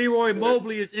 Big Leroy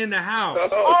Mobley is in the house.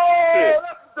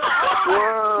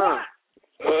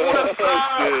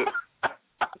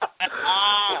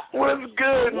 What's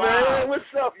good, man?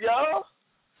 What's up, y'all?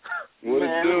 What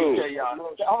it do?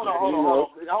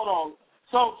 Hold on.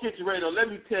 Soul Kitchen Radio, let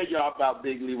me tell y'all about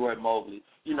Big Leroy Mobley.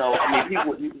 You know, I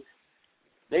mean,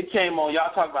 they came on,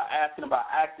 y'all talk about asking about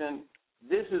acting.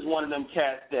 This is one of them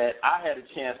cats that I had a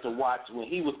chance to watch when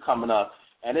he was coming up,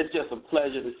 and it's just a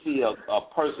pleasure to see a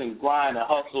person grind and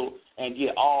hustle and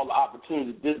get all the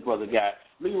opportunities this brother got.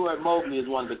 Leroy Mobley is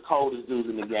one of the coldest dudes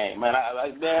in the game, man.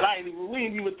 We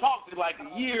ain't even talked in like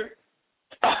a year.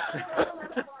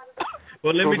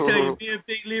 Well, let me tell you, me and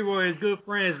Big Leroy is good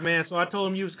friends, man. So I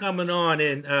told him you was coming on,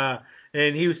 and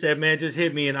he said, man, just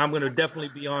hit me, and I'm going to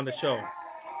definitely be on the show.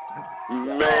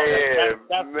 Man,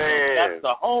 that's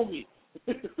the homie.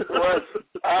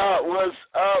 What's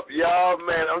up, y'all?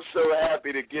 Man, I'm so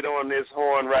happy to get on this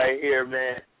horn right here,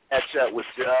 man. Catch up with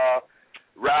y'all.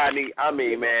 Rodney, I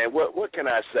mean, man, what can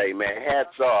I say, man?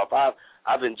 Hats off.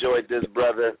 I've enjoyed this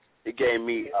brother. He gave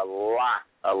me a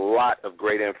lot of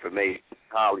great information in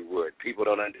Hollywood. People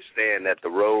don't understand that the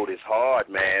road is hard,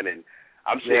 man, and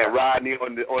I'm seeing Rodney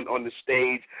on the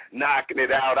stage knocking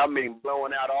it out. I mean,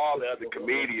 blowing out all the other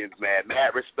comedians, man.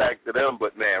 Mad respect to them,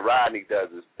 but man, Rodney does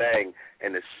his thing,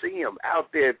 and to see him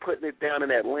out there putting it down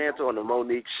in Atlanta on the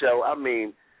Monique Show, I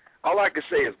mean, all I can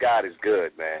say is God is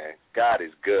good, man. God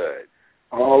is good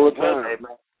all the time.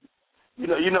 You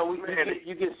know,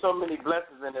 you get so many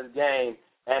blessings in this game,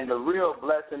 and the real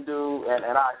blessing, dude,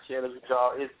 and I share this with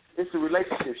y'all, it's the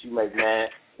relationships you make, man.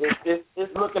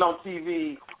 It's looking on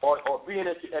TV or being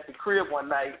at the crib one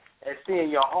night and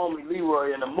seeing your homie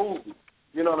Leroy in a movie.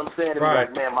 You know what I'm saying? And right.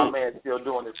 Be like, man, my man's still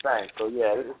doing his thing. So,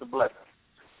 yeah, it's a blessing.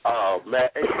 Oh, man.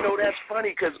 And, that's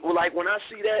funny because, like, when I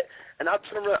see that and I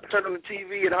turn on the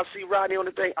TV and I see Rodney on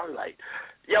the thing, I'm like,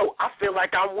 yo, I feel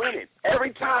like I'm winning. Every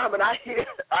time and I hear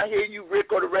you, Rick,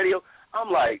 on the radio,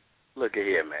 I'm like, look at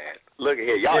here, man. Look at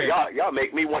here. Y'all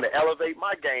make me want to elevate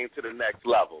my game to the next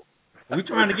level. We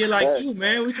trying to get like you,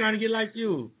 man. We trying to get like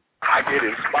you. I get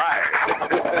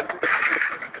inspired.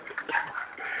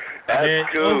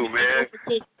 That's cool, man.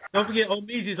 Don't forget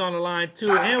Omeezy's on the line, too.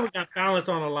 And we got Balance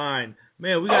on the line.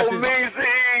 Man, we got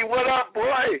Omeezy, what up,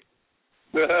 boy?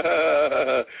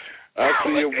 I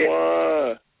see you,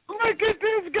 boy. Look at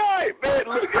this guy, man.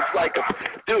 Look,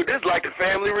 this is like a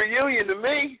family reunion to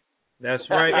me. That's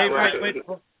right. Hey, wait.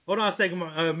 Hold on a second.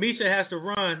 Misha has to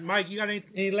run. Mike, you got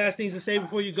any last things to say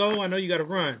before you go? I know you got to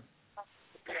run.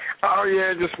 Oh,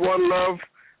 yeah, just one love.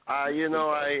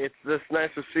 It's just nice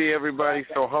to see everybody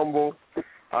so humble.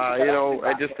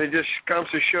 It just comes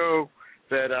to show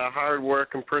that hard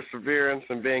work and perseverance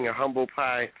and being a humble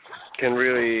pie can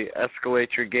really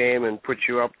escalate your game and put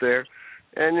you up there.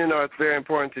 And, it's very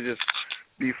important to just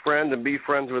be friends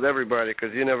with everybody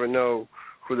because you never know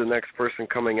who the next person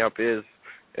coming up is.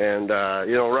 And,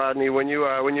 Rodney, when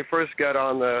you first got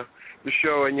on the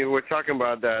show and you were talking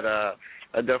about that,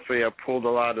 I definitely pulled a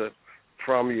lot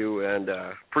from you and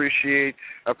appreciate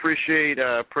a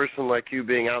person like you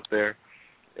being out there.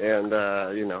 And,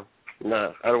 I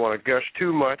don't want to gush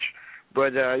too much,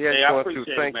 but, I just want to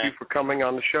thank you for coming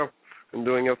on the show and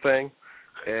doing your thing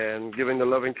and giving the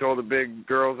loving to all the big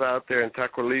girls out there and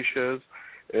Taqualicias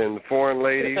and the foreign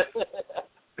ladies.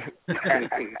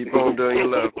 Keep on doing your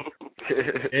love.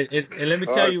 and let me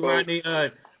tell you, Rodney,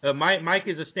 Mike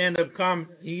is a stand-up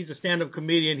he's a stand-up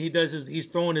comedian. He's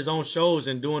throwing his own shows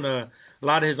and doing a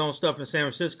lot of his own stuff in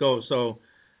San Francisco.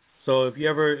 So if you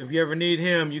ever need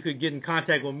him, you could get in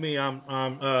contact with me. I'm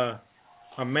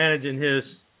managing his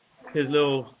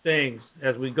little things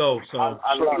as we go. So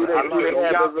do they have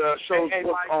his shows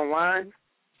booked online?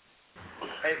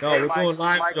 No, we're doing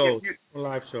live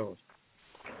shows.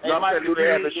 No, do they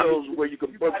have the shows where you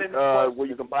can book, where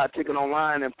you can buy a ticket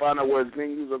online and find out where his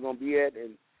venues are going to be at?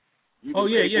 And you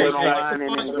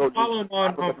can follow him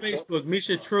on Facebook,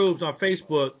 Misha Trubes on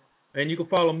Facebook, and you can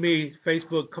follow me,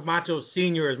 Facebook, Camacho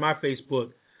Senior is my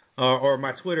Facebook, or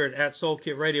my Twitter at Soul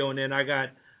Kid Radio, and then I got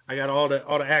all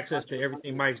the access to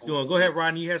everything Mike's doing. Go ahead,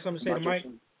 Rodney. You have something to say to Mike?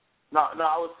 No,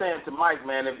 I was saying to Mike,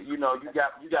 man, if you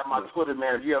got my Twitter,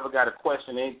 man. If you ever got a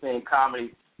question, anything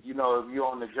comedy, if you're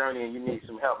on the journey and you need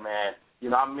some help, man,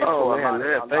 I'm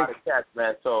mentoring a lot of cats,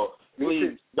 man. So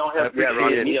please don't hesitate. I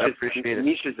appreciate it.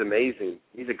 Misha's amazing.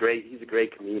 He's a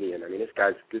great comedian. I mean, this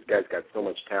guy's got so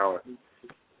much talent.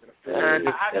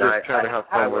 I try to have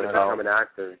fun with it all. I'm an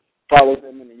actor. Follow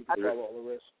him and you can follow all the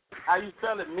rest. How you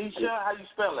spell it, Misha? How you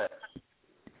spell it?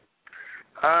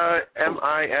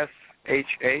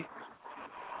 Misha.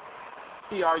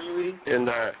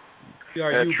 True.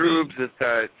 And Trubes is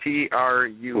Trubs.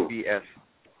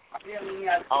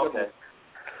 Okay.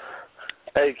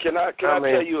 Hey, can I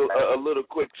tell you a little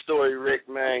quick story, Rick,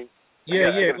 man? Yeah.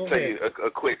 I'm going to tell you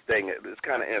a quick thing. It's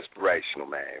kind of inspirational,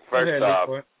 man.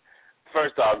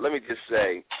 First off, let me just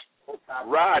say,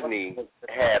 Rodney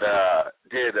had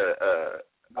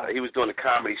he was doing a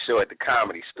comedy show at the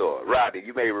Comedy Store. Rodney,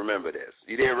 you may remember this.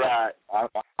 You did, Rod? I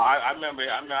remember.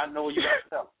 I know what you got to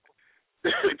tell.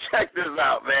 Check this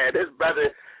out, man. This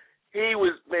brother, it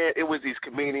was these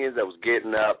comedians that was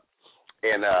getting up,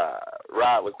 and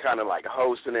Rod was kind of like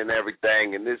hosting and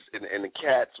everything, and the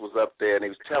cats was up there, and he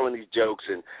was telling these jokes,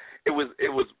 and it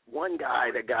was one guy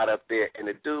that got up there, and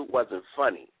the dude wasn't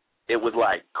funny. It was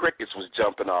like crickets was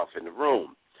jumping off in the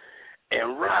room,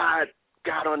 and Rod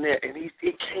got on there, and he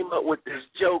came up with this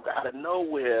joke out of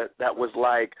nowhere that was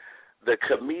like the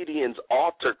comedian's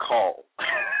altar call.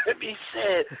 He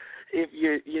said, if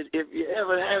you're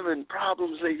ever having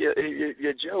problems and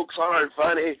your jokes aren't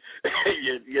funny,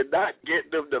 you're not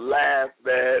getting them to laugh,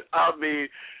 man. I mean,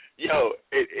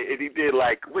 and he did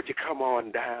like, would you come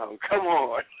on down? Come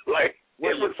on. Like,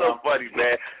 it was so funny,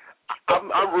 man.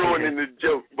 I'm ruining the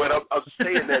joke, but I'm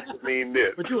saying that to mean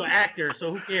this. But you're an actor,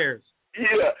 so who cares?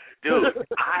 Yeah, dude.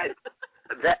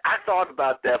 I thought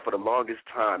about that for the longest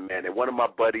time, man. And one of my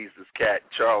buddies, this cat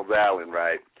Charles Allen,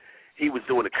 right? He was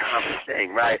doing a comedy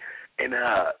thing, right? And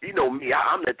you know me,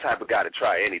 I'm the type of guy to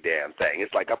try any damn thing.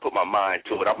 It's like I put my mind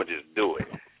to it. I'm gonna just do it.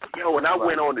 Yo, when I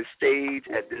went on the stage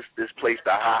at this place,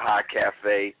 the Ha Ha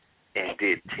Cafe, and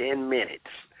did 10 minutes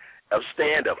of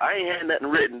stand-up, I ain't had nothing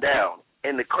written down,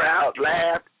 and the crowd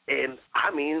laughed, and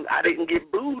I mean, I didn't get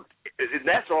booed, and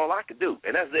that's all I could do,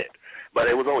 and that's it. But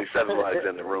it was only 7 of us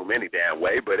in the room any damn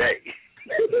way, but hey.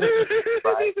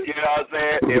 Right? You know what I'm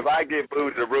saying? If I get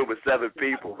booed in a room with 7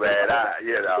 people, man,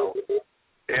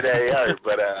 it ain't hurt,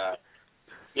 but I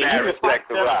respect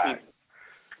the ride.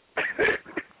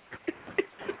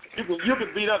 You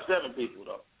can beat up 7 people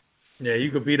though. Yeah,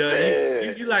 you could beat up.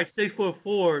 You like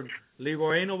 6'4",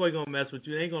 Leroy. Ain't nobody gonna mess with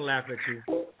you. They ain't gonna laugh at you.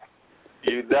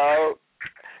 You know.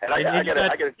 And I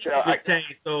gotta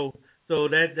tell. So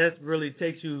that really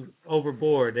takes you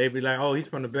overboard. They be like, oh, he's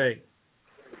from the Bay.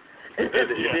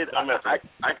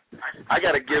 I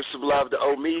got to give some love to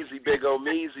Omeezy, Big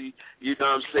Omeezy, you know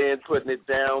what I'm saying, putting it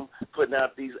down, putting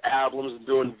out these albums and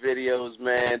doing videos,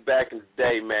 man. Back in the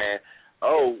day, man,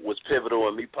 was pivotal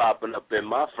in me popping up in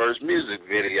my first music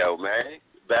video, man.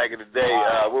 Back in the day,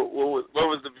 what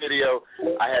was the video?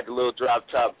 I had the little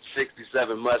drop-top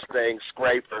 67 Mustang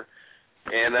Scraper,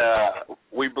 and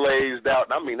we blazed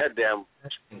out. I mean, that damn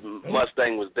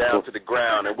Mustang was down to the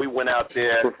ground, and we went out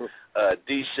there,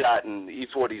 D-Shot and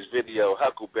E40's video,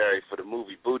 Huckleberry, for the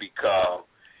movie Booty Call.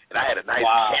 And I had a nice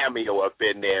cameo up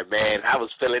in there, man. I was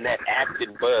feeling that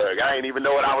acting bug. I didn't even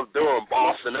know what I was doing,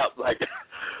 bossing up like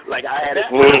I had it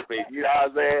perfect. You know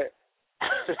what I'm saying?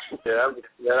 Yeah,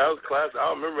 that was classic.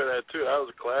 I remember that too. That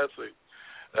was a classic.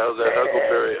 That was at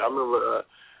Huckleberry. I remember.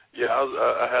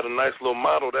 I had a nice little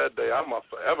model that day. I'm gonna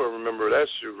forever remember that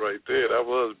shoot right there. That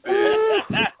was big.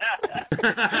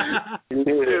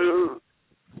 Dude.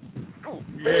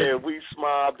 Man, we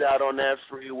smobbed out on that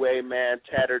freeway, man.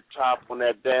 Tattered top on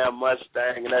that damn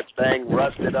Mustang, and that thing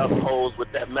rusted up holes with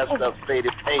that messed up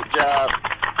faded paint job.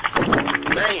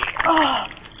 Man,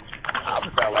 I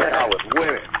felt like I was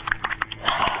winning.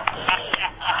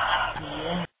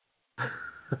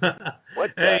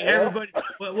 Hey, everybody,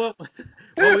 well,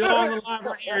 we all on the line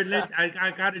right here.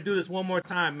 I got to do this one more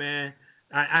time, man.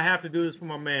 I have to do this for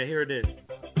my man. Here it is.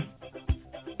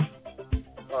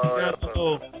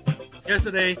 So,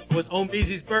 yesterday was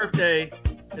Omeezy's birthday,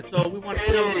 and so we want to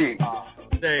celebrate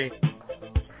today.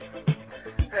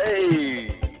 Hey,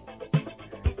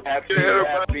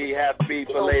 happy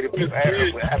belated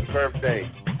happy birthday.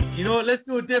 You know what? Let's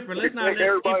do it different. Let's not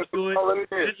let people do it.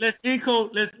 Let's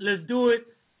do it.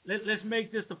 Let's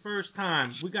make this the first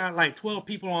time. We got like 12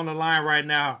 people on the line right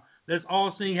now. Let's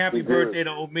all sing happy birthday to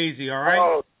Omeezy, all right?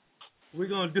 Oh. We're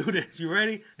going to do this. You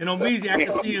ready? And Omeezy, I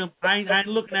can see him. I ain't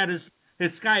looking at his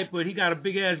Skype, but he got a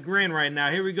big-ass grin right now.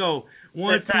 Here we go.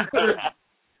 1, 2, 3.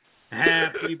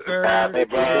 Happy birthday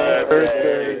to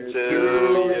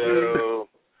you.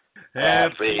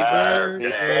 Happy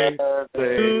birthday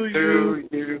to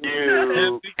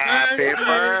you. Happy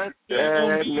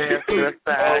birthday, Mr.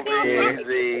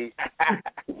 Omeezy.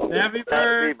 Happy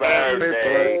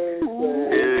birthday to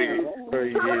you.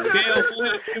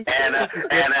 And a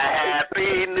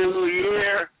happy new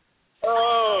year.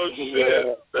 Oh,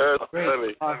 shit. That's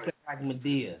funny. Like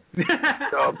Madeas.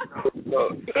 No.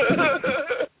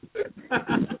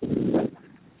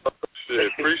 Shit,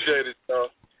 appreciate it, y'all.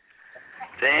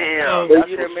 Damn.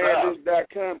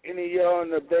 BigHappyFamily.com. Any of y'all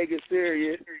in the Vegas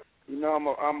area, you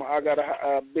know, I got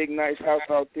a big, nice house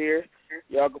out there.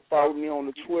 Y'all can follow me on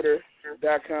the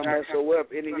Twitter.com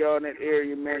SOF. Any of y'all in that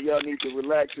area, man, y'all need to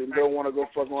relax and don't want to go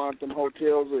fuck around them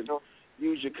hotels and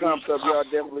use your comps up. Y'all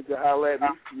definitely can holler at me,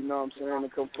 you know what I'm saying,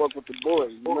 and come fuck with the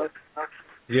boys, you know?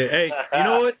 Yeah, hey, you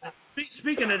know what?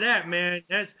 Speaking of that, man,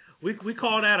 we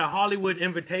call that a Hollywood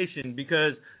invitation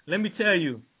because let me tell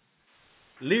you,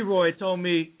 Leroy told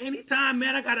me, anytime,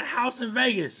 man, I got a house in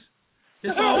Vegas.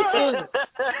 It's all good.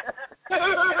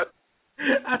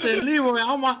 I said, Leroy,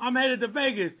 I'm headed to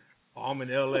Vegas. Oh, I'm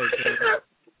in L.A. Hey,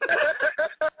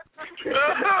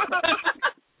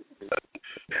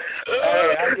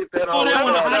 I get that all the time.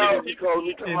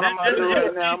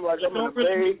 I'm like, I'm in the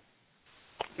Bay.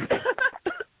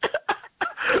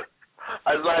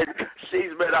 I was like,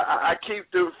 jeez, man, I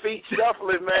keep the feet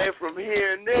shuffling, man, from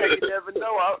here and there. You never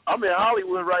know. I'm in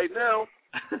Hollywood right now.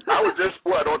 I was just,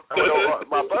 my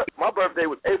birthday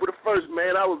was April the 1st,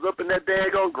 man. I was up in that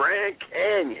daggone Grand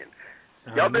Canyon.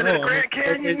 Y'all been in the Grand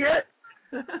Canyon yet?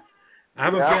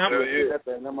 I'm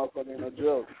that motherfucker ain't no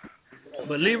joke.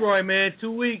 But Leroy, man,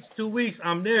 2 weeks,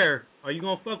 I'm there. Are you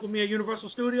going to fuck with me at Universal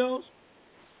Studios?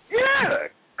 Yeah.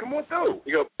 Come on through.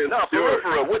 You go, No, for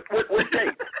real. What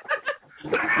date?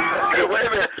 Hey, wait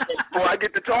a minute. Before I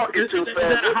get to talking too fast.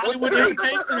 Is that Hollywood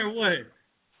Invitation or what?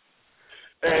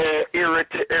 Man,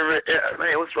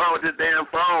 what's wrong with this damn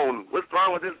phone?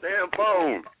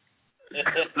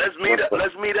 Let's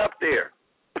meet up there.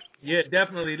 Yeah,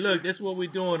 definitely. Look, this is what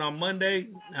we're doing on Monday.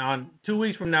 On 2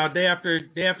 weeks from now, day after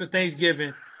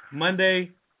Thanksgiving,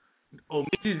 Monday,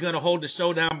 Omeezy's gonna hold the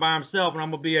show down by himself, and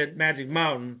I'm gonna be at Magic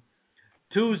Mountain.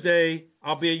 Tuesday,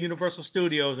 I'll be at Universal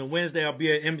Studios, and Wednesday, I'll be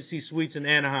at Embassy Suites in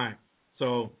Anaheim.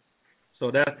 So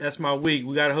that's my week.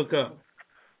 We gotta hook up.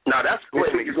 No, that's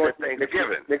next week is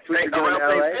Thanksgiving. Next week is going to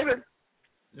Thanksgiving.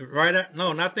 Right?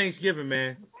 No, not Thanksgiving,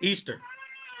 man. Easter.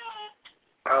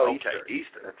 Oh, okay.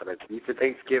 Easter. That's what Easter,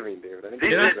 Thanksgiving, dude.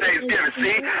 Thanksgiving.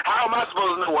 See, how am I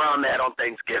supposed to know where I'm at on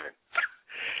Thanksgiving?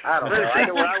 I don't know. I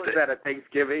know where I was at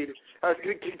Thanksgiving. I was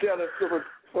going to keep down that silver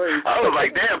plate. I was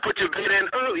like, damn, put your bid in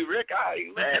early, Rick. I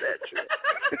ain't mad at you.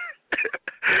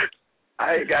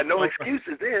 I ain't got no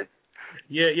excuses then.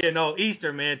 Yeah, no, Easter,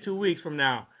 man. 2 weeks from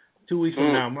now. 2 weeks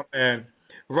from now, my bad.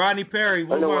 Rodney Perry, we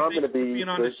want to be being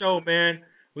on the show, man.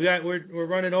 We're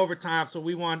running overtime, so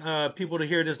we want people to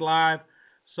hear this live.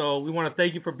 So we want to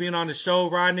thank you for being on the show,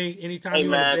 Rodney. Anytime you're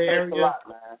in the Bay Area, a lot,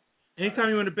 man. Anytime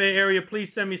you're in the Bay Area, please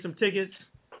send me some tickets.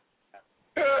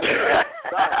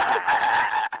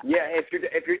 Yeah, if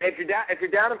you're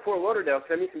down in Fort Lauderdale,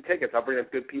 send me some tickets. I'll bring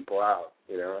up good people out.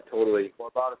 You know, totally.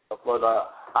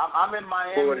 I'm in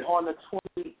Miami on the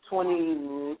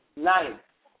 29th.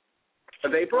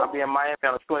 Of April? I'll be in Miami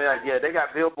on the 29th. Yeah, they got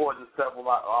billboards and stuff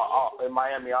in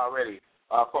Miami already.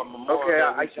 From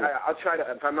Memorial. Okay, I'll try to.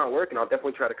 If I'm not working, I'll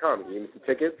definitely try to come. You need some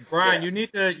tickets? Brian, you need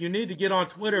to get on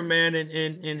Twitter, man,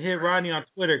 and hit Rodney on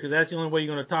Twitter, because that's the only way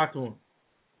you're going to talk to him.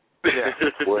 Yeah,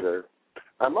 Twitter.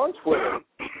 I'm on Twitter.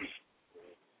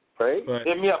 Right?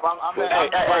 Hit me up.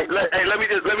 Hey, let me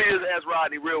just ask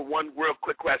Rodney one real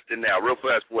quick question now, real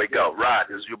fast before we go. Rod,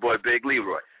 this is your boy Big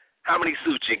Leroy. How many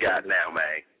suits you got now,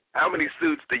 man? How many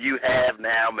suits do you have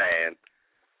now, man?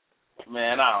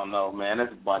 Man, I don't know, man.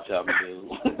 There's a bunch of them,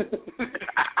 dude.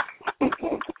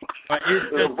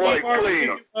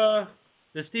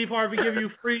 Does Steve Harvey give you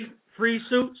free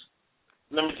suits?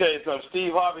 Let me tell you something.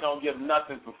 Steve Harvey don't give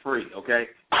nothing for free, okay?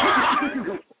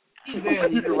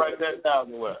 You can write that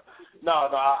down somewhere. No,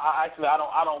 I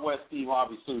don't wear Steve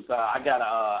Harvey suits. I got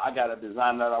a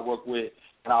designer that I work with,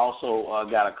 and I also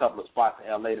got a couple of spots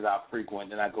in LA that I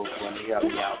frequent, and I go to when they help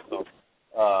me out. So,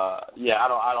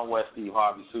 I don't wear Steve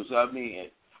Harvey suits. I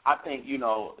mean, I think,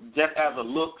 just as a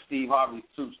look, Steve Harvey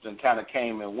suits then kind of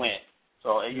came and went.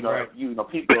 So,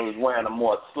 people is wearing a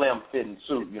more slim fitting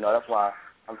suit. That's why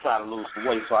I'm trying to lose the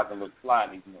weight so I can look fly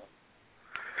anymore.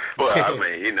 Well, I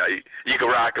mean, you can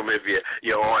rock them if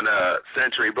you're on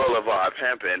Century Boulevard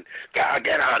pimping. God,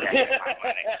 get out of here.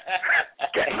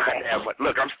 Get out of here. But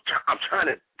look, I'm trying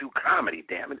to do comedy,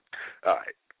 damn it. All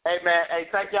right. Hey, man. Hey,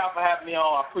 thank y'all for having me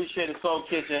on. I appreciate it, Soul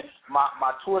Kitchen.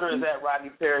 My Twitter is at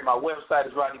Rodney Perry. My website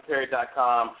is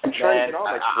rodneyperry.com. I'm trying to get on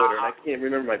my Twitter, and I can't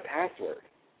remember my password.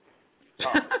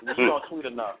 You don't tweet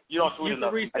enough. You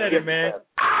can reset it, man.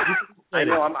 I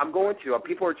know. I'm going to.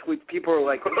 People are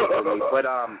like, but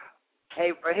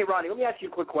hey, Ronnie, let me ask you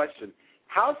a quick question.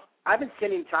 I've been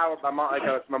sending Tyler. My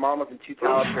mom was in 2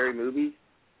 Tyler Perry movies,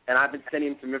 and I've been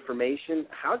sending him some information.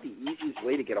 How's the easiest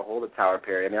way to get a hold of Tyler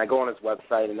Perry? I mean, I go on his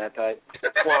website and that type.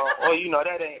 Well, that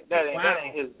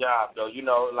ain't his job though. He's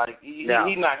not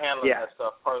handling that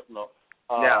stuff personal.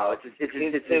 No, it's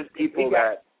just people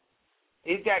that.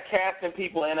 He's got casting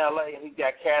people in LA, and he's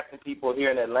got casting people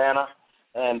here in Atlanta.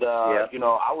 And I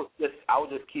would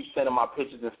just keep sending my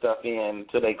pictures and stuff in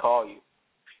until they call you.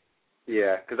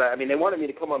 Yeah, because they wanted me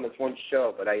to come on this one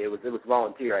show, but it was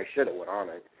volunteer. I should have went on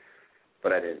it,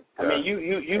 but I didn't. I mean,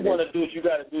 you want to do what you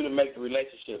got to do to make the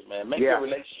relationships, man. Make your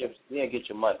relationships, then get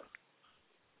your money.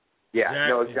 Yeah,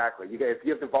 no, exactly. If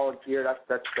you have to volunteer, that's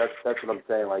what I'm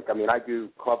saying. Like, I mean, I do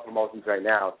club promotions right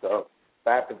now, so if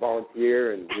I have to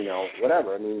volunteer and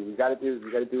whatever. I mean, you got to do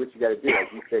what you got to do.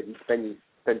 Like you said, you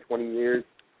spend 20 years,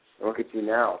 and look at you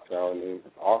now. So I mean,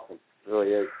 it's awesome. It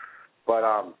really is. But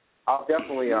I'll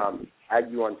definitely add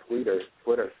you on Twitter.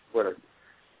 Done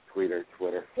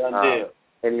deal.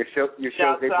 And your show's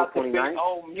April 29th.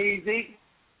 Omeezy.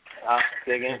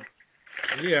 Digging.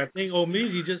 Yeah, I think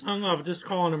Omeezy just hung up. Just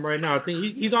calling him right now. I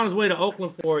think he's on his way to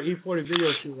Oakland for an E40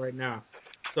 video shoot right now.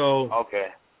 So okay.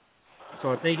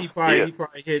 So I think he probably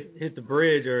hit the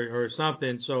bridge or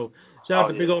something. So shout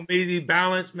out to Big Omeezy.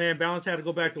 Balance had to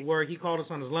go back to work. He called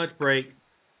us on his lunch break,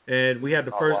 and we had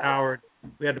the first hour.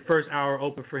 We had the first hour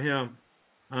open for him.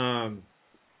 Man,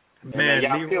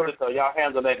 y'all killed it though. Y'all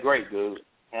handled that great, dude.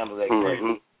 Handled that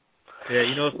great. Yeah,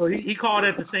 you know, so he called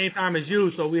at the same time as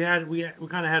you, so we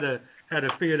kind of had to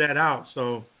figure that out.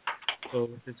 So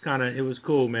it was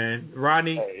cool, man.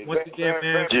 Rodney, once again,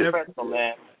 man.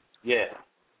 Man. Yeah.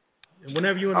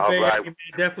 Whenever you're in the Bay Area,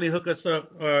 definitely hook us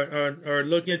up or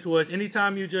look into us.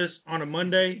 Anytime you just on a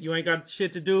Monday, you ain't got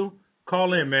shit to do,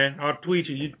 call in, man. I'll tweet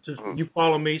you. You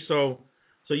follow me, so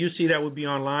you see that we'll be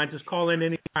online. Just call in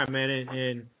anytime, man,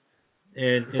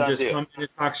 and just come and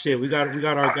talk shit. We got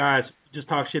our guys. Just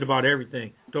talk shit about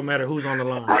everything. Don't matter who's on the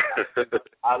line.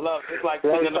 I love it. It's like they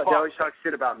always talk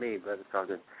shit about me, but it's all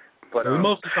good. But we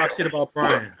mostly talk shit about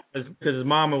Brian because his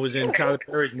mama was in Tyler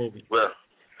Perry's movie. Well,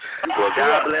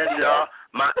 God bless y'all.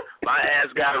 My ass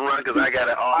got to run because I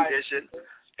got an audition.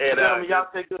 And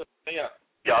y'all stay good. Stay up.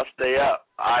 Y'all stay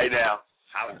up. All right now.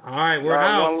 All right, we're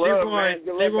out.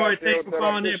 Leroy, thanks for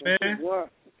calling in, man.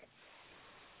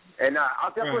 And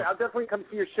I'll definitely come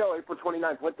see your show April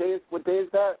 29th. What day is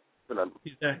that?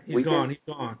 He's gone.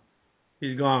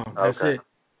 That's it.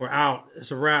 We're out.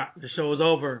 It's a wrap. The show is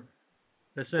over.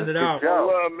 Let's send it out.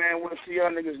 Love, man. Want to see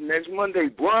y'all niggas next Monday,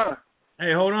 boy.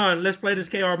 Hey, hold on. Let's play this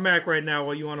KR Mac right now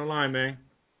while you on the line, man.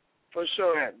 For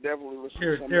sure, definitely.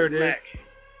 Here it is.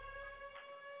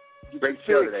 Great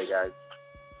show today, guys.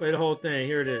 Play the whole thing.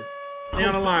 Here it is. Stay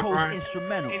on the line, Brian.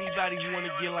 Instrumental. Anybody who want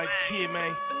to get like Kid,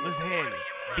 man, let's handle it.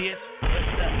 Bitch,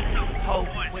 what's up? Ho,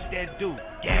 what that do?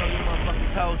 Get on your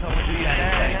motherfucking toes, ho, what do you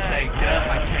think? Shaked up,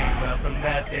 I came up from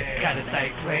nothing. Gotta stay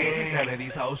clean, none of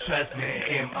these hoes trust me.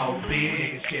 M.O.B.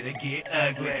 niggas shit'll get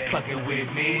ugly. Fucking with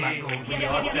me, like gon' be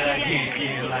all thug.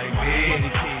 Yeah, like me.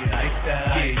 Any kid like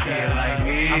stuff. Yeah, like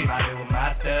me. I'm riding with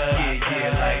my thug.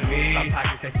 Yeah, like me. My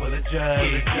pockets they full of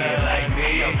drugs. Yeah, like me.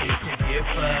 Yo, bitch, you get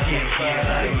fucked. Yeah,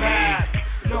 like me.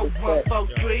 No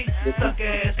 143, suck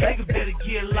ass nigga better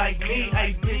get like me.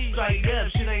 Hey, bitch, straight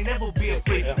up, shit ain't never been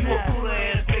free. You a cool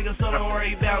ass nigga, so don't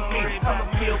worry about me.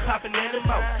 I'm a pill popping in the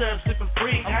mouth, serve sipping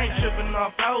free. I ain't tripping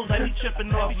off hoes, I be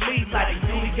tripping off me. Like,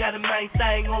 we got a main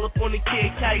thing all up on the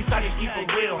kid case. I can keep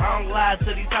it real, I don't lie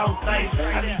to these hoes things.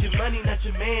 I need your money, not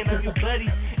your man or your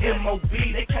buddy. M.O.B.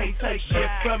 they can't take shit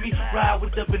from me. Ride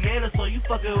with the banana, so you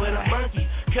fucking with a monkey.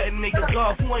 Cutting niggas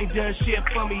off who ain't done shit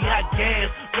for me. I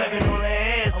gas, rubbing on the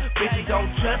ass. Bitches don't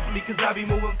trust me cause I be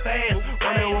moving fast.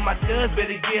 Wondering when my thugs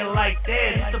better get like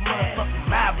that. It's the motherfucking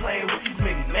mind playing with these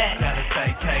niggas mad. Gotta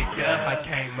stay caked up, I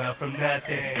came up from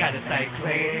nothing. Gotta stay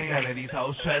clean, none of these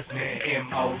hoes trust me.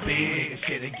 M.O.B. niggas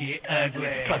shit'll get ugly.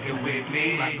 Fucking with me,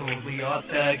 like gon' be all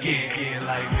thug. Yeah,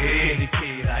 like me. Any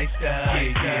kid I stuck.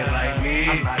 Yeah, like me.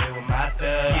 I'm riding with my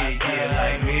thug. Yeah,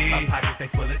 like me. My pockets they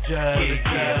full of drugs.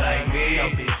 Yeah, like me. Yo,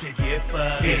 bitch, you get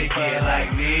fucked. Yeah,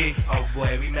 like me. Oh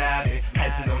boy, we mounted.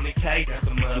 On the cake, that's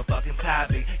a motherfucking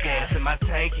topic. Gas in my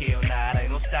tank, hell nah,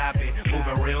 ain't no stopping.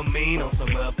 Moving real mean on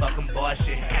some motherfucking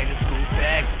bullshit. Ain't a school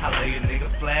back, I lay a nigga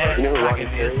flat.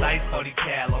 Rockin' this ice 40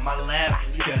 cal on my lap.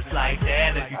 Just like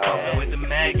that, if you fuckin' with the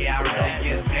mag, yeah, I really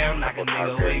get down, knock a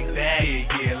nigga wig back.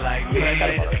 Yeah, like me.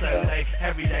 Monday to Sunday,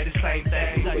 every day the same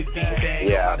thing. Louis V bag,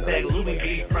 my bag, Louis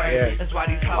V frame. That's why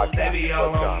these hoes, they be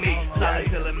all on me. Solid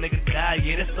till a nigga die,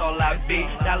 yeah, that's all I be.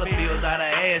 Dollar bills out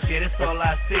of ass, yeah, that's all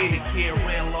I see. The kid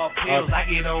ran off pills, I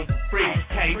get on free.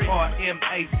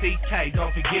 KRMACK,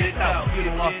 don't forget it though. You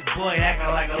done lost a boy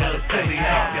acting like a little silly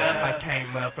hoe. I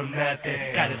came up from nothing,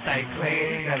 gotta stay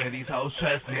clean. None of these hoes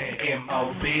trust me.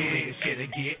 M.O.B. niggas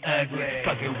shit'll get ugly.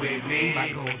 Fucking with me, my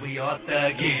goons we all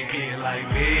thug. Yeah, like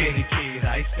me. Any kid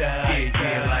I stuck.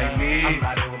 Yeah, like me. I'm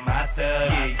riding with my thug.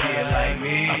 Yeah, like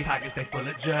me. My pockets they full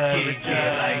of drugs.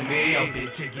 Yeah, like me. Yo,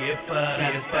 bitch, you get fucked.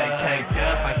 Gotta stay caked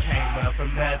up, I came up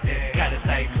from nothing. Gotta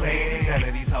stay clean. None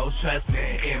of these hoes trust me.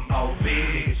 M.O.B.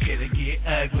 niggas shit'll get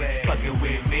ugly. Fucking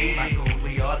with me, my goons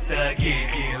we all thug.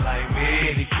 Yeah, like me.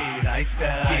 Any kid I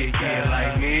stuck. Yeah,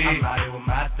 like me. I'm riding with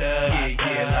my thug.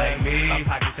 Yeah, like me. My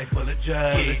pockets they full of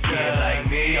drugs. Yeah, like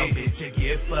me. Yo, bitch, you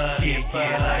get fucked.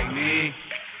 Yeah, like me.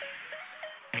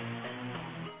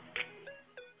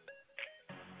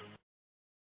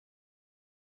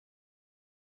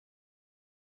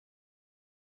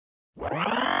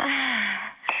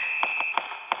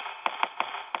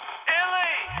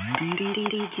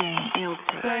 DJ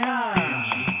Elton.